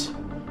do with this.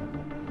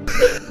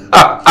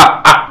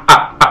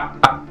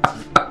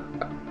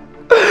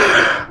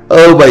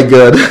 Oh my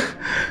God.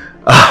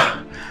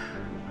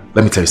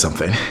 Let me tell you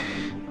something.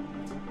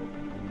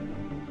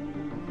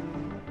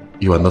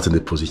 You are not in the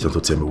position to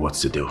tell me what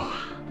to do.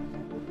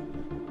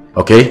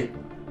 Okay?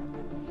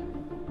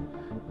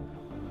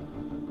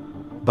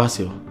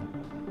 Basil,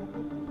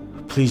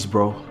 please,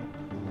 bro.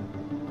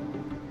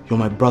 You're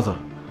my brother.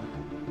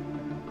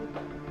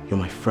 You're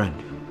my friend.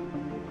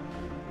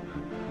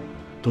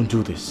 Don't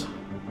do this.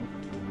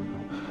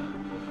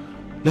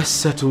 Let's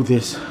settle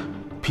this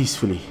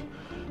peacefully,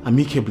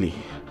 amicably.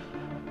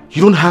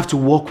 You don't have to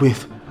walk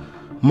with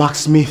Mark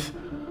Smith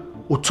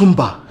or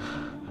Tumba.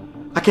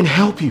 I can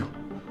help you.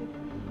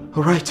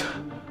 Alright?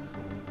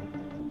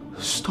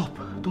 Stop.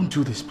 Don't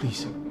do this,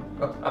 please.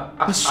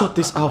 Let's sort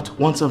this out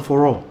once and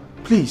for all.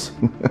 Please.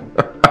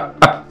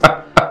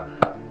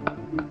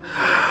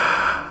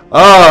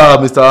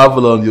 Mr.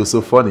 Avalon, you're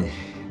so funny.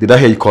 Did I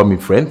hear you call me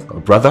friend or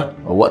brother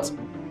or what?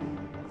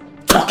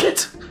 Talk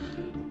it.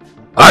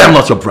 I am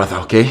not your brother,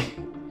 okay?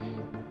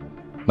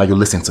 Now you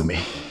listen to me.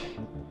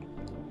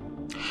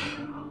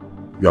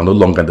 You are no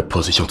longer in the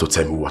position to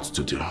tell me what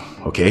to do,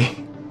 okay?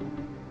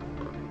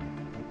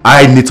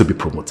 I need to be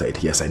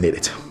promoted. Yes, I need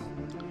it.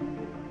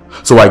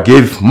 So I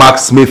gave Mark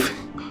Smith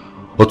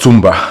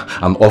Otumba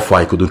an offer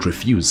I couldn't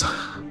refuse.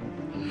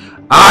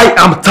 I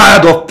am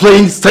tired of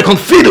playing second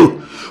fiddle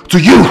to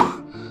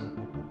you.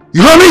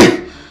 You hear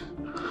me?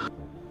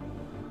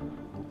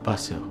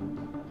 Basil.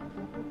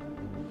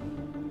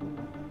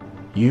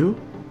 You?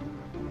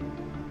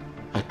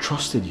 I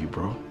trusted you,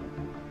 bro.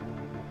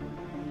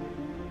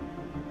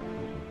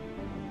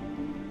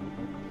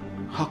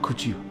 How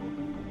could you?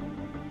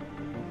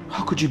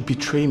 How could you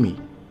betray me?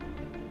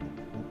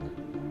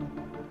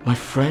 My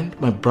friend,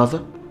 my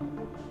brother,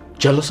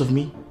 jealous of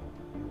me?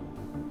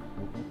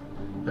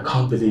 I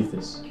can't believe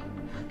this.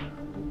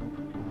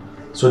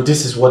 So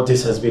this is what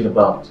this has been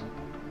about.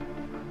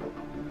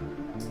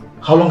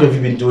 How long have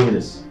you been doing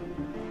this?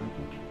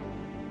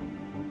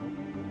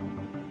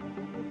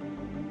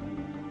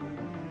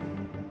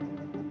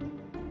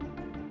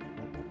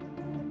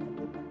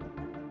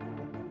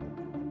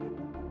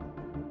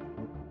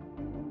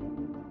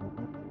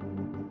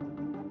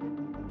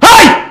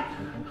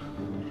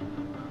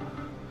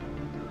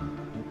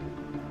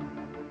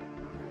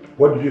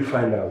 What did you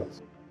find out?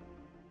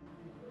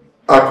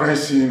 Our crime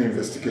scene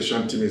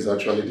investigation team is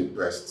actually the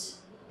best.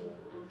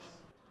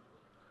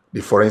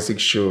 The forensic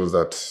shows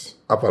that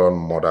Avalon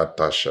murdered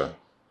Tasha.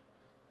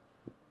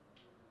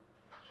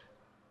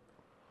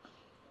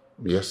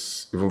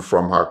 Yes, even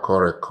from her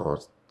core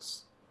records,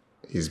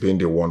 he's been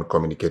the one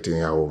communicating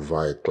her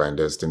over a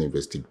clandestine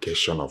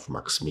investigation of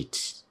Mark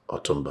Smith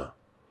Otumba.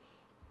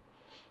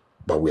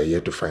 But we are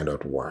yet to find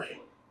out why.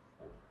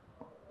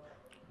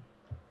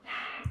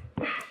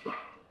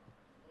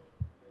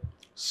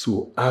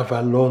 So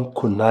Avalon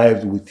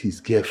connived with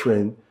his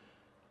girlfriend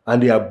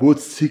and they are both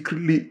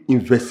secretly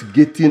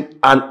investigating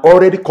an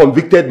already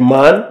convicted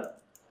man?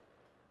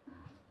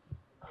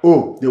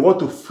 Oh, they want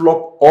to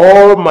flop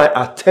all my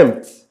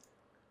attempts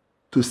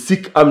to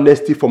seek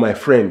amnesty for my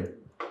friend.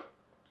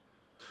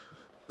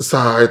 Sir,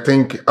 I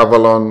think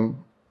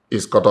Avalon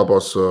is caught up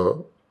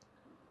also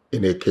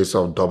in a case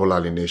of double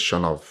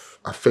alienation of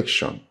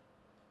affection,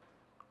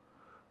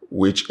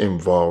 which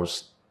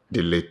involves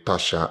the late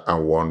Tasha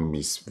and one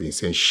Miss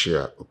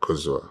Vincentia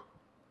Okozua,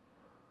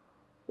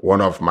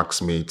 one of Mark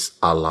Smith's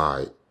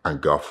ally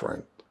and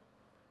girlfriend.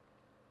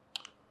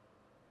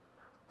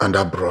 And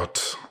that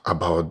brought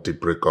about the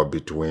breakup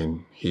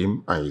between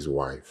him and his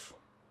wife,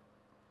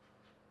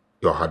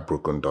 your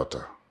heartbroken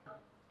daughter.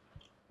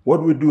 What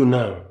do we do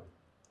now?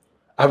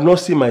 I've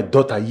not seen my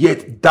daughter,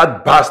 yet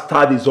that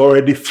bastard is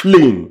already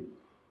fleeing.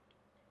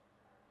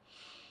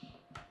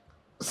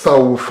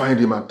 So we'll find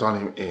him and turn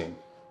him in.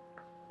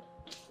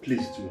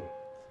 Please do.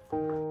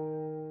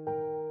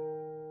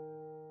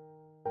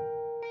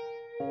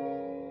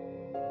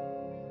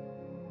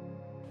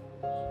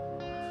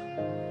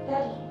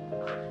 Daddy,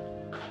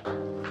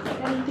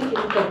 take a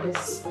look at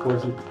this. What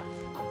is it?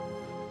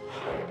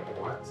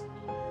 What?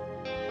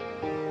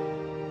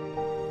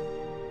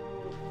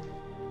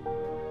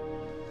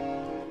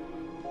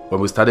 When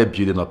we started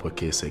building up a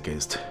case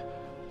against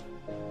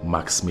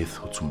Mark Smith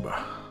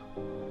Otumba,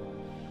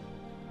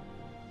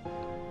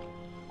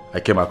 I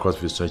came across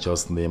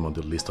Vincentia's name on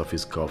the list of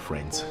his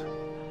girlfriends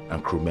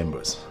and crew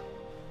members.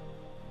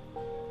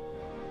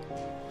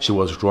 She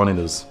was running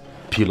those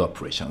peel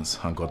operations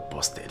and got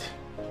busted.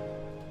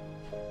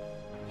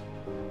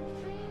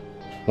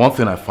 One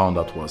thing I found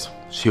out was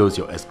she was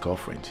your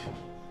ex-girlfriend.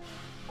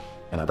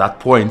 And at that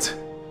point,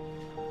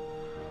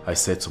 I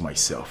said to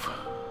myself,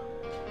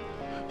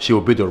 she will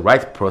be the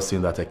right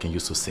person that I can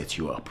use to set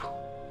you up.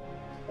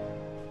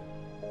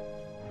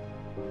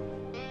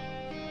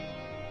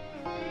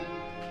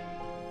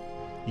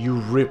 You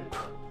rip,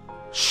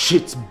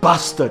 shit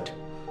bastard.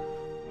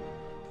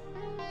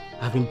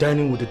 I've been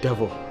dining with the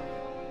devil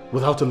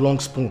without a long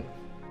spoon.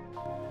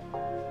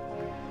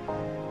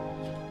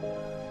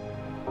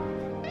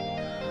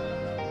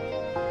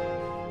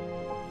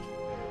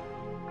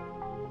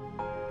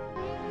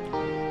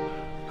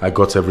 I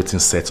got everything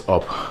set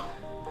up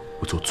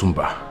with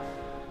Otumba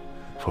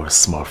for a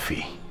small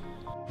fee.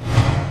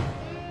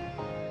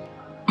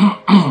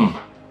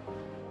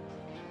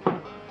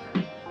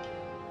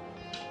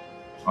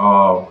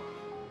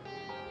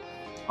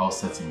 I'll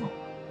set him up.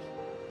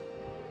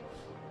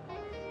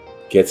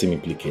 Get him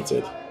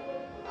implicated.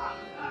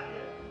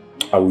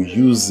 I will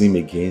use him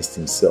against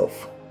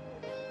himself.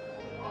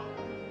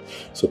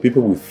 So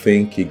people will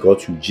think he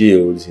got you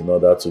jailed in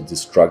order to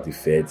distract the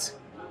feds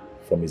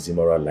from his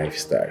immoral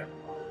lifestyle.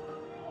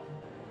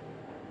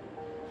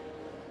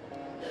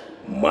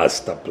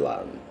 Master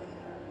plan.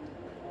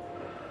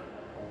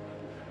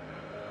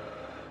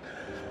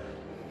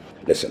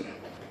 Listen,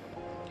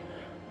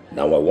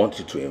 now I want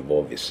you to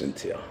involve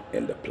Vincentia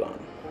in the plan.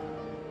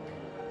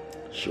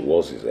 She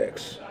was his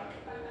ex.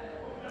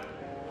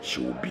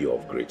 She will be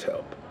of great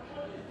help.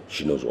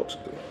 She knows what to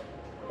do.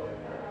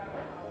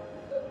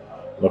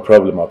 No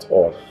problem at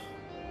all.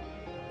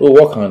 We'll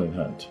work hand in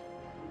hand.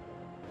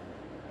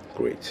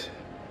 Great.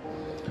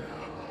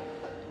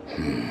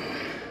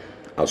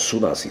 As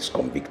soon as he's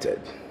convicted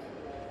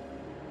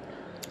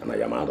and I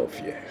am out of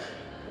here,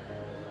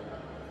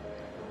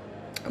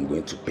 I'm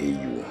going to pay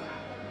you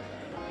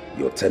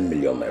your 10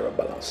 million naira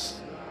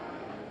balance.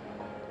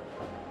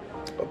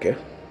 Okay?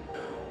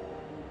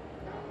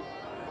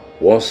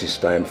 Once it's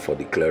time for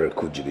the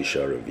clerical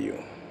judicial review,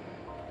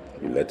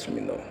 you let me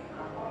know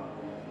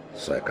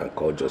so I can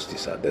call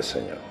Justice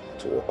Adesanya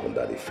to work on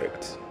that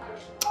effect.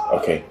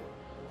 Okay.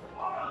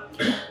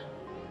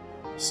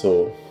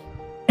 So,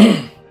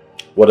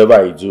 whatever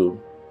I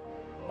do,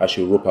 I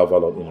should rope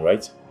Avalon in,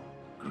 right?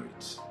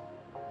 Great.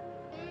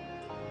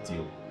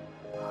 Deal.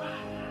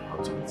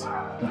 I'll do it.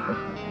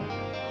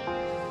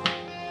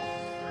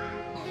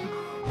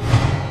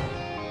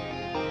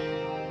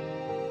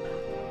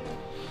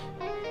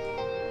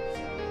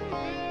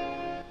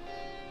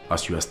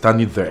 As you are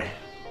standing there,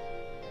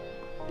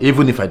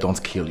 even if I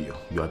don't kill you,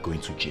 you are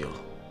going to jail.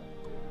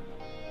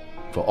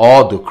 For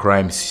all the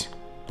crimes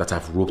that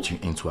I've roped you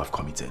into have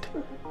committed.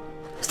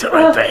 Stay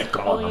right there,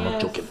 come on, I'm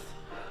not joking.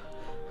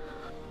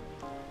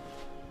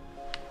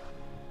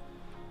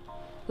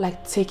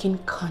 Like taking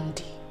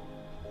candy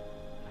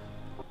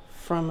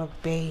from a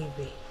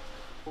baby.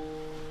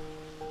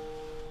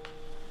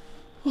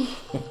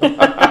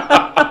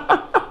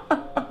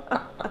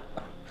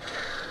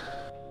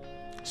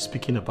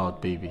 Speaking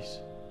about babies,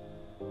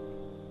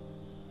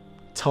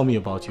 tell me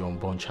about your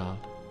unborn child.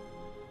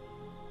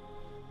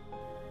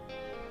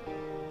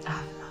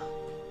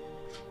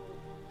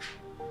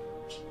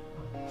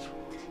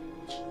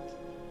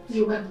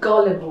 You were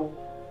gullible.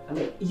 I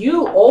mean,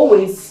 you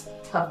always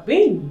have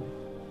been.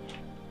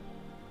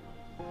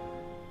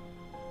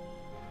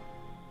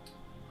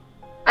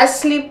 I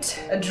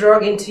slipped a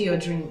drug into your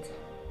drink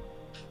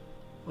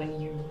when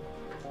you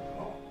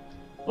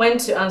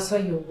went to answer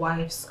your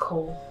wife's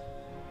call.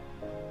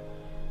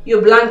 You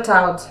blanked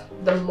out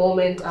the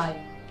moment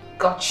I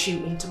got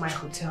you into my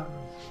hotel room.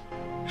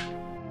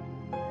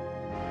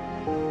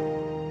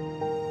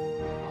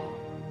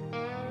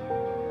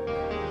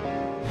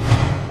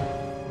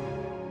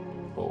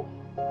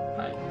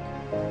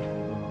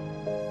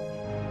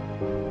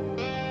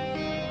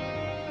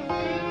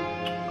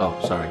 Oh,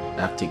 sorry.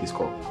 I have to take this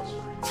call.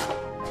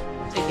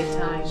 Take your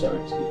time.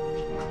 Sorry, excuse me.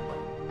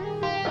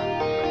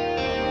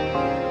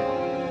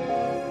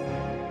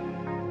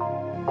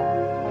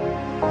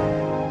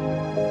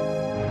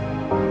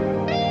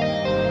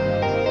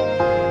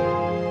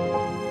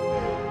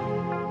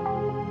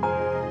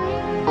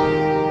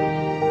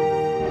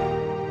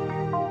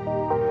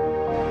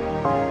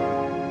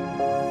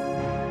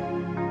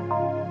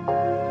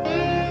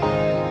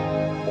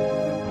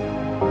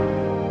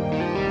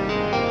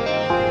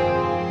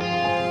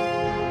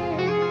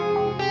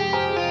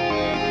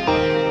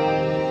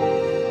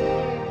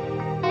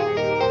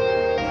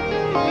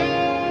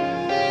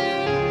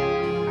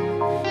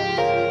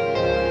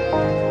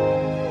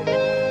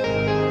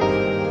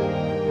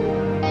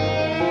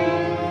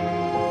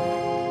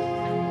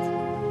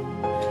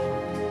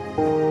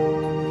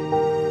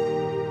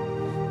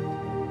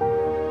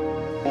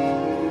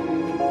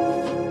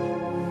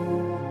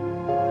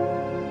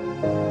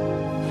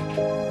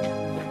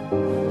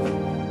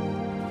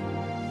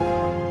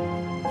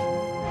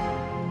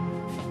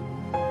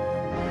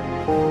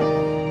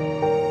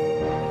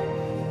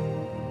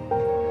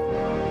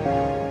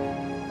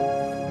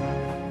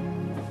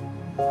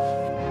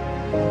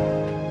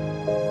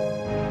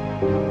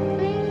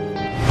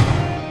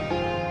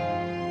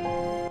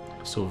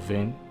 So,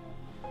 Vin,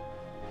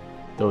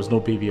 there was no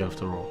baby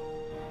after all.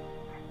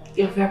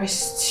 You're very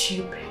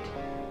stupid.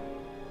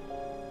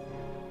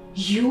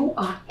 You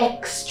are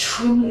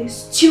extremely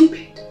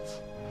stupid.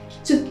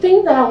 To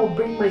think that I will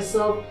bring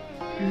myself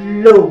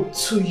low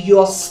to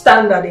your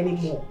standard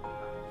anymore.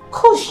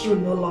 Cause you're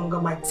no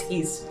longer my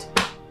taste.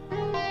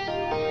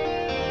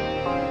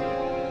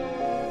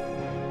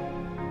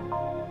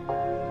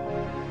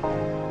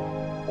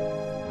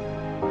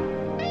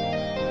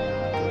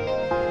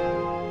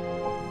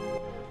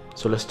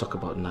 So let's talk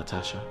about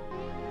Natasha.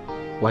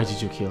 Why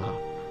did you kill her?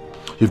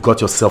 You've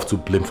got yourself to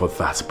blame for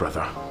that,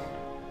 brother.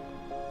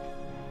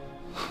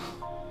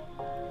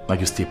 Now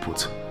you stay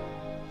put,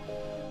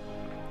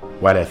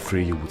 while I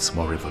thrill you with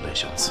small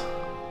revelations.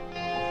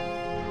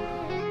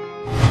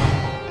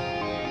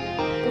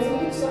 It's a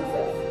good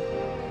success.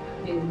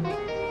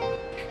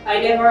 I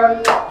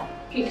never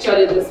pictured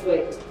it this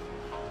way.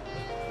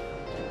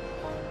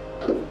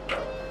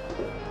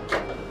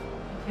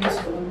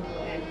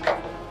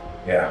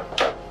 Yeah.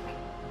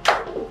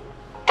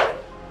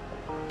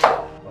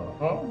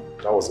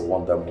 That was a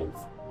wonder move.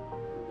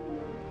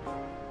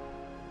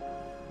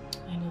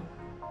 I know.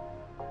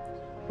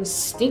 We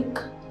stick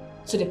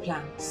to the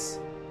plans.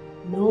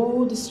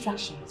 No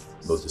distractions.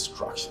 No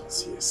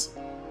distractions, yes.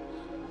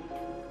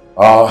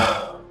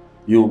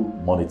 You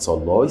monitor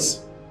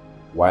Lois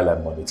while I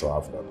monitor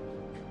Avalon.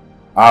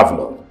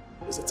 Avalon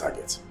is the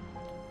target.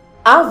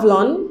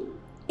 Avalon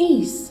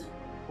is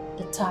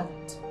the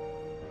target.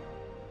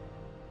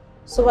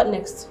 So what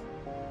next?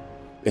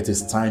 It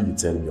is time you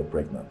tell him you're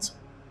pregnant.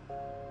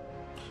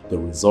 The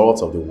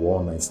result of the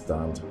one-night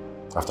stand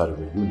after the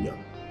reunion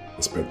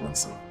is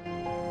pregnancy.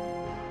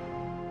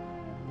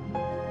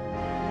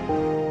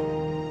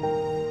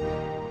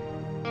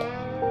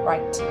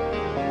 Right.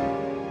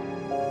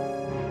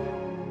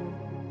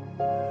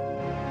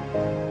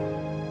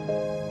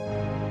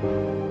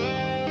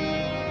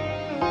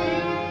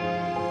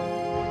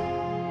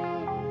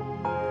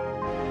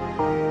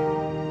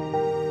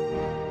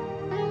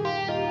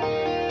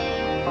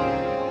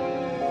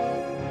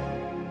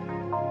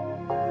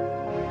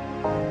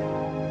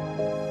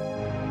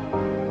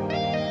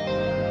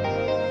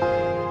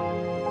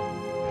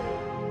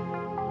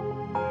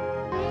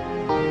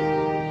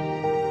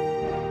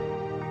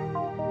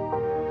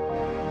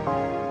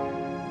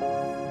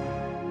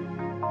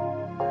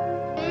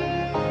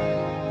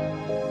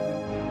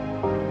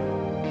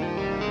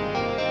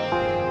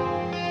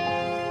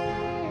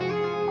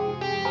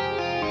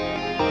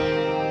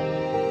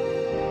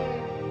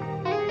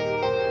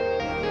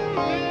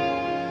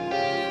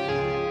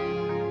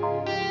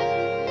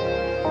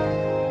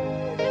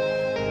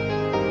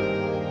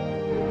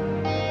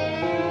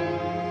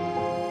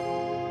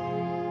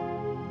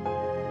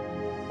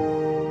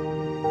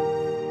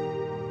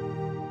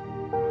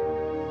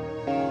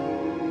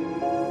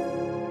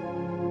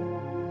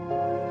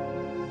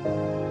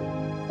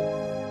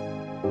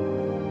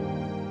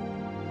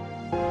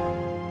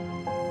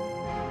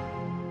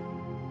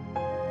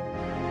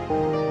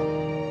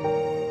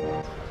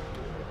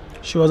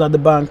 She was at the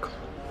bank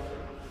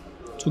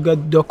to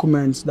get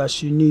documents that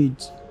she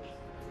needs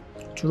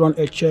to run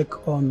a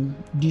check on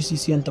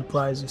DCC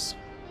Enterprises.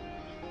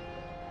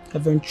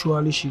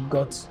 Eventually, she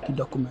got the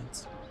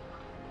documents.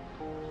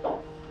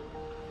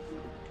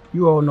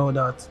 You all know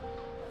that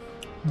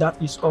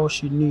that is all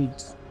she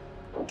needs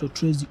to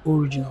trace the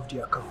origin of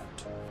the account.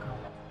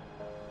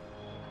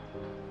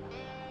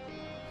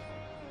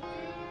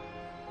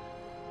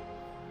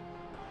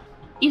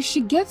 If she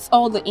gets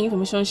all the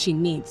information she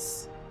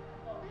needs,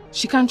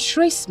 she can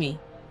trace me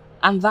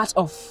and that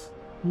of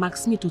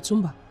Maxime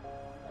Totumba,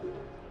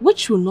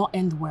 which will not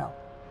end well.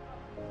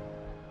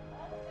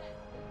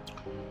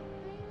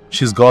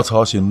 She's got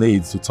all she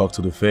needs to talk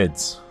to the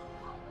feds.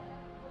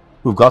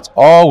 We've got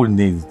all we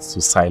need to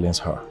silence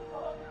her.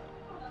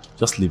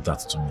 Just leave that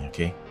to me,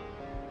 okay?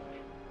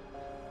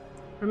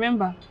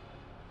 Remember,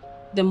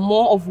 the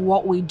more of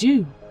what we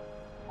do,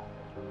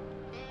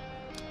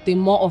 the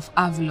more of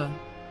Avalon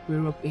we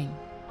rope in.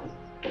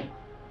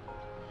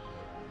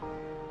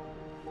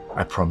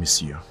 I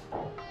promise you.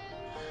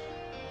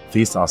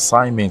 This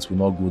assignment will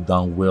not go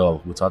down well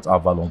without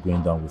Avalon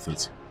going down with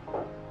it.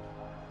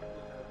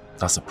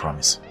 That's a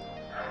promise.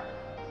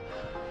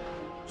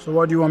 So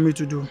what do you want me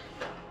to do?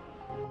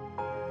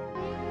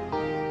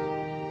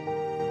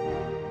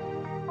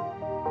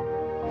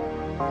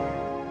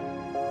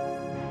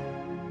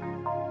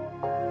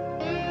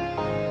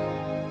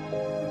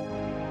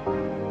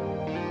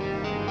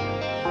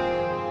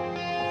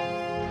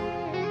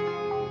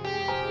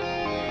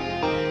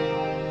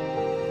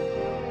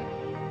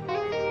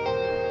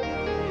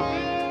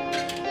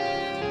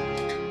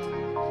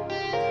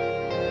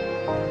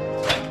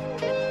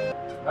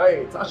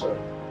 Hey, Tasha.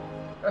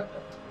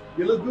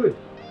 You look good.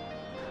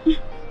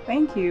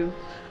 Thank you.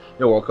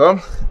 You're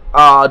welcome.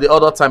 The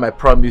other time I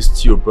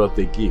promised you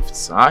birthday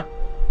gifts, huh?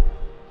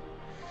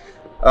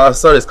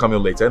 Sorry it's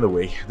coming late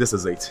anyway. This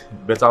is it.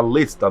 Better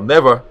late than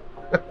never.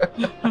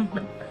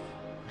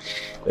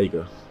 There you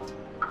go.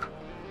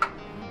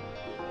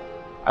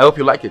 I hope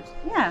you like it.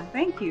 Yeah,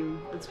 thank you.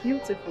 It's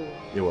beautiful.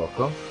 You're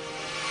welcome.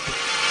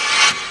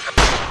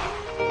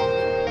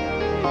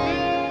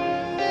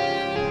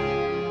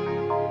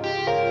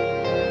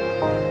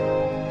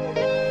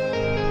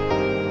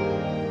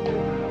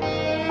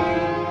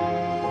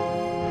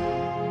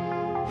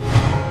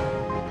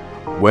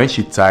 When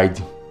she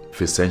tied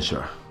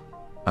Vicentia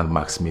and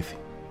Mark Smith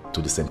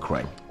to the same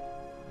crime,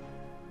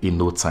 in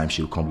no time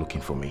she'll come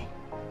looking for me.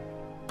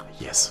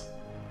 Yes,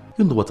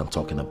 you know what I'm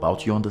talking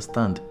about, you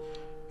understand.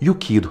 You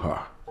killed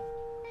her.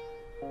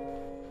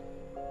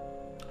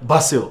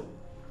 Basil,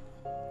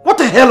 what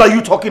the hell are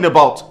you talking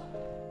about?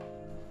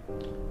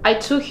 I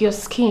took your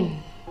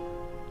skin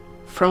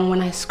from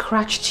when I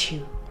scratched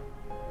you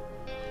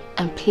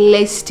and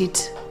placed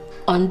it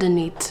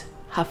underneath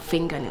her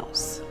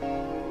fingernails.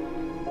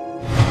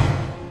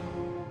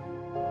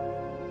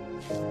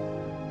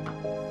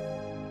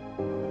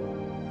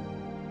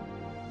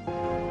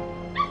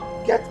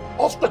 Get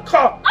off the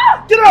car!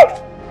 Ah! Get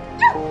out!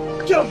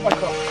 Get off my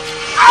car!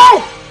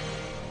 Ow!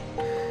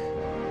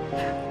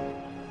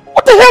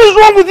 What the hell is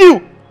wrong with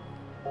you?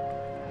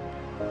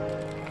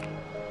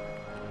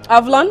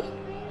 Avalon,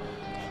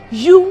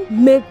 you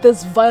made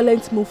this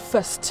violent move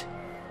first.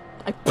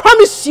 I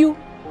promise you,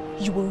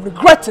 you will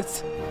regret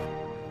it.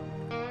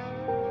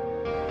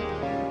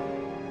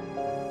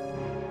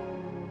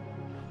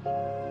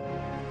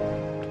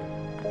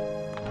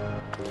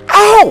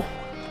 Ow!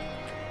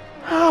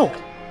 Ow!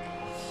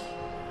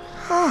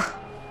 Ah.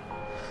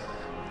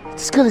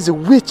 This girl is a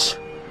witch.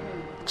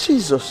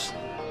 Jesus.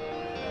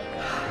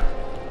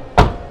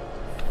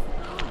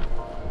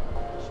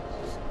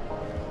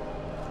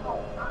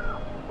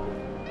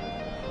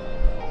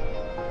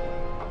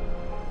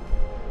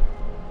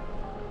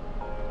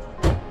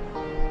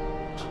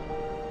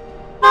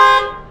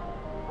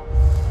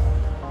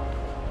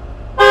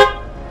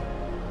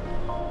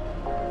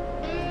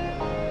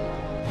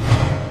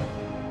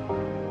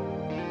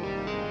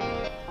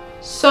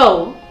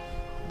 So,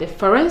 the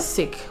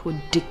forensic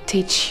would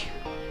dictate you.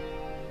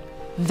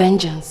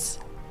 Vengeance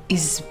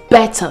is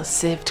better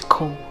served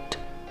cold.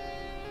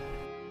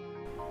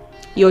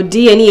 Your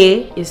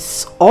DNA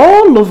is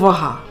all over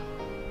her.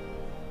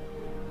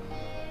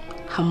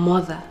 Her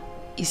mother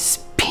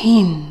is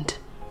pinned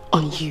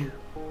on you.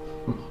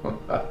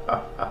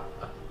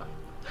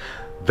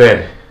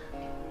 Then,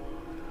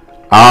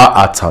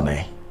 our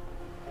attorney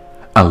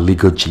and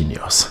legal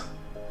genius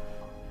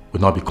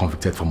will not be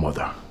convicted for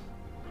murder.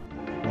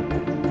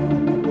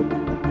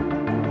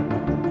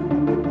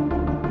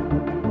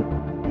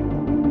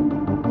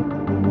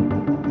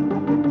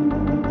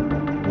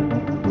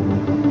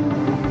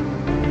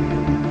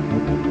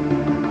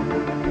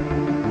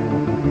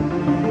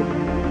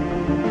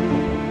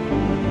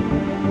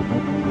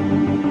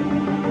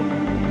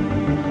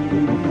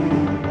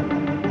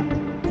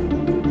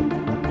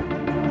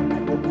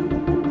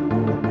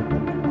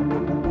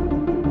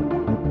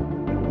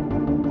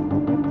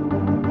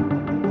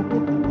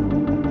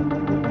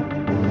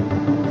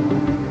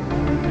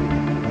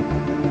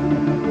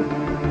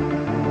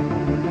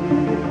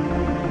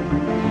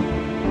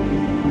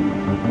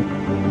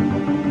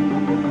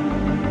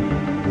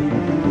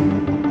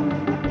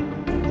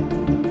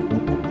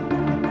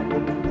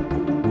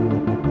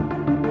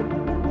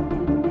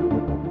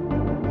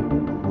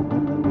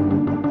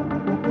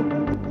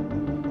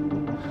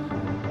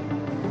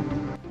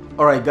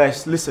 Alright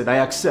guys, listen, I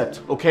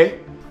accept, okay?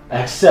 I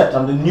accept,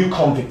 I'm the new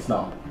convict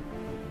now.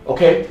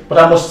 Okay? But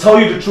I must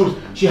tell you the truth.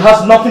 She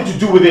has nothing to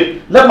do with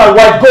it. Let my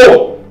wife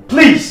go!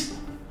 Please!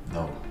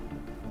 No.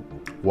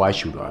 Why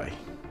should I?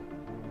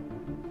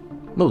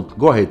 No,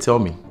 go ahead, tell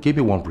me. Give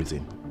me one reason.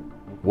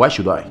 Why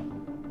should I?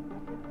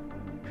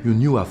 You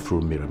knew her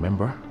through me,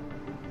 remember?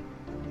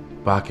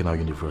 Back in our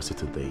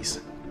university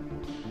days.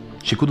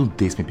 She couldn't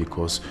date me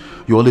because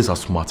you always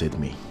outsmarted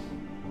me.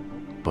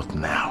 But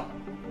now,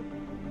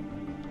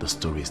 the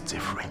story is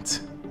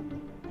different.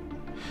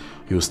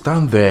 You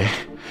stand there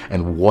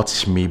and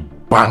watch me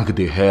bang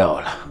the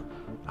hell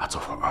out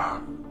of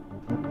her.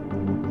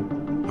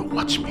 You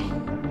watch me.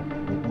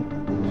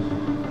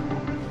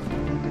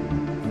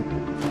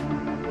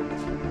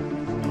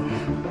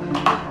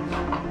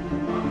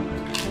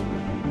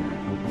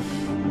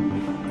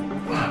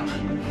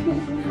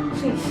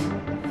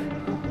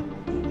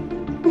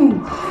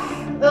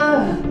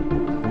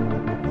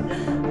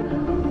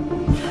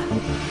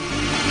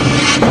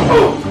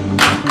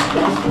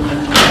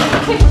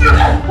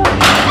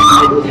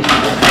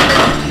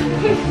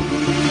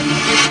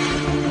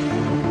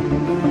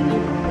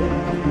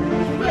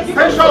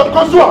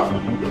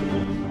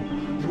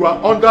 You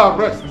are under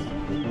arrest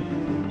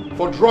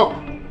for drug,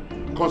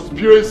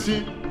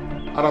 conspiracy,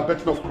 and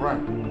abetting of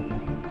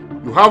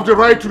crime. You have the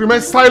right to remain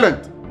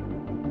silent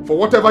for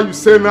whatever you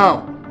say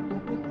now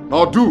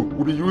or do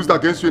will be used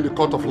against you in the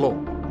court of law.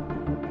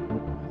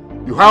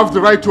 You have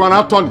the right to an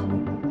attorney,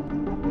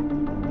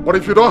 but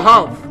if you don't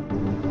have,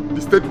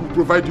 the state will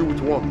provide you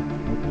with one.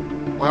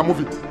 Or move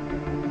it.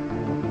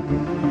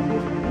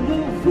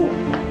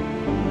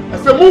 Move. I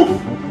say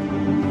move.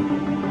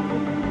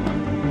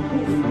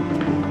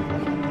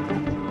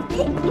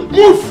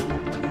 Move!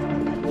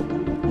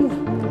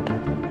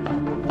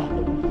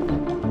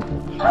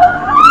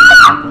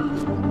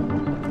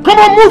 Come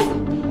on, move!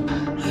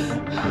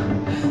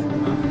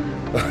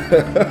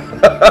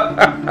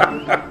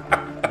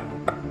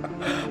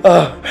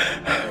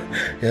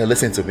 Yeah,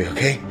 listen to me,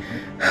 okay?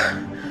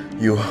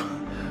 You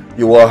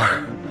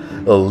are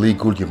a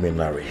legal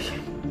luminary.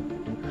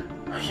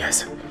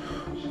 Yes.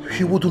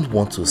 You wouldn't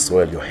want to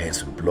soil your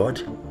hands with blood.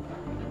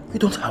 You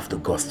don't have the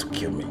guts to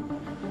kill me,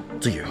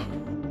 do you?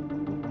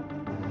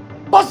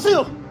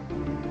 Basil!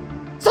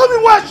 Tell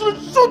me why I should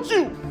shoot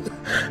you!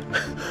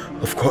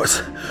 Of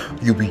course,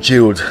 you'll be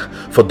jailed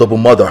for double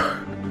murder.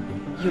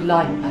 You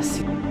lie,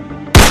 Basil.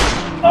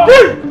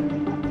 Hey!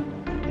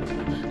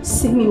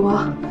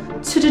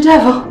 Simiwa, to the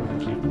devil.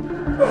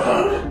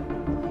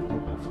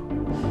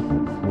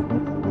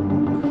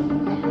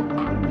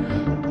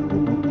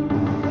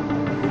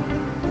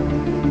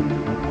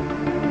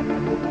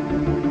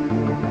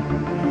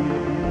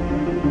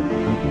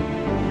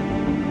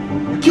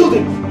 You killed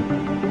him!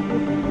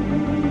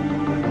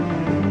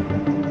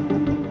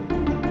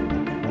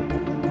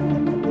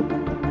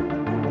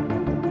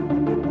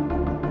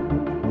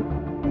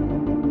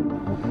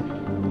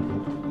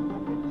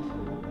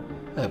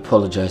 I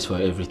apologize for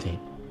everything.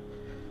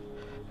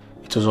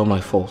 It was all my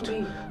fault.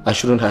 I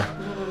shouldn't have.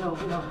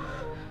 No.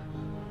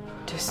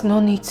 There's no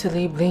need to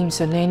lay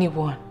blames on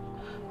anyone,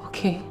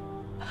 okay?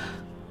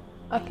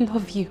 I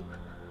love you.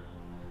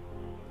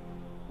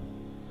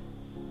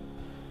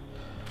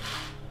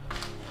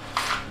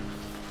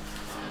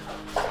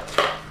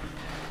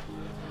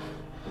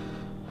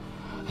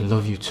 I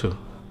love you too.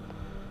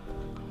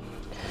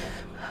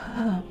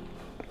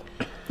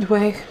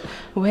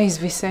 Where is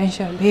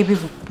Vicentia? Baby,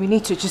 we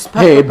need to just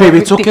pack Hey, up baby,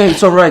 it's everything. okay.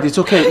 It's alright. It's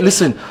okay.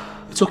 Listen,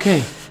 it's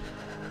okay.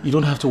 You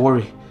don't have to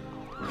worry.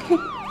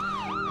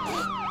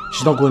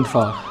 She's not going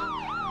far.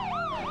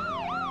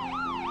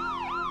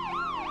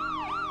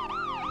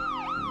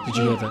 Did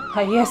you hear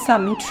that? Yes,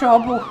 I'm in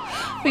trouble.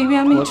 Baby,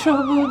 I'm in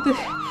trouble.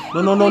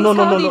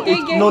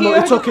 No,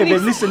 it's okay,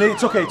 babe. Listen,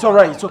 it's okay. It's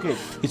alright. It's okay.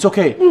 It's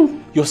okay.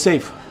 You're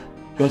safe.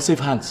 You're in safe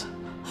hands.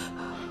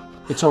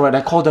 It's alright.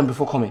 I called them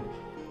before coming.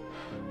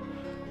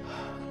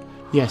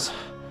 Yes.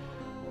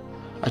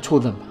 I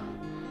told them.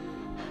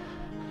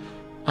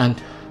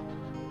 And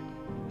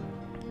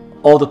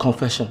all the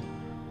confession,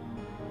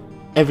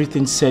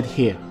 everything said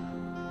here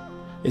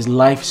is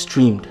live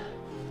streamed.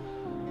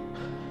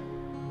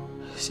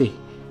 See,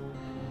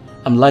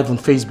 I'm live on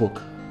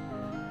Facebook.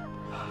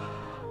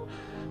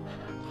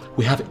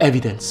 We have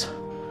evidence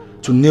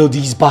to nail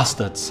these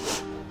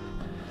bastards.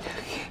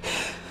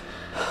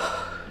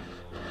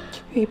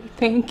 Baby,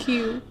 thank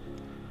you.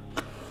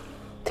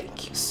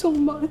 Thank you so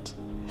much.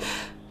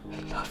 I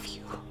love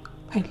you.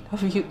 I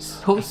love you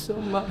so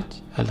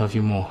much. I love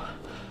you more.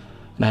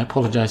 And I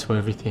apologize for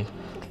everything.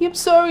 I am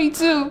sorry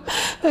too.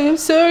 I am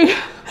sorry.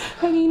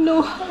 I didn't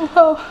know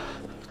how.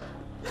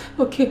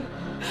 Okay.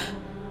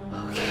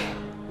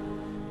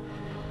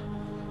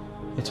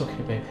 It's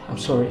okay, babe. I'm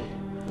sorry.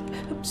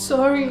 I'm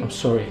sorry. I'm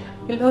sorry.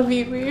 I love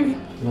you, baby.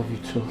 I love you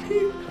too.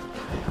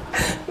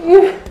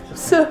 I'm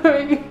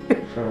sorry.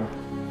 Sure.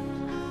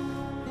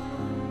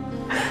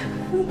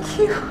 Thank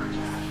you.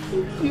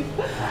 Thank you.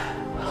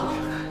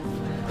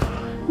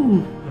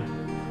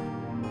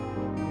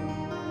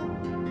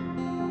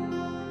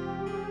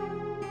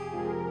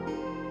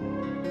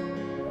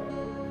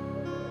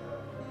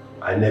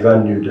 I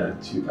never knew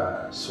that you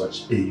are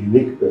such a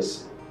unique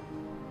person.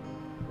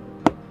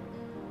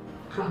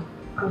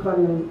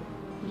 Avalon,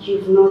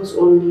 you've not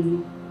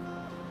only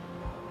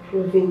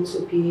proven to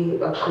be a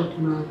good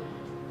man,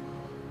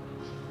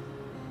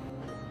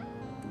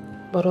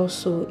 but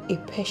also a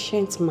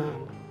patient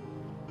man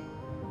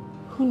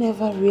who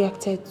never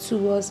reacted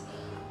towards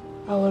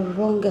our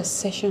wrong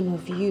assertion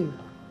of you.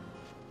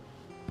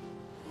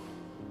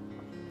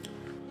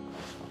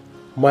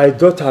 My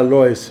daughter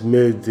Lois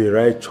made the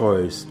right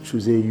choice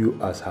choosing you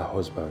as her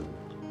husband.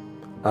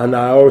 And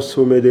I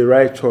also made the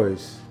right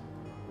choice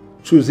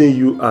choosing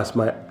you as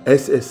my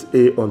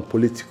SSA on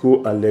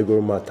political and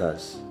legal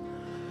matters.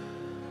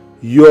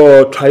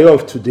 Your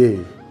triumph today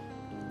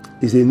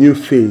is a new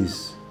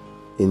phase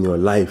in your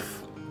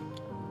life.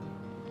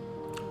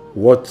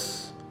 What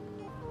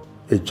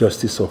a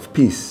justice of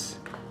peace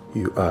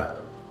you are.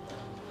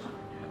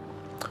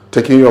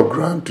 Taking your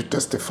ground to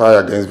testify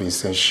against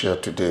Vincentia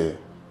today,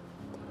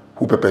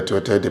 who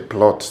perpetuated the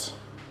plot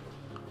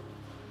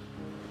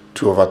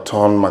to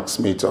overturn Max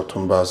Smith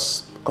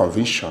Otumba's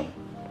conviction,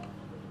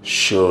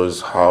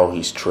 shows how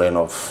his train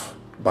of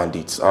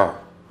bandits are,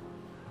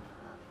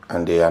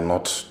 and they are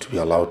not to be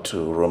allowed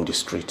to roam the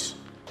streets.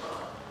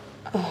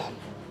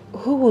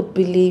 Who would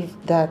believe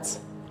that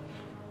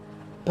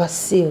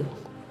Basil,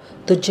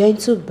 the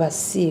gentle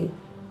Basil,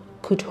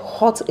 could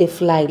hurt a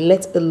fly,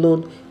 let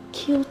alone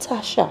kill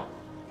Tasha?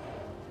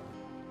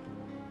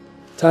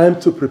 Time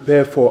to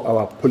prepare for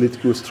our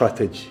political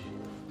strategy.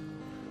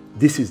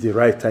 This is the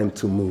right time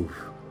to move.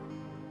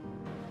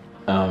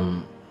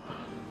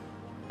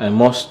 I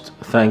must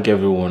thank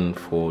everyone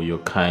for your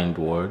kind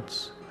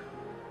words,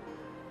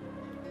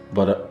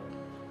 but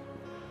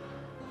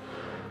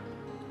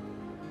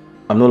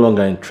I'm no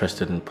longer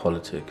interested in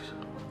politics.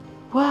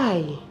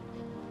 Why?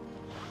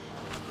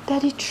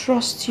 Daddy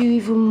trusts you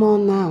even more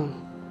now.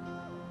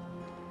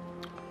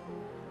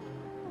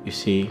 You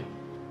see,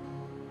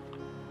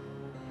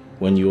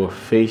 when you are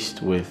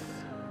faced with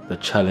the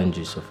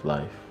challenges of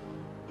life,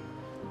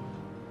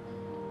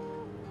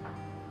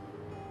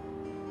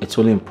 it's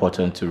only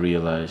important to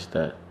realize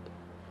that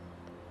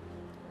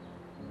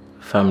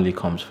family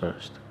comes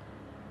first.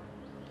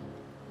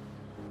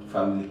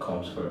 Family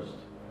comes first.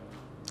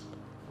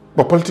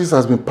 But politics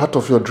has been part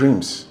of your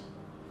dreams.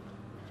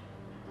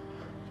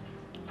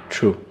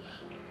 True.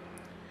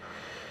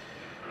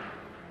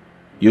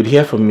 You'd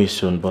hear from me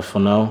soon, but for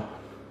now,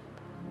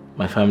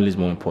 my family is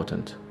more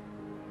important.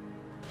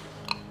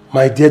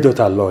 My dear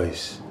daughter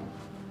Lois,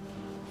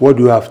 what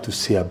do you have to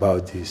say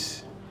about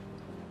this?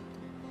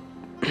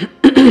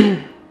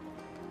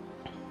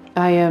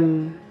 I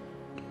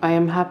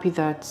am happy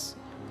that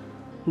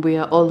we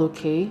are all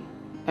okay.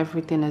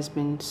 Everything has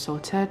been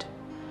sorted,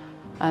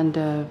 and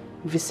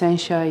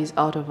Vincentia is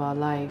out of our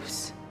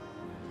lives.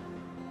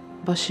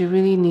 But she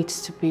really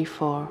needs to pay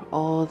for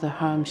all the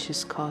harm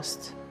she's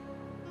caused.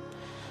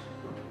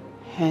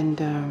 And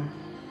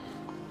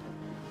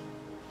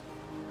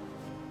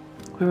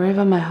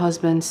wherever my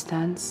husband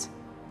stands,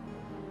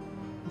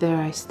 there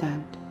I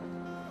stand.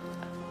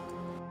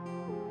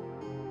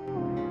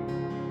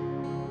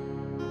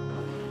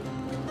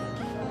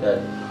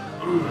 Dad,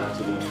 you have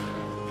to leave.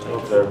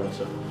 Thank you very much,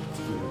 sir.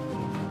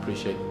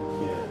 Appreciate it.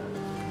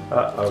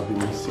 Yeah. I'll be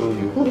missing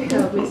you.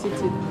 I'll miss you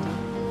too.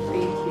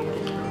 Thank you.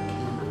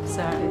 I'm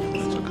sorry.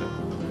 It's okay.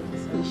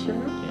 You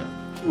sure? Yeah.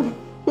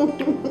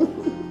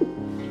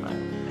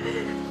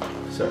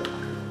 Sir.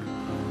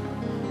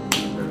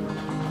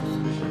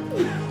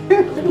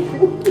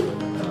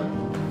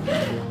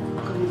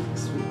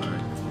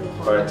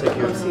 Alright, thank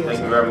you. Thank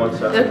you very much,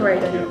 sir. That's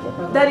right, Daddy.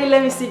 Daddy,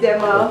 let me see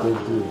them out.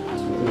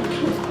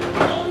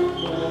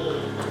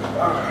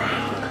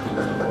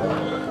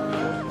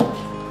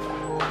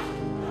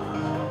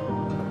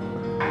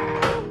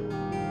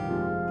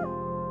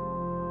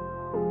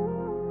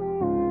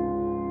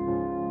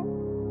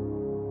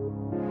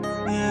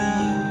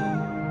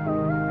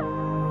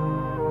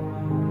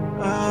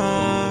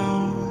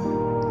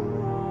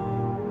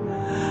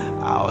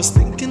 I was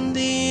thinking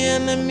the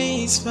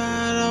enemy's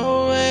far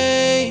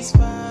away,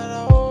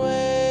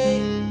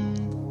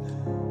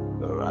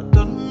 but I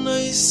don't know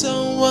if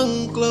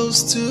someone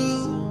close to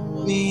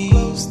me.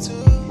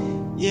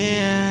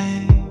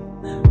 Yeah,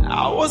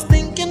 I was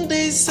thinking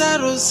these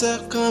arrows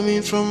are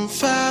coming from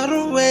far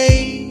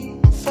away,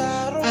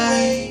 but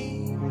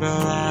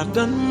I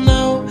don't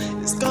know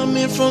it's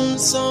coming from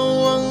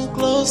someone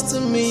close to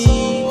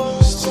me.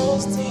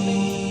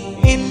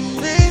 In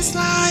this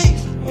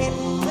life,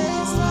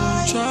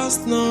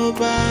 trust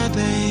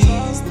nobody.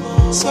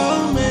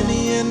 So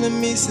many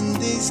enemies in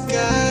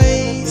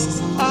disguise.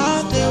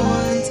 All they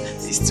want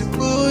is to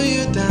pull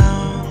you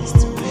down.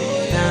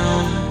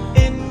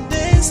 In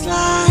this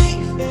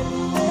life,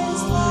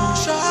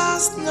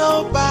 trust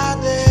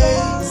nobody.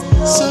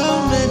 So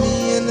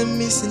many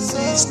enemies in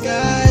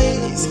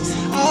disguise.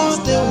 All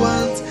they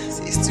want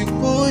is to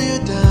pull you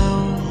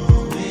down.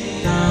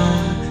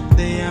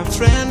 They are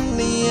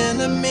friendly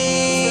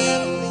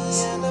enemies.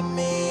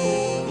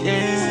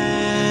 Yeah.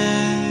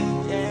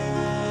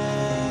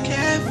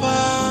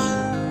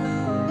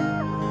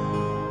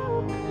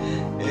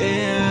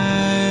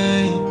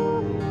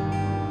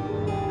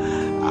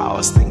 I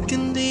was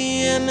thinking the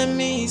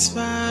enemy's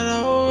far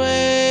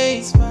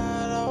away, but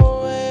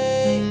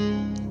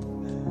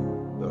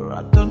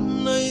I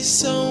don't know if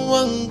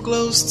someone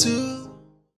close to